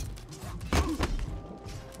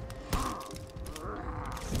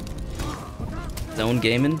 Zone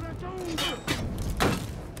gaming.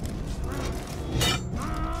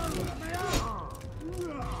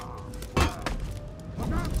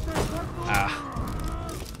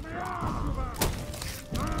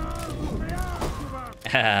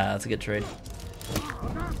 That's a good trade.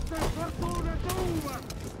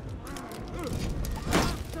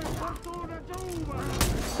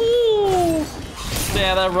 Ooh.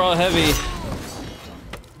 Yeah, that raw heavy.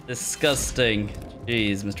 Disgusting.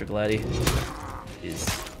 Jeez, Mr. Gladdy. Jeez.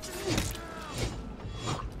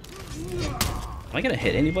 Am I gonna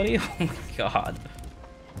hit anybody? Oh my god.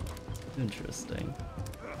 Interesting.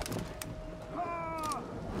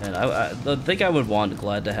 And the thing I would want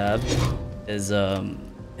Glad to have is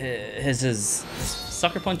his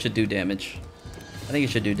sucker punch should do damage. I think it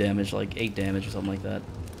should do damage, like 8 damage or something like that.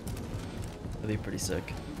 That'd be pretty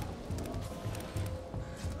sick.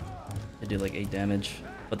 It'd do like 8 damage,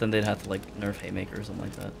 but then they'd have to like nerf Haymaker or something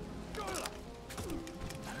like that.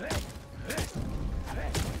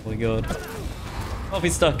 Oh my god. Oh,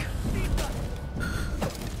 he's stuck.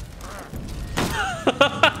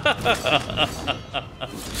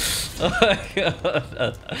 Oh my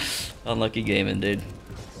god. Unlucky gaming, dude.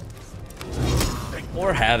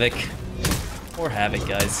 Or Havoc. Or Havoc,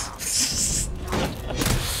 guys.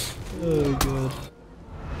 Oh god.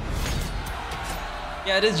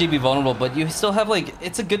 Yeah, it is GB vulnerable, but you still have like,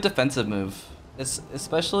 it's a good defensive move.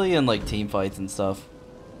 Especially in like team fights and stuff.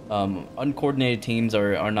 Uncoordinated teams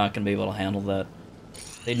are not going to be able to handle that.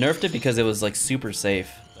 They nerfed it because it was like super safe.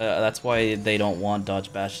 That's why they don't want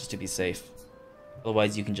dodge bashes to be safe.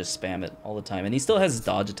 Otherwise you can just spam it all the time. And he still has his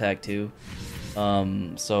dodge attack too.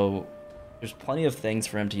 So there's plenty of things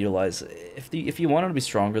for him to utilize. If you want him to be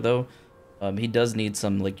stronger though, he does need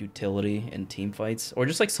some like utility in team fights. Or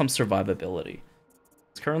just like some survivability.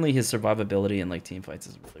 Currently his survivability in like team fights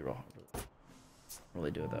is really raw.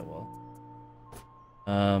 Really do it that well.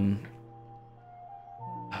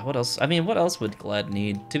 What else? I mean, what else would Glad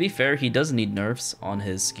need? To be fair, he does need nerfs on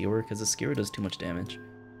his skewer because the skewer does too much damage.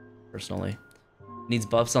 Personally, he needs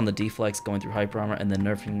buffs on the deflex going through hyper armor and then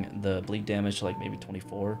nerfing the bleed damage to like maybe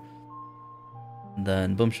 24. And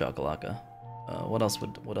then boom shakalaka. What else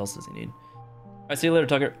does he need? Alright, see you later,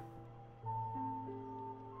 Tucker.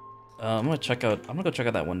 I'm gonna go check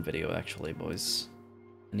out that one video actually, boys.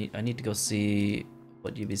 I need to go see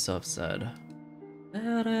what Ubisoft said.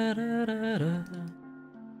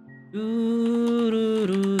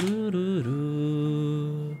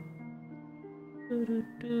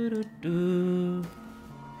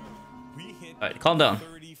 Alright, calm down.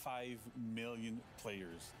 35 million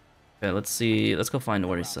players. Okay, let's see. Let's go find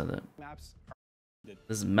where he said that.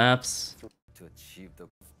 This is maps. To achieve the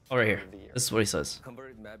Oh, right here. This is what he says.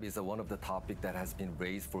 converted map is one of the topic that has been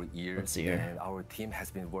raised for years. Let's see here. And our team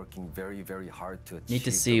has been working very, very hard to achieve. Need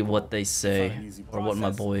to see what they say, or what my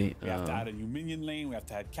boy, we have to add a new minion lane. We have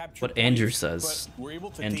to add capture what points, Andrew says. but we're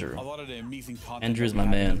able to Andrew. take a lot of the amazing content Andrew's that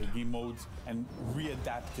my we have in man. other game modes and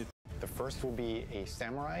readapt it. The first will be a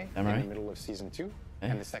samurai in Samurai? the middle of season 2, Okay.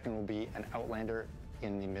 and the second will be an outlander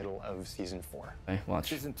in the middle of season 4. Okay, watch.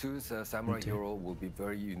 Season 2's Samurai Me too. Hero will be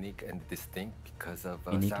very unique and distinct because of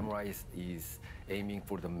Unique. Samurai is aiming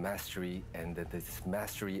for the mastery, and that this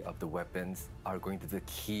mastery of the weapons are going to be the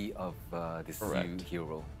key of this new Correct.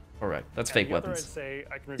 hero. Correct. That's And fake the other weapons. I'd say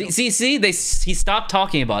I can reveal See, he stopped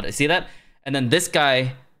talking about it. See that? And then this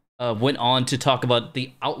guy went on to talk about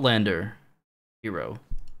the Outlander hero.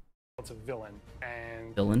 it's a villain,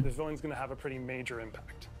 and Villain? the villain's going to have a pretty major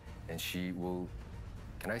impact. And she will...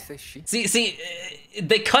 Can I say she? See,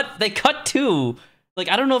 they cut to, like,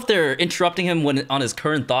 I don't know if they're interrupting him when on his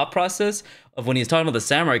current thought process of when he's talking about the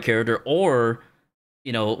samurai character, or,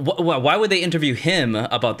 you know, why would they interview him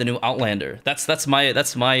about the new Outlander? That's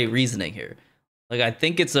my reasoning here. Like, I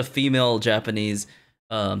think it's a female Japanese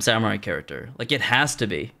samurai character. Like, it has to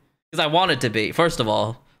be, because I want it to be. First of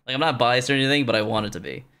all, like, I'm not biased or anything, but I want it to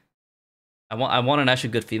be. I want an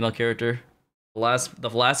actually good female character. The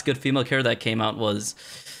last good female character that came out was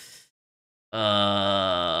that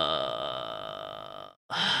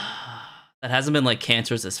hasn't been like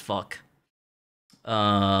cancerous as fuck.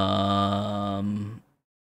 I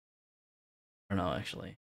don't know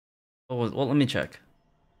actually. Well, let me check.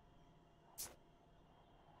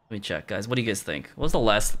 Let me check, guys. What do you guys think? What was the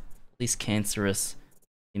least cancerous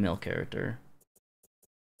female character?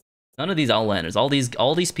 None of these Outlanders, all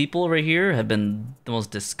these people right here have been the most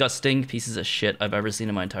disgusting pieces of shit I've ever seen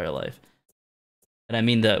in my entire life. And I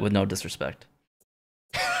mean that with no disrespect.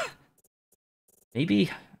 maybe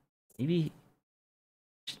Warmonger?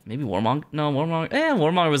 No,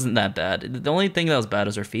 Warmonger wasn't that bad. The only thing that was bad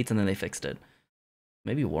was her feet, and then they fixed it.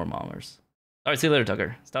 Maybe Warmongers. Alright, see you later,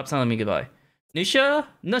 Tucker. Stop telling me goodbye. Nisha?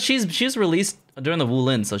 No, she's released during the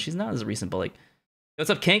wulin, so she's not as recent, but like... What's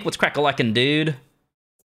up, Kank? What's crack-a-lackin', dude?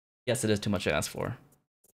 Yes, it is too much to ask for.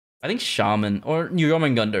 I think Shaman or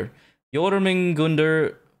Jormungandr.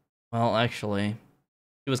 Jormungandr. Well, actually,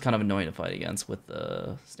 She was kind of annoying to fight against with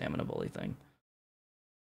the stamina bully thing.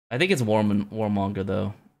 I think it's Warmonger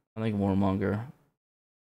though. I think Warmonger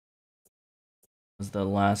was the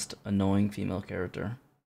last annoying female character,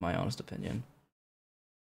 my honest opinion.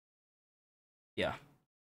 Yeah.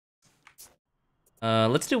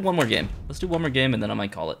 Let's do one more game. Let's do one more game and then I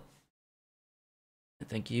might call it.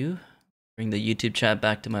 Thank you. Bring the YouTube chat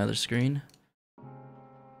back to my other screen.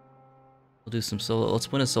 We'll do some solo.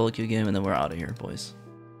 Let's win a solo queue game and then we're out of here, boys.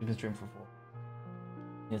 We've been streaming for 4.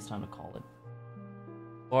 It's time to call it.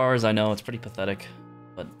 4 hours, I know it's pretty pathetic,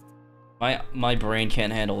 but my brain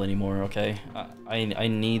can't handle anymore. Okay, I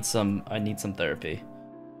need some therapy.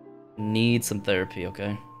 Need some therapy,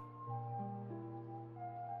 okay?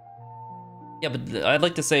 Yeah, but I'd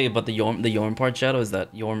like to say about the Yorm part, Shadow, is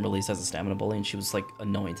that Yorm released as a stamina bully, and she was like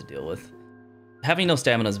annoying to deal with. Having no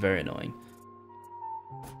stamina is very annoying.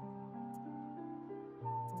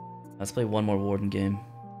 Let's play one more Warden game.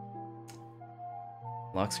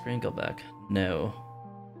 Lock screen, go back. No.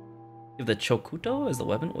 Give the Chokuto as the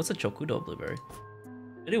weapon? What's a Chokuto blueberry?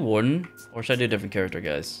 Should I do Warden? Or should I do a different character,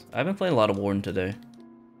 guys? I haven't played a lot of Warden today.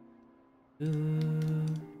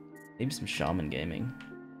 Maybe some Shaman gaming.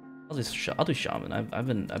 I'll do Shaman. I've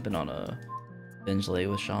been on a binge lately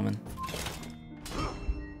with Shaman.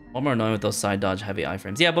 One more annoying with those side dodge heavy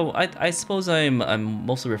iframes. Yeah, but I suppose I'm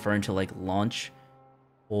mostly referring to like launch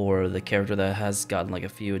or the character that has gotten like a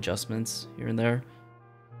few adjustments here and there.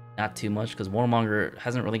 Not too much, because Warmonger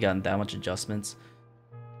hasn't really gotten that much adjustments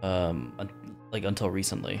like until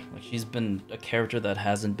recently. Like she's been a character that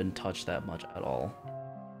hasn't been touched that much at all.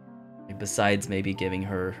 Like, besides maybe giving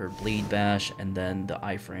her bleed bash and then the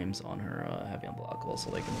iframes on her heavy unblockable so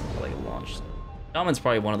they can like launch. So. Shaman's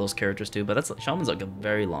probably one of those characters too, but Shaman's like a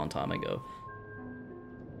very long time ago.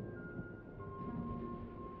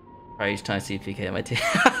 Try each time CPK on my team.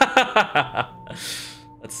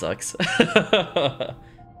 That sucks.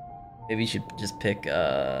 Maybe you should just pick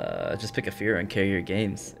a fear and carry your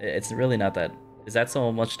games. It's really not that. Is that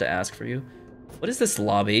so much to ask for you? What is this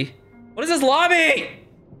lobby? What is this lobby?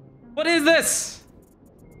 What is this?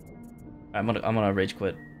 I'm gonna rage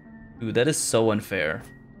quit. Dude, that is so unfair.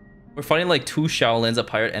 We're fighting like 2 Shaolins, a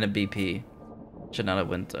pirate, and a BP. Should not have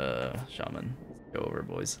went Shaman. Go over,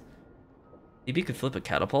 boys. BP could flip a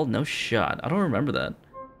catapult? No shot. I don't remember that.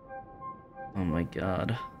 Oh my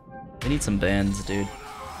god. We need some bans, dude.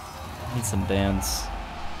 We need some bans.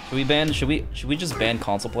 Should we just ban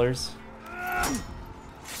console players?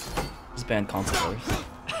 Just ban console players.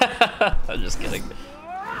 I'm just kidding.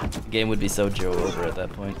 The game would be so Joe over at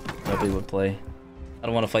that point. Nobody would play. I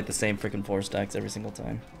don't want to fight the same freaking 4 stacks every single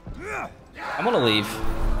time. I'm gonna leave.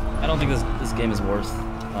 I don't think this game is worth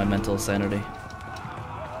my mental sanity.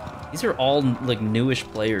 These are all like newish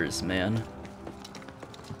players, man.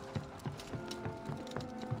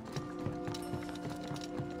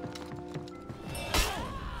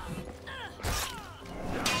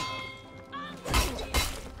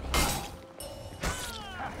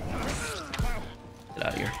 Get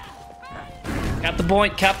out of here. Cap the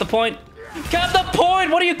point, cap the point! Cap the point!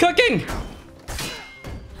 What are you cooking?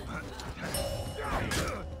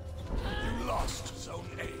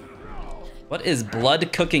 What is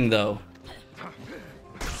blood cooking, though?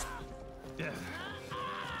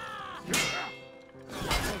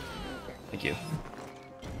 Thank you.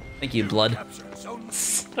 Thank you, blood.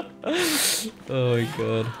 Oh my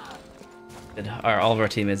god. All of our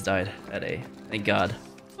teammates died at A. Thank god.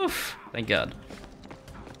 Oof. Thank god.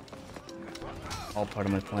 All part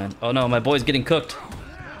of my plan. Oh no, my boy's getting cooked.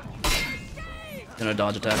 Gonna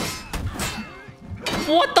dodge attack.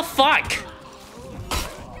 What the fuck?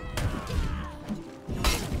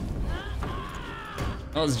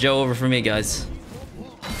 Well, it's Joe over for me, guys.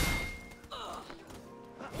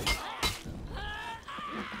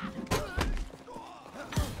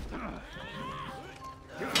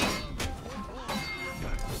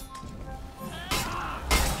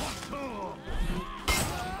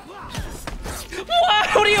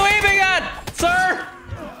 What are you aiming at, sir?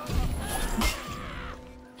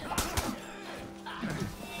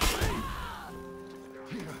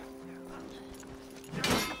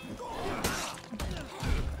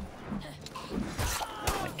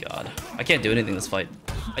 I can't do anything in this fight.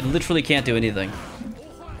 I literally can't do anything.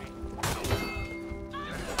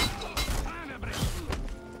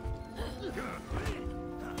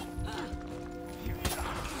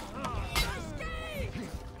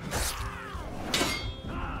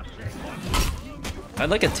 I'd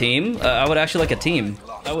like a team. I would actually like a team.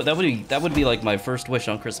 That would be like my first wish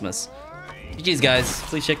on Christmas. GG's, guys.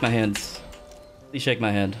 Please shake my hands. Please shake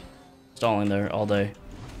my hand. Stalling there all day.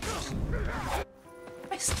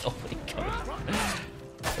 I still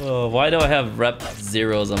Oh, why do I have rep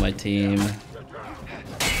zeros on my team?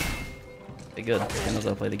 Okay, good. He knows how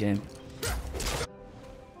to play the game.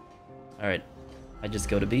 Alright. I just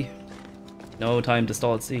go to B. No time to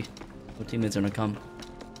stall at C. No teammates are gonna come.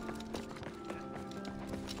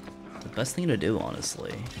 The best thing to do,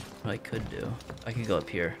 honestly, what I could do, I could go up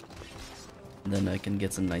here. And then I can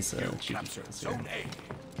get some nice cheeky kills here.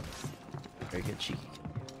 Very good cheeky kill.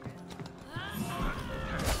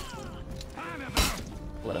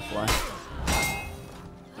 Let it fly.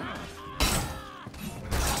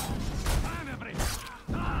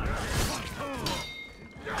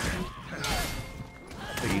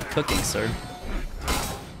 What are you cooking, sir?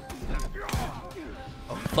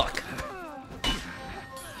 Oh, fuck.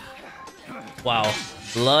 Wow.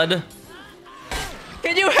 Blood.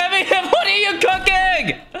 Can you heavy him? What are you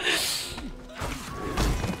cooking?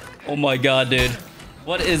 Oh my god, dude.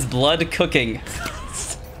 What is blood cooking?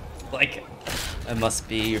 Like, I must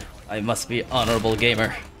be honorable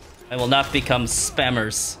gamer. I will not become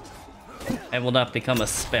spammers. I will not become a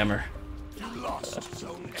spammer.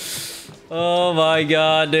 Oh my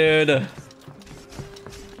god, dude.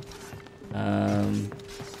 I'm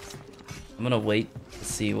gonna wait to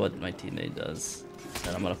see what my teammate does.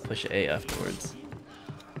 And I'm gonna push A afterwards.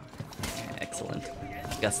 Excellent.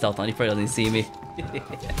 Got stealth on, he probably doesn't see me.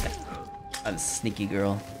 I'm a sneaky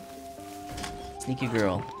girl. Sneaky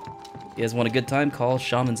girl. You guys want a good time? Call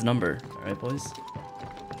Shaman's number. Alright, boys?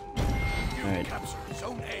 Alright.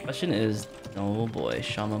 Question is... Oh boy,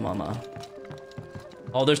 Shaman Mama.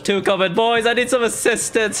 Oh, there's two coming, boys! I need some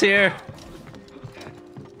assistance here!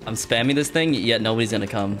 I'm spamming this thing, yet nobody's gonna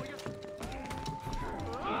come.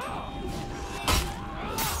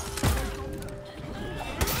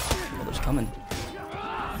 Oh, there's coming.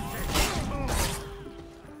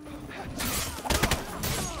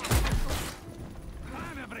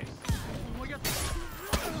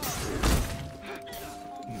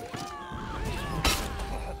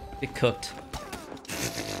 Get cooked.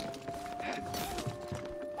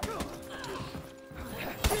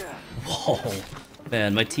 Whoa.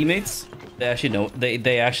 Man, my teammates, they actually know,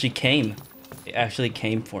 they actually came. They actually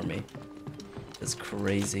came for me. That's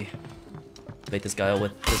crazy. Bait this guy out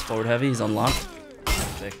with this forward heavy, he's unlocked.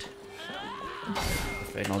 Perfect.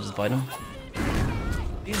 Perfect, and I'll just bite him.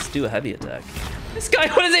 Please do a heavy attack. This guy,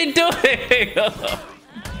 what is he doing?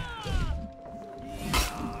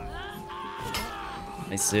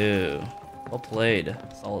 Nice. Well played.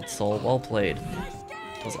 SolidSol, well played.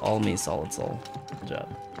 That was all me, SolidSol. Good job.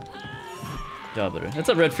 Good job, Butter. What's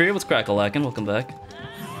up, Red Fury? What's crack-a-lackin'? Welcome back.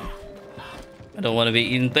 I don't want to be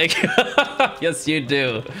eaten, thank you. Yes, you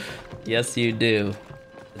do. Yes, you do.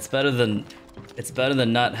 It's better than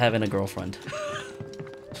not having a girlfriend.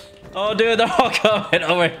 Oh, dude, they're all coming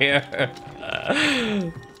over here.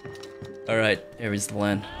 Alright, Ares the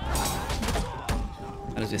land.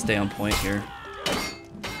 How does we stay on point here?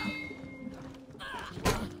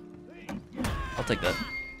 I'll take that.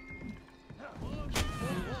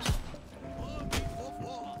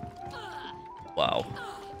 Wow.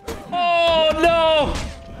 Oh no!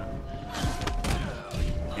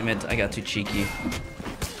 Damn it, I got too cheeky.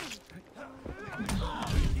 How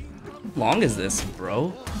long is this,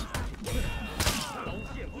 bro?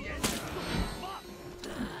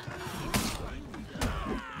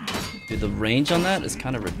 Dude, the range on that is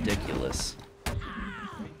kind of ridiculous.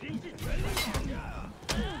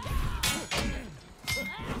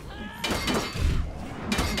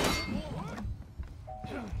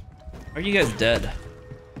 Are you guys dead?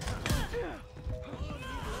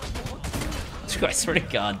 I swear to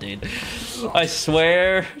God, dude. I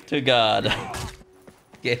swear to God.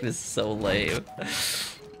 Game is so lame.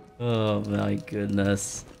 Oh my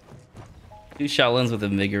goodness. 2 Shaolins with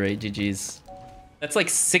Invigorate, GG's. That's like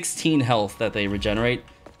 16 health that they regenerate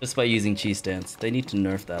just by using Chi Stance. They need to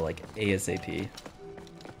nerf that like ASAP.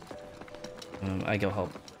 I go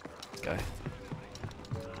help this guy.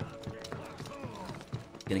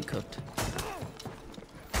 Getting cooked.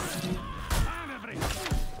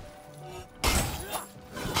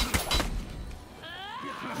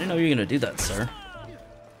 I didn't know you were gonna do that, sir.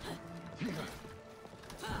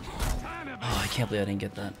 Oh, I can't believe I didn't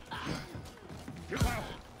get that.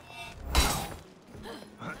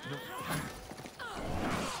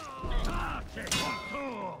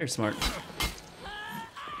 You're smart.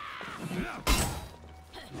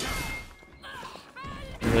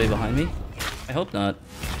 Anybody behind me? I hope not.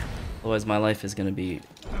 Otherwise my life is gonna be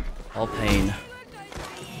all pain.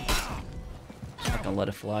 I'm not gonna let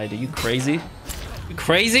it fly. Are you crazy? You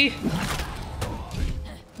crazy?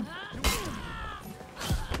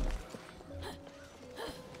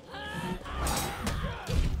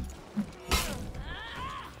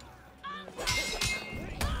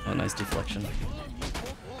 Nice deflection.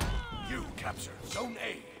 You captured Zone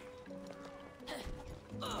A.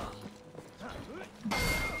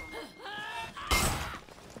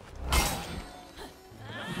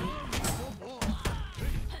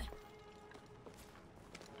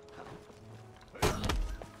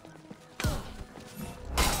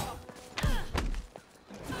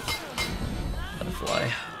 Let it fly. I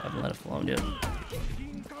haven't let it fly yet.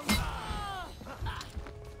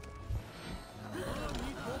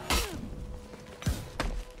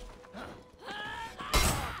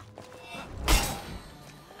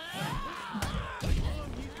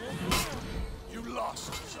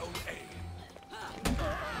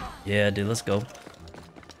 Yeah, dude, let's go.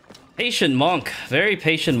 Patient monk, very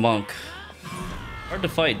patient monk. Hard to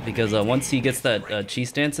fight because once he gets that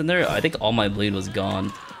cheese dance in there, I think all my bleed was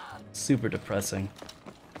gone. Super depressing.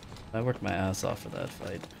 I worked my ass off for that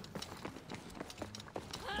fight.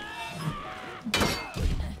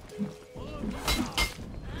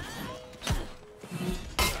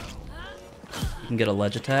 You can get a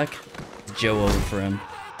ledge attack. It's Joe over for him.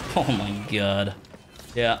 Oh my god.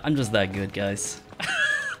 Yeah, I'm just that good, guys.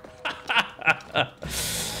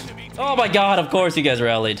 Oh my god, of course you guys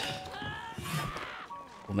rallied.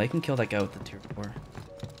 We'll make him kill that guy with the tier 4.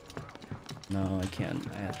 No, I can't.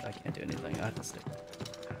 I can't do anything. I have to stick.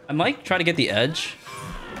 I might try to get the edge.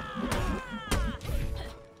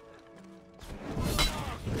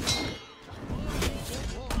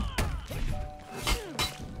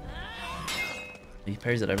 He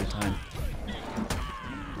parries it every time.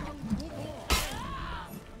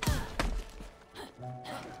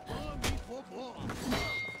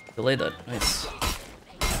 Delay that. Nice.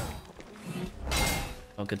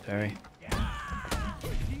 Oh, good parry.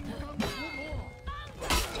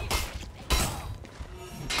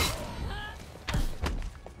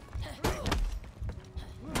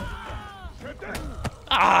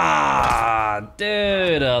 Ah,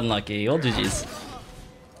 dude, unlucky. All GG's.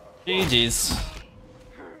 GG's.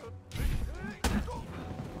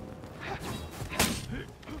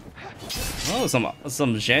 Oh, some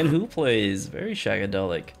Zhanhu plays. Very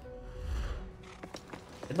shagadelic.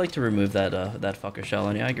 I'd like to remove that that fucker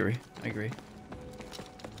Shaolin. Yeah, I agree. I agree.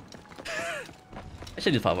 I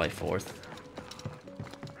should have fought my 4th.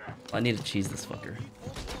 I need to cheese this fucker.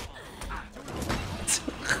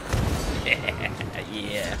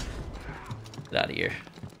 Yeah. Get out of here.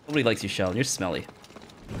 Nobody likes you, Shaolin. You're smelly.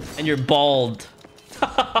 And you're bald.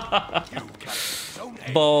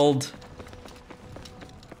 Bald.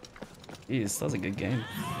 Jeez, that was a good game.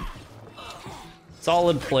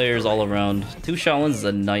 Solid players all around. 2 Shaolins is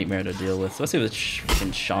a nightmare to deal with, especially with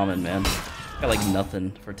freaking Shaman, man. Got like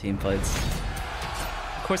nothing for team fights.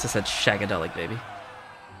 Of course I said shagadelic, baby.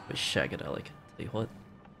 But shagadelic. Tell you what.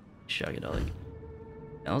 Shagadelic.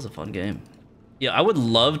 That was a fun game. Yeah, I would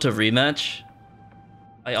love to rematch.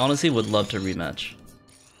 I honestly would love to rematch.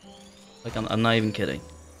 Like, I'm not even kidding.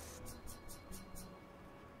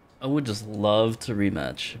 I would just love to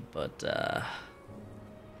rematch, but,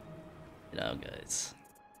 you know, guys.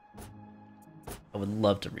 I would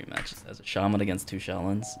love to rematch as a Shaman against 2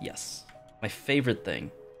 Shaolins. Yes. My favorite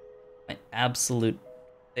thing. My absolute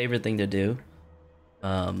favorite thing to do.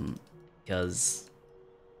 Because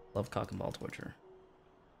I love cock and ball torture.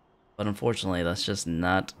 But unfortunately, that's just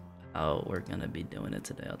not how we're gonna be doing it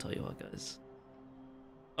today. I'll tell you what, guys.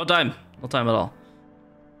 No time. No time at all.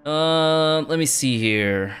 Let me see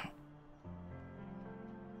here.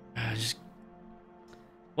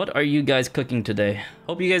 What are you guys cooking today?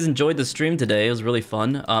 Hope you guys enjoyed the stream today. It was really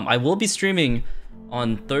fun. I will be streaming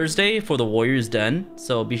on Thursday for the Warriors Den,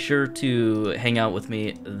 so be sure to hang out with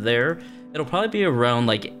me there. It'll probably be around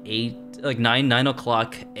like 9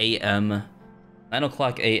 o'clock a.m. 9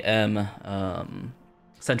 o'clock a.m.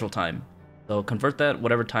 Central Time. So convert that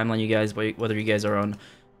whatever timeline you guys, whether you guys are on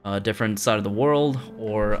a different side of the world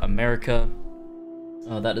or America.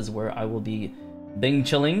 That is where I will be bing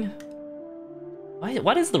chilling.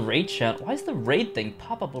 Why does the raid chat? Why does the raid thing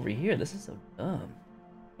pop up over here? This is so dumb.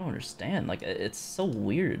 I don't understand. Like, it's so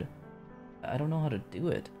weird. I don't know how to do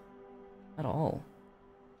it at all.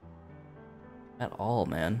 At all,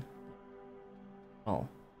 man. Oh.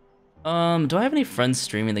 Do I have any friends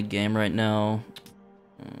streaming the game right now?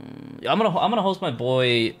 I'm gonna host my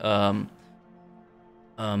boy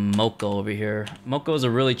Moko over here. Moko is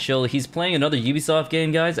a really chill. He's playing another Ubisoft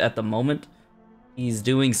game, guys, at the moment. He's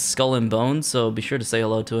doing Skull and Bones, so be sure to say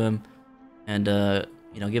hello to him and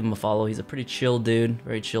you know, give him a follow. He's a pretty chill dude,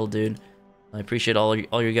 very chill dude. I appreciate all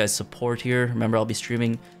your guys' support here. Remember, I'll be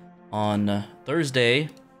streaming on Thursday,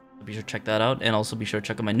 so be sure to check that out, and also be sure to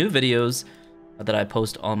check out my new videos that I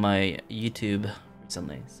post on my YouTube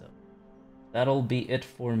recently. So that'll be it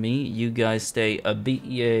for me. You guys stay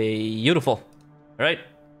beautiful. All right,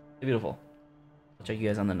 stay beautiful. I'll check you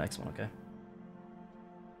guys on the next one. Okay.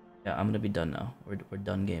 Yeah, I'm gonna be done now. We're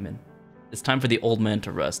done gaming. It's time for the old man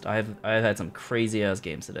to rest. I've had some crazy ass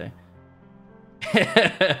games today.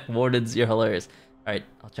 Wardens, you're hilarious. All right,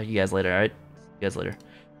 I'll check you guys later. All right, see you guys later.